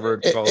numbers, whatever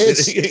it's called.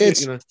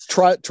 It's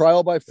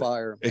trial by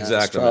fire. Man.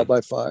 Exactly. It's trial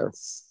by fire.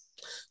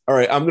 All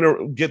right, I'm going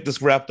to get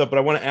this wrapped up, but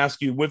I want to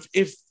ask you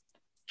if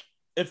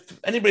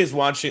anybody's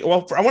watching,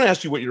 well, I want to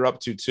ask you what you're up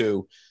to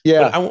too.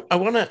 Yeah. But I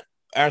want to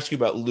ask you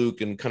about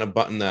Luke and kind of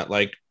button that.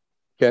 Like,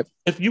 okay.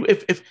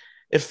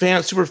 If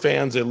fans, super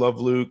fans, they love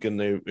Luke and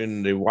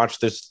they watch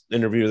this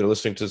interview, they're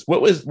listening to this.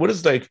 What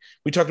is like,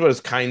 we talked about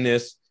his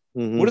kindness.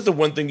 Mm-hmm. What is the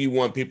one thing you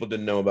want people to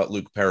know about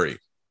Luke Perry?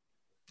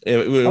 We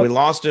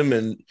lost him,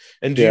 and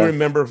do you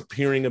remember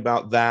hearing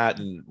about that?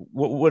 And it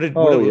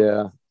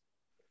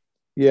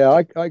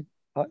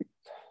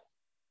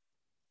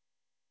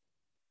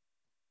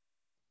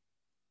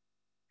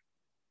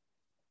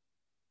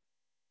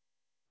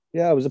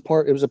was a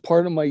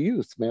part of my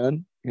youth,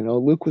 man.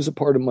 Luke was a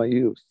part of my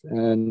youth,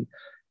 and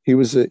he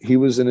was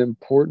an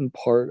important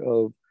part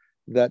of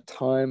that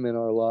time in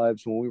our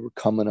lives when we were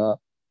coming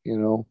up,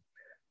 when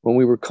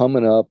we were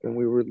coming up and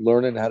we were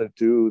learning how to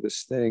do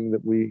this thing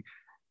that we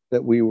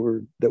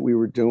were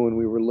doing.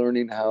 We were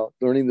learning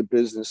the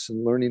business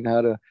and learning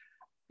how to,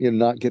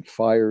 not get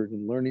fired,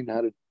 and learning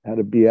how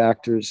to be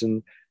actors,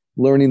 and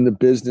learning the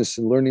business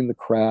and learning the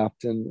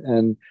craft,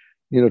 and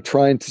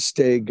trying to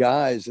stay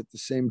guys at the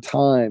same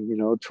time,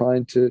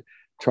 trying to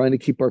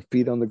keep our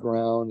feet on the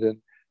ground.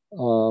 And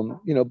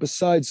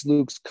besides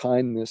Luke's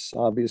kindness,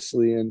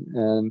 obviously,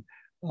 and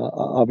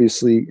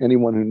obviously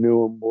anyone who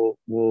knew him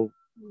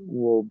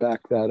will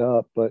back that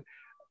up, but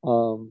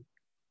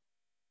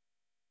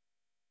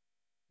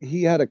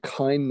he had a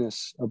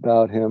kindness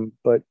about him.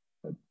 But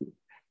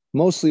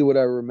mostly what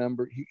I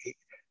remember,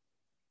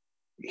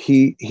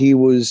 he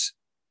was,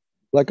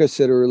 like I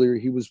said earlier,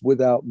 he was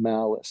without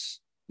malice.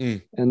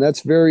 And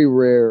that's very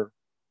rare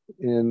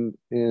in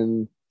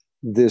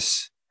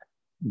this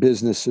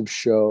business of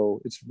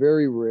show. It's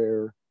very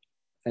rare,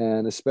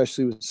 and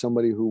especially with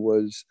somebody who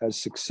was as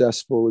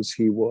successful as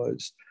he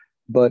was.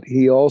 But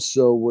he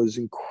also was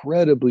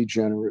incredibly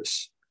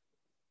generous.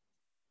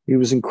 He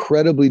was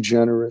incredibly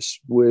generous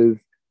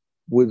with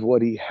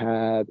what he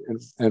had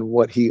and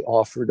what he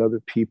offered other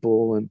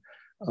people. And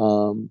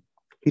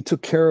he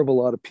took care of a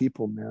lot of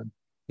people, man.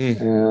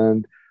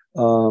 And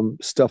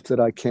stuff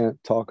that I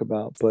can't talk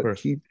about, but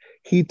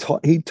he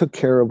took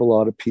care of a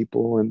lot of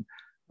people, and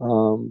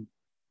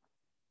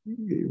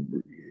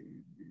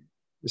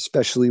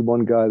especially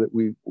one guy that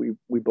we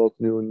both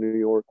knew in New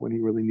York when he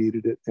really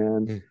needed it.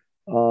 And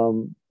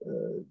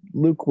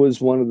Luke was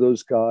one of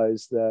those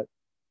guys that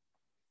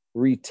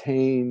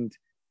retained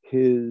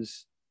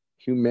his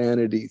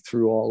humanity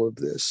through all of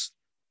this,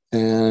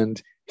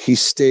 and he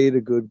stayed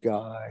a good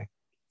guy.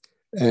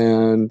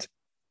 And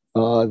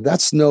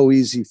that's no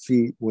easy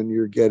feat when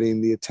you're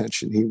getting the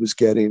attention he was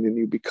getting, and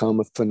you become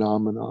a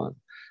phenomenon,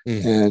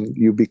 and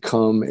you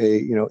become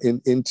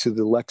into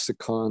the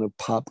lexicon of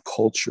pop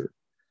culture.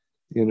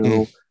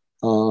 It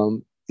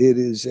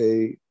is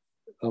a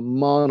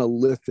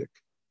monolithic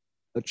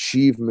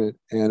achievement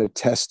and a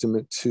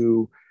testament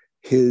to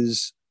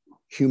his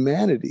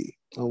humanity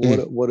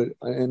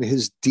and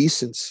his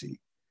decency.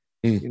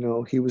 He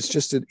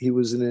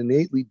was an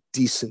innately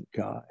decent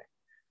guy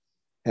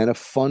and a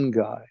fun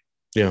guy.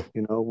 Yeah,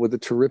 with a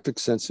terrific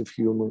sense of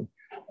humor,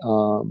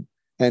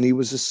 and he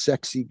was a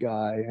sexy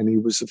guy, and he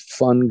was a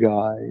fun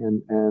guy,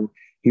 and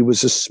he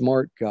was a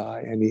smart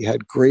guy, and he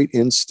had great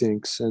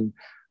instincts, and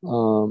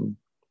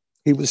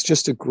he was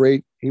just a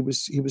great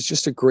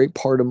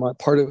part of my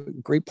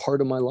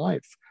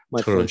life.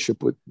 My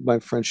friendship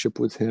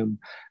with him,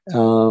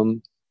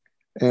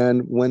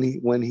 and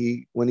when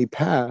he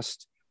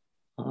passed,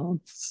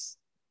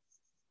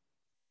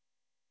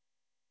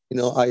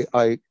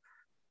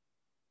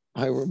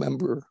 I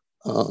remember,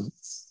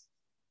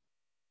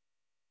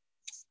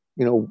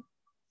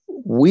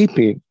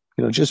 weeping,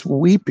 just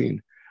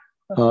weeping,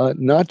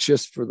 not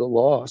just for the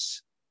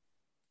loss,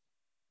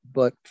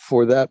 but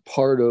for that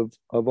part of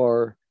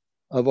our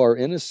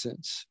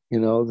innocence,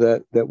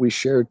 that we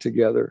shared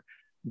together,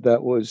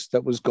 that was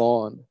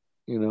gone,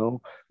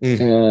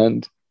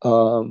 and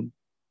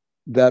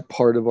that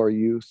part of our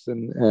youth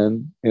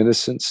and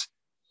innocence,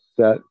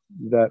 that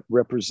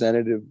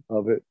representative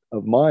of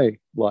my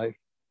life.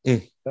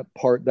 That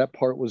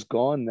part was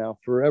gone now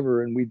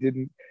forever, and we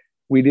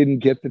we didn't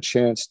get the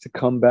chance to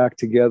come back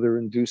together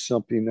and do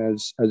something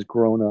as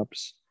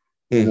grown-ups,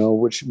 you know,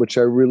 which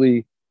I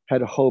really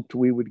had hoped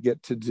we would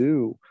get to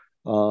do.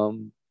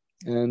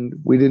 And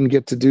we didn't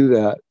get to do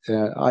that.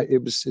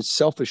 It's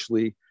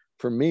selfishly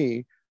for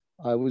me,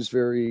 I was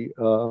very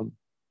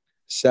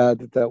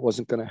sad that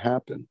wasn't going to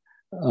happen,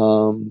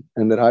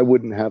 and that I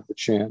wouldn't have the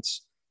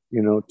chance,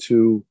 you know,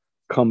 to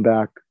come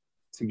back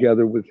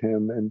together with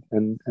him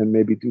and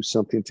maybe do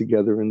something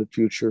together in the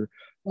future.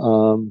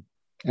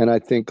 And I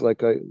think,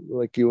 like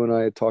you and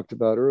I had talked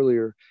about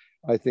earlier,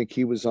 I think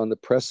he was on the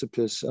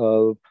precipice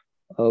of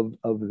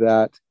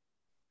that.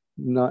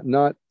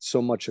 Not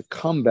so much a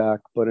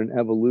comeback, but an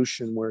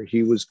evolution where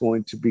he was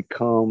going to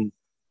become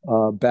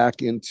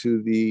back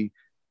into the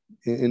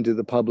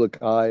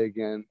public eye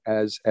again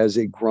as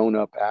a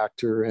grown-up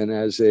actor and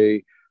as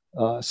a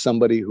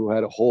somebody who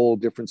had a whole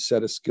different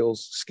set of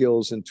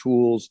skills and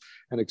tools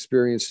and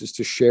experiences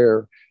to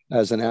share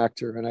as an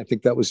actor. And I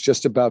think that was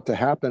just about to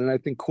happen. And I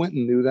think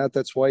Quentin knew that.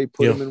 That's why he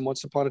put him in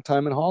Once Upon a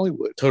Time in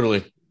Hollywood.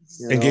 Totally.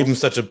 And gave him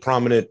such a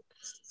prominent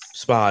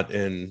spot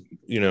and,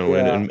 you know,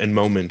 and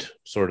moment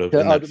sort of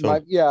in that film.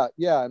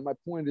 And my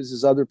point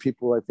is other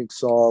people, I think,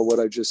 saw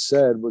what I just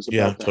said was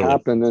about to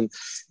happen. And,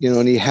 you know,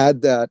 and he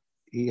had that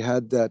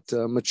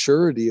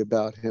maturity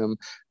about him.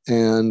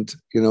 And,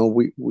 you know,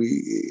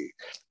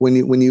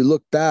 when you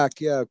look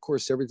back, of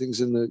course,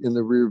 everything's in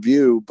the rear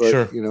view,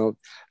 but you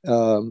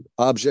know,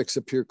 objects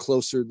appear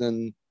closer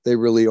than they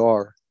really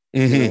are.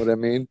 You know what I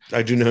mean?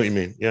 I do know what you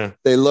mean. Yeah.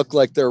 They look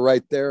like they're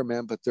right there,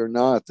 man, but they're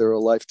not. They're a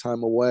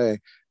lifetime away.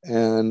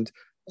 And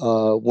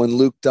when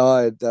Luke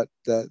died,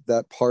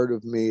 that part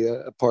of me,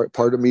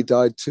 part of me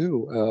died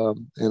too.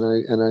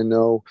 And I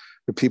know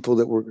the people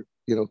that were,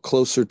 you know,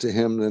 closer to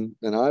him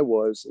than I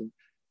was, and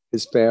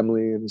his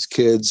family and his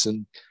kids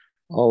and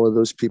all of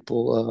those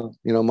people,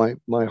 you know,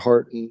 my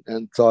heart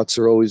and thoughts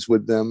are always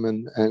with them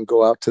and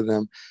go out to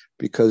them,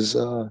 because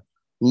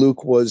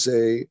Luke was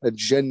a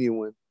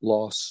genuine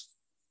loss.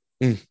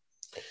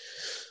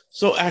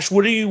 So Ash,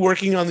 what are you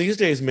working on these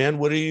days, man?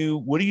 What are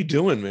you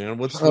doing, man?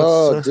 What's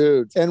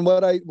dude. And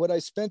what I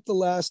spent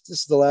this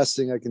is the last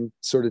thing I can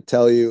sort of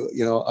tell you.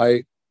 You know,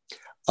 I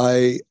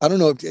don't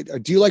know.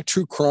 Do you like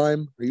true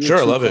crime? Are you sure?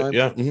 I love crime?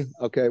 it. Yeah.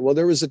 Okay. Well,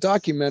 there was a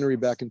documentary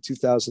back in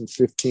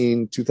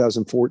 2015,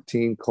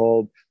 2014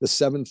 called The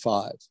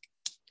 7-5,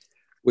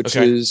 which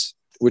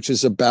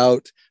is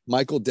about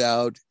Michael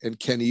Dowd and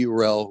Kenny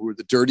Urell, who were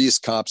the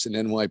dirtiest cops in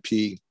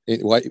NYPD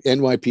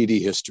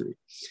history.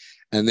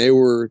 And they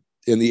were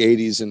in the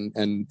 80s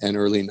and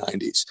early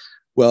 90s.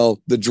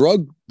 Well, the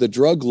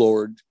drug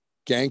lord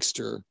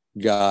gangster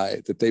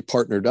guy that they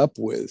partnered up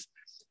with,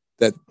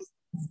 that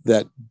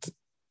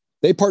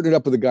they partnered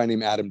up with a guy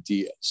named Adam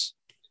Diaz.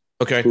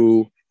 Okay.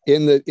 Who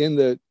in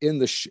the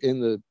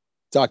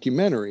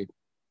documentary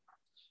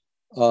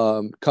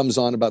comes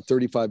on about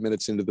 35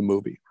 minutes into the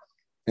movie.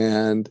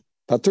 And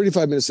about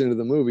 35 minutes into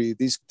the movie,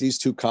 these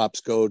two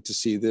cops go to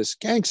see this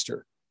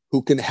gangster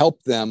who can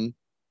help them.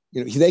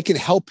 You know, they can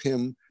help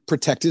him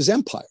protect his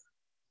empire,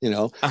 you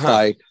know,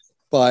 by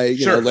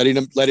you know, letting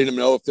him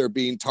know if they're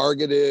being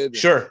targeted.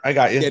 Sure. I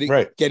got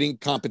you. Getting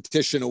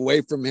competition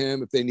away from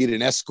him, if they need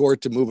an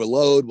escort to move a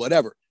load,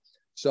 whatever.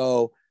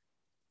 So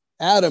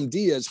Adam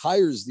Diaz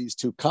hires these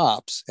two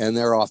cops and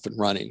they're off and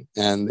running.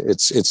 And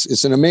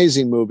it's an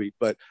amazing movie.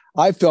 But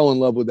I fell in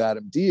love with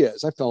Adam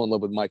Diaz. I fell in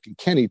love with Mike and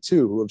Kenny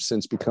too, who have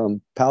since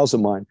become pals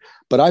of mine.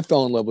 But I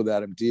fell in love with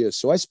Adam Diaz.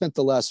 So I spent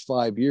the last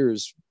 5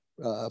 years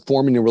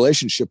forming a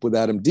relationship with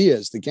Adam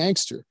Diaz, the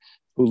gangster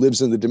who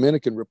lives in the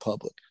Dominican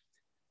Republic.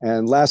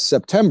 And last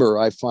September,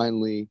 I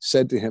finally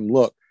said to him,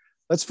 look,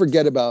 let's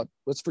forget about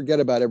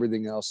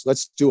everything else.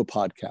 Let's do a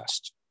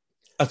podcast.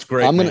 That's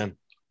great,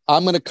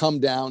 I'm going to come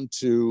down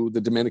to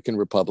the Dominican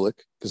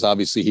Republic, because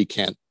obviously he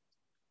can't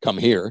come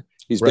here.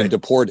 He's been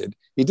deported.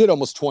 He did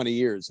almost 20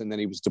 years and then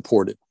he was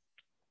deported.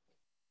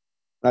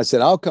 And I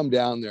said, I'll come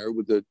down there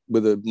with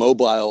a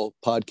mobile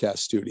podcast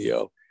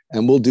studio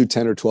and we'll do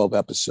 10 or 12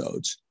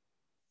 episodes.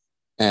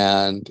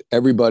 And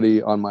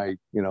everybody on my,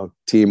 you know,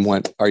 team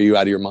went, are you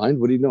out of your mind?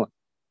 What are you doing?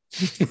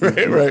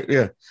 Right.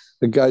 Yeah.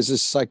 The guy's a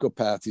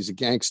psychopath. He's a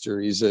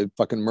gangster. He's a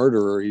fucking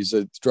murderer. He's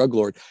a drug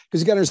lord.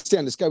 Because you got to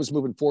understand, this guy was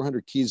moving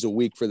 400 keys a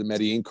week for the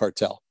Medellin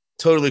cartel.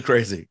 Totally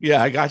crazy.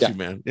 Yeah, I got you,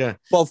 man. Yeah.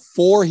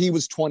 Before he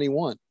was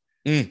 21.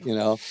 You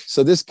know,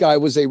 so this guy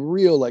was a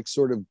real, like,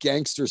 sort of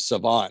gangster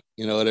savant.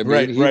 You know what I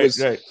mean?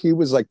 He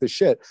was like the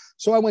shit.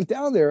 So I went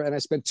down there and I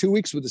spent 2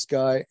 weeks with this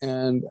guy,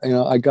 and you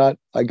know, I got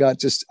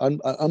just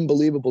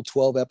unbelievable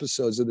 12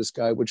 episodes of this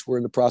guy, which we're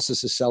in the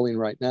process of selling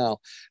right now,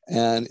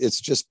 and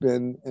it's just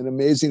been an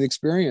amazing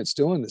experience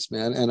doing this,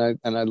 man. And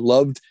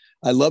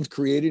I loved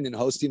creating and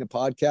hosting a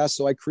podcast.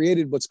 So I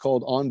created what's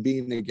called On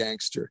Being a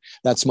Gangster.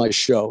 That's my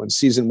show. And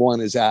season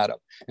 1 is Adam.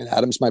 And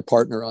Adam's my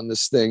partner on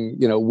this thing,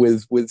 you know,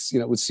 with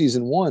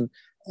season 1.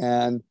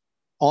 And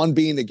On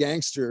Being a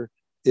Gangster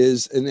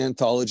is an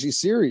anthology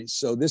series.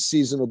 So this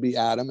season will be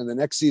Adam. And the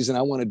next season,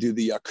 I want to do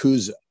the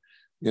Yakuza,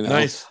 You know,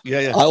 Nice.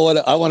 Yeah. I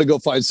want to go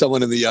find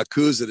someone in the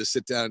Yakuza to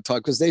sit down and talk,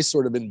 because they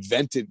sort of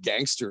invented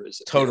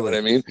gangsterism. Totally. You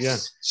know what I mean? Yeah.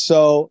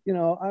 So,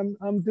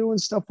 I'm doing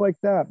stuff like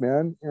that,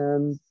 man.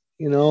 And,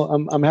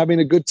 I'm having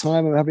a good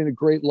time. I'm having a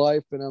great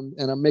life, and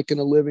I'm making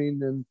a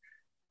living. And,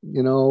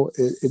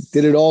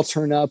 did it all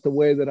turn out the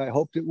way that I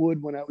hoped it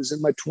would when I was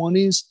in my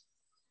 20s?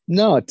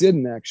 No, it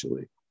didn't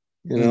actually,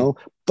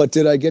 but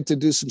did I get to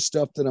do some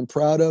stuff that I'm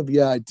proud of?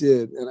 Yeah, I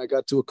did. And I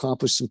got to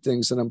accomplish some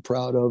things that I'm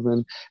proud of.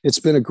 And it's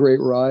been a great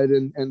ride.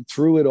 And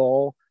through it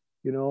all,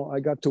 I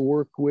got to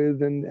work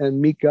with and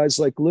meet guys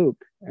like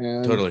Luke.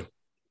 And totally.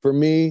 For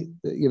me,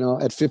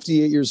 at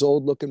 58 years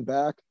old, looking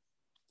back,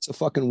 it's a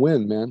fucking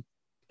win, man.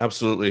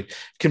 Absolutely.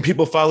 Can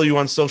people follow you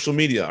on social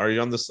media? Are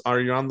you on the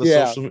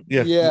social?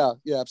 Yeah,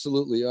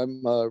 absolutely.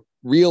 I'm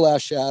Real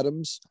Ash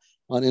Adams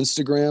on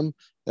Instagram.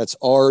 That's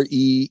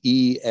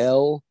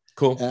REEL.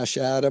 Cool. Ash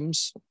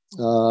Adams.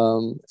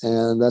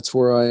 And that's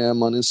where I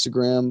am on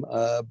Instagram.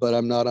 But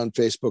I'm not on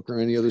Facebook or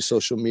any other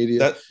social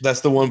media.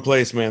 That's the one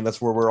place, man.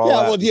 That's where we're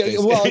all at.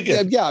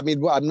 Yeah. I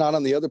mean, I'm not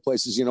on the other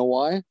places. You know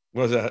why?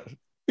 What's that?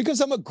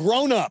 Because I'm a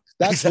grown-up.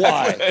 That's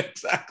why.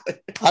 Exactly.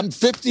 I'm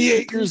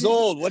 58 years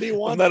old. What do you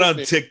want? I'm not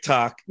on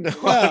TikTok. No,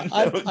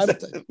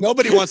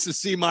 nobody wants to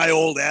see my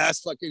old ass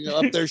fucking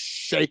up there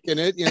shaking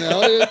it.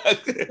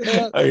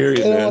 I hear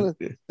you, man.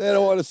 They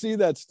don't want to see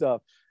that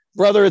stuff.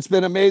 Brother, it's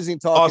been amazing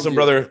talking to you.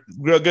 Brother.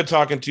 Real good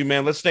talking to you,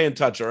 man. Let's stay in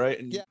touch, all right?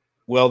 Yeah.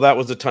 Well, that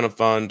was a ton of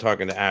fun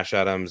talking to Ash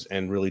Adams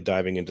and really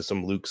diving into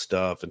some Luke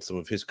stuff and some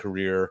of his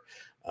career.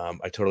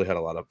 I totally had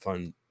a lot of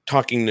fun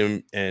talking to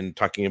him and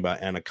talking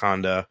about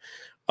Anaconda.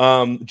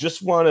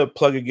 Just want to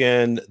plug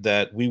again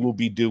that we will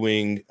be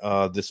doing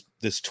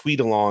this tweet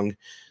along.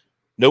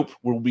 Nope,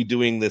 we'll be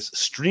doing this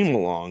stream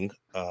along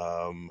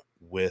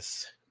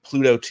with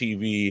Pluto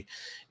TV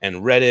and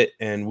Reddit,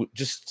 and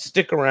just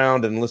stick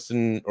around and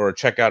listen or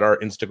check out our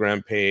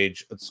Instagram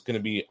page. It's going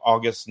to be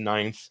August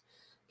 9th,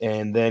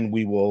 and then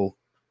we will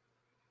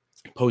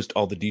post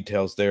all the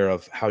details there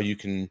of how you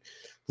can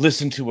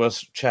listen to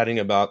us chatting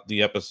about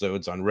the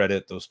episodes on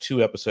Reddit. Those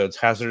 2 episodes,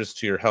 Hazardous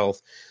to Your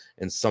Health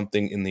and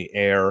Something in the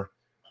Air,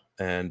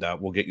 and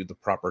we'll get you the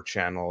proper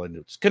channel, and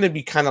it's going to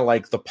be kind of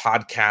like the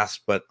podcast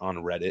but on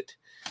Reddit,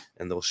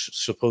 and there'll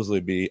supposedly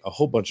be a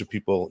whole bunch of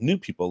new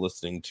people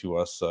listening to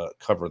us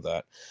cover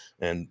that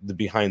and the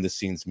behind the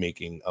scenes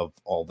making of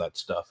all that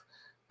stuff.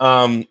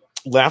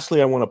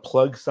 Lastly, I want to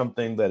plug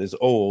something that is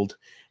old,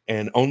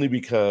 and only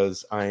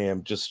because I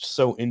am just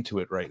so into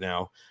it right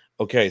now.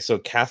 Okay, so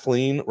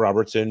Kathleen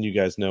Robertson, you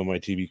guys know my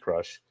TV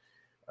crush.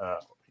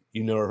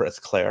 You know her as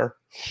Claire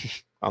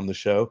on the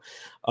show.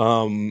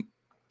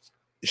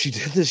 She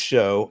did this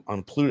show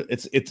on Pluto.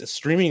 It's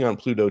streaming on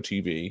Pluto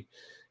TV.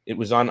 It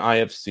was on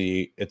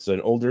IFC. It's an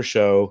older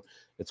show.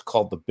 It's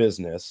called The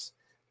Business.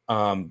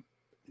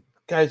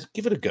 Guys,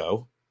 give it a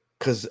go,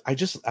 because I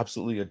just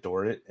absolutely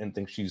adore it and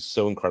think she's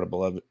so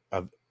incredible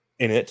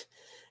in it.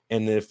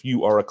 And if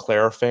you are a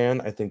Claire fan,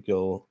 I think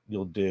you'll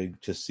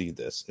dig to see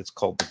this. It's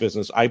called The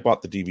Business. I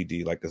bought the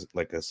DVD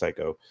like a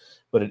psycho,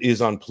 but it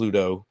is on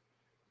Pluto.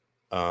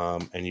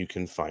 And you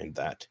can find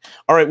that.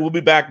 All right, we'll be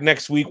back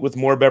next week with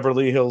more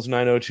Beverly Hills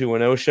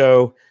 90210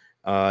 show.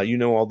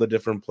 All the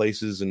different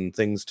places and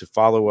things to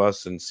follow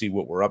us and see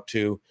what we're up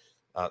to.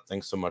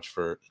 Thanks so much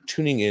for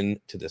tuning in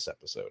to this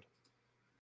episode.